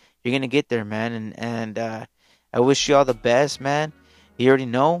 and you're gonna get there, man. And I wish you all the best, man. You already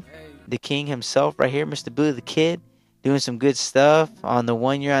know the king himself right here, Mr. Billy the Kid, doing some good stuff on the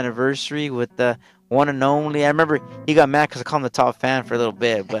 1-year anniversary with the one and only. I remember he got mad because I called him the top fan for a little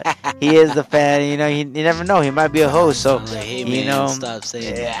bit, but he is the fan. You know, you never know. He might be a host. So, hey, you man, know, stop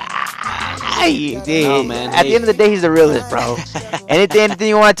saying no, man. At the end of the day, he's the realest, bro. that. anything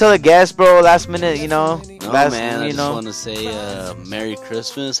you want to tell the guests, bro? Last minute, you know. No, last, man, I you just know. want to say Merry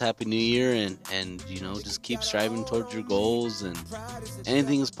Christmas, Happy New Year, and you know, just keep striving towards your goals, and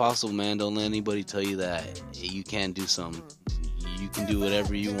anything is possible, man. Don't let anybody tell you that you can't do something. You can do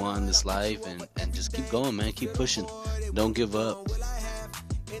whatever you want in this life, and just keep going, man. Keep pushing. Don't give up.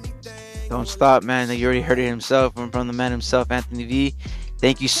 Don't stop, man. You already heard it himself from the man himself, Anthony V.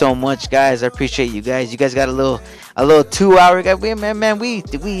 Thank you so much, guys. I appreciate you guys. You guys got a little 2-hour guy.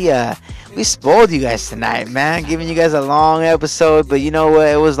 We spoiled you guys tonight, man. Giving you guys a long episode, but you know what?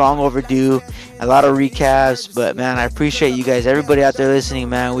 It was long overdue. A lot of recaps, but man, I appreciate you guys. Everybody out there listening,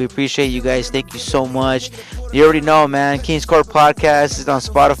 man, we appreciate you guys. Thank you so much. You already know, man. King's Court Podcast is on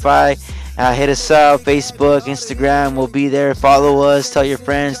Spotify. Hit us up, Facebook, Instagram. We'll be there. Follow us. Tell your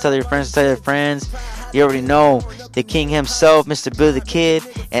friends. Tell your friends. Tell your friends. You already know the king himself, Mr. Billy the Kid,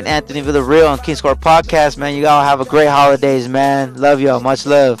 and Anthony Villarreal on King's Court Podcast, man. You all have a great holidays, man. Love y'all. Much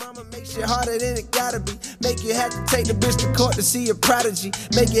love. Shit harder than it gotta be. Make you have to take the bitch to court to see a prodigy.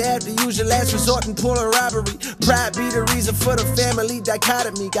 Make you have to use your last resort and pull a robbery. Pride be the reason for the family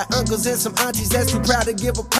dichotomy. Got uncles and some aunties that's too proud to give a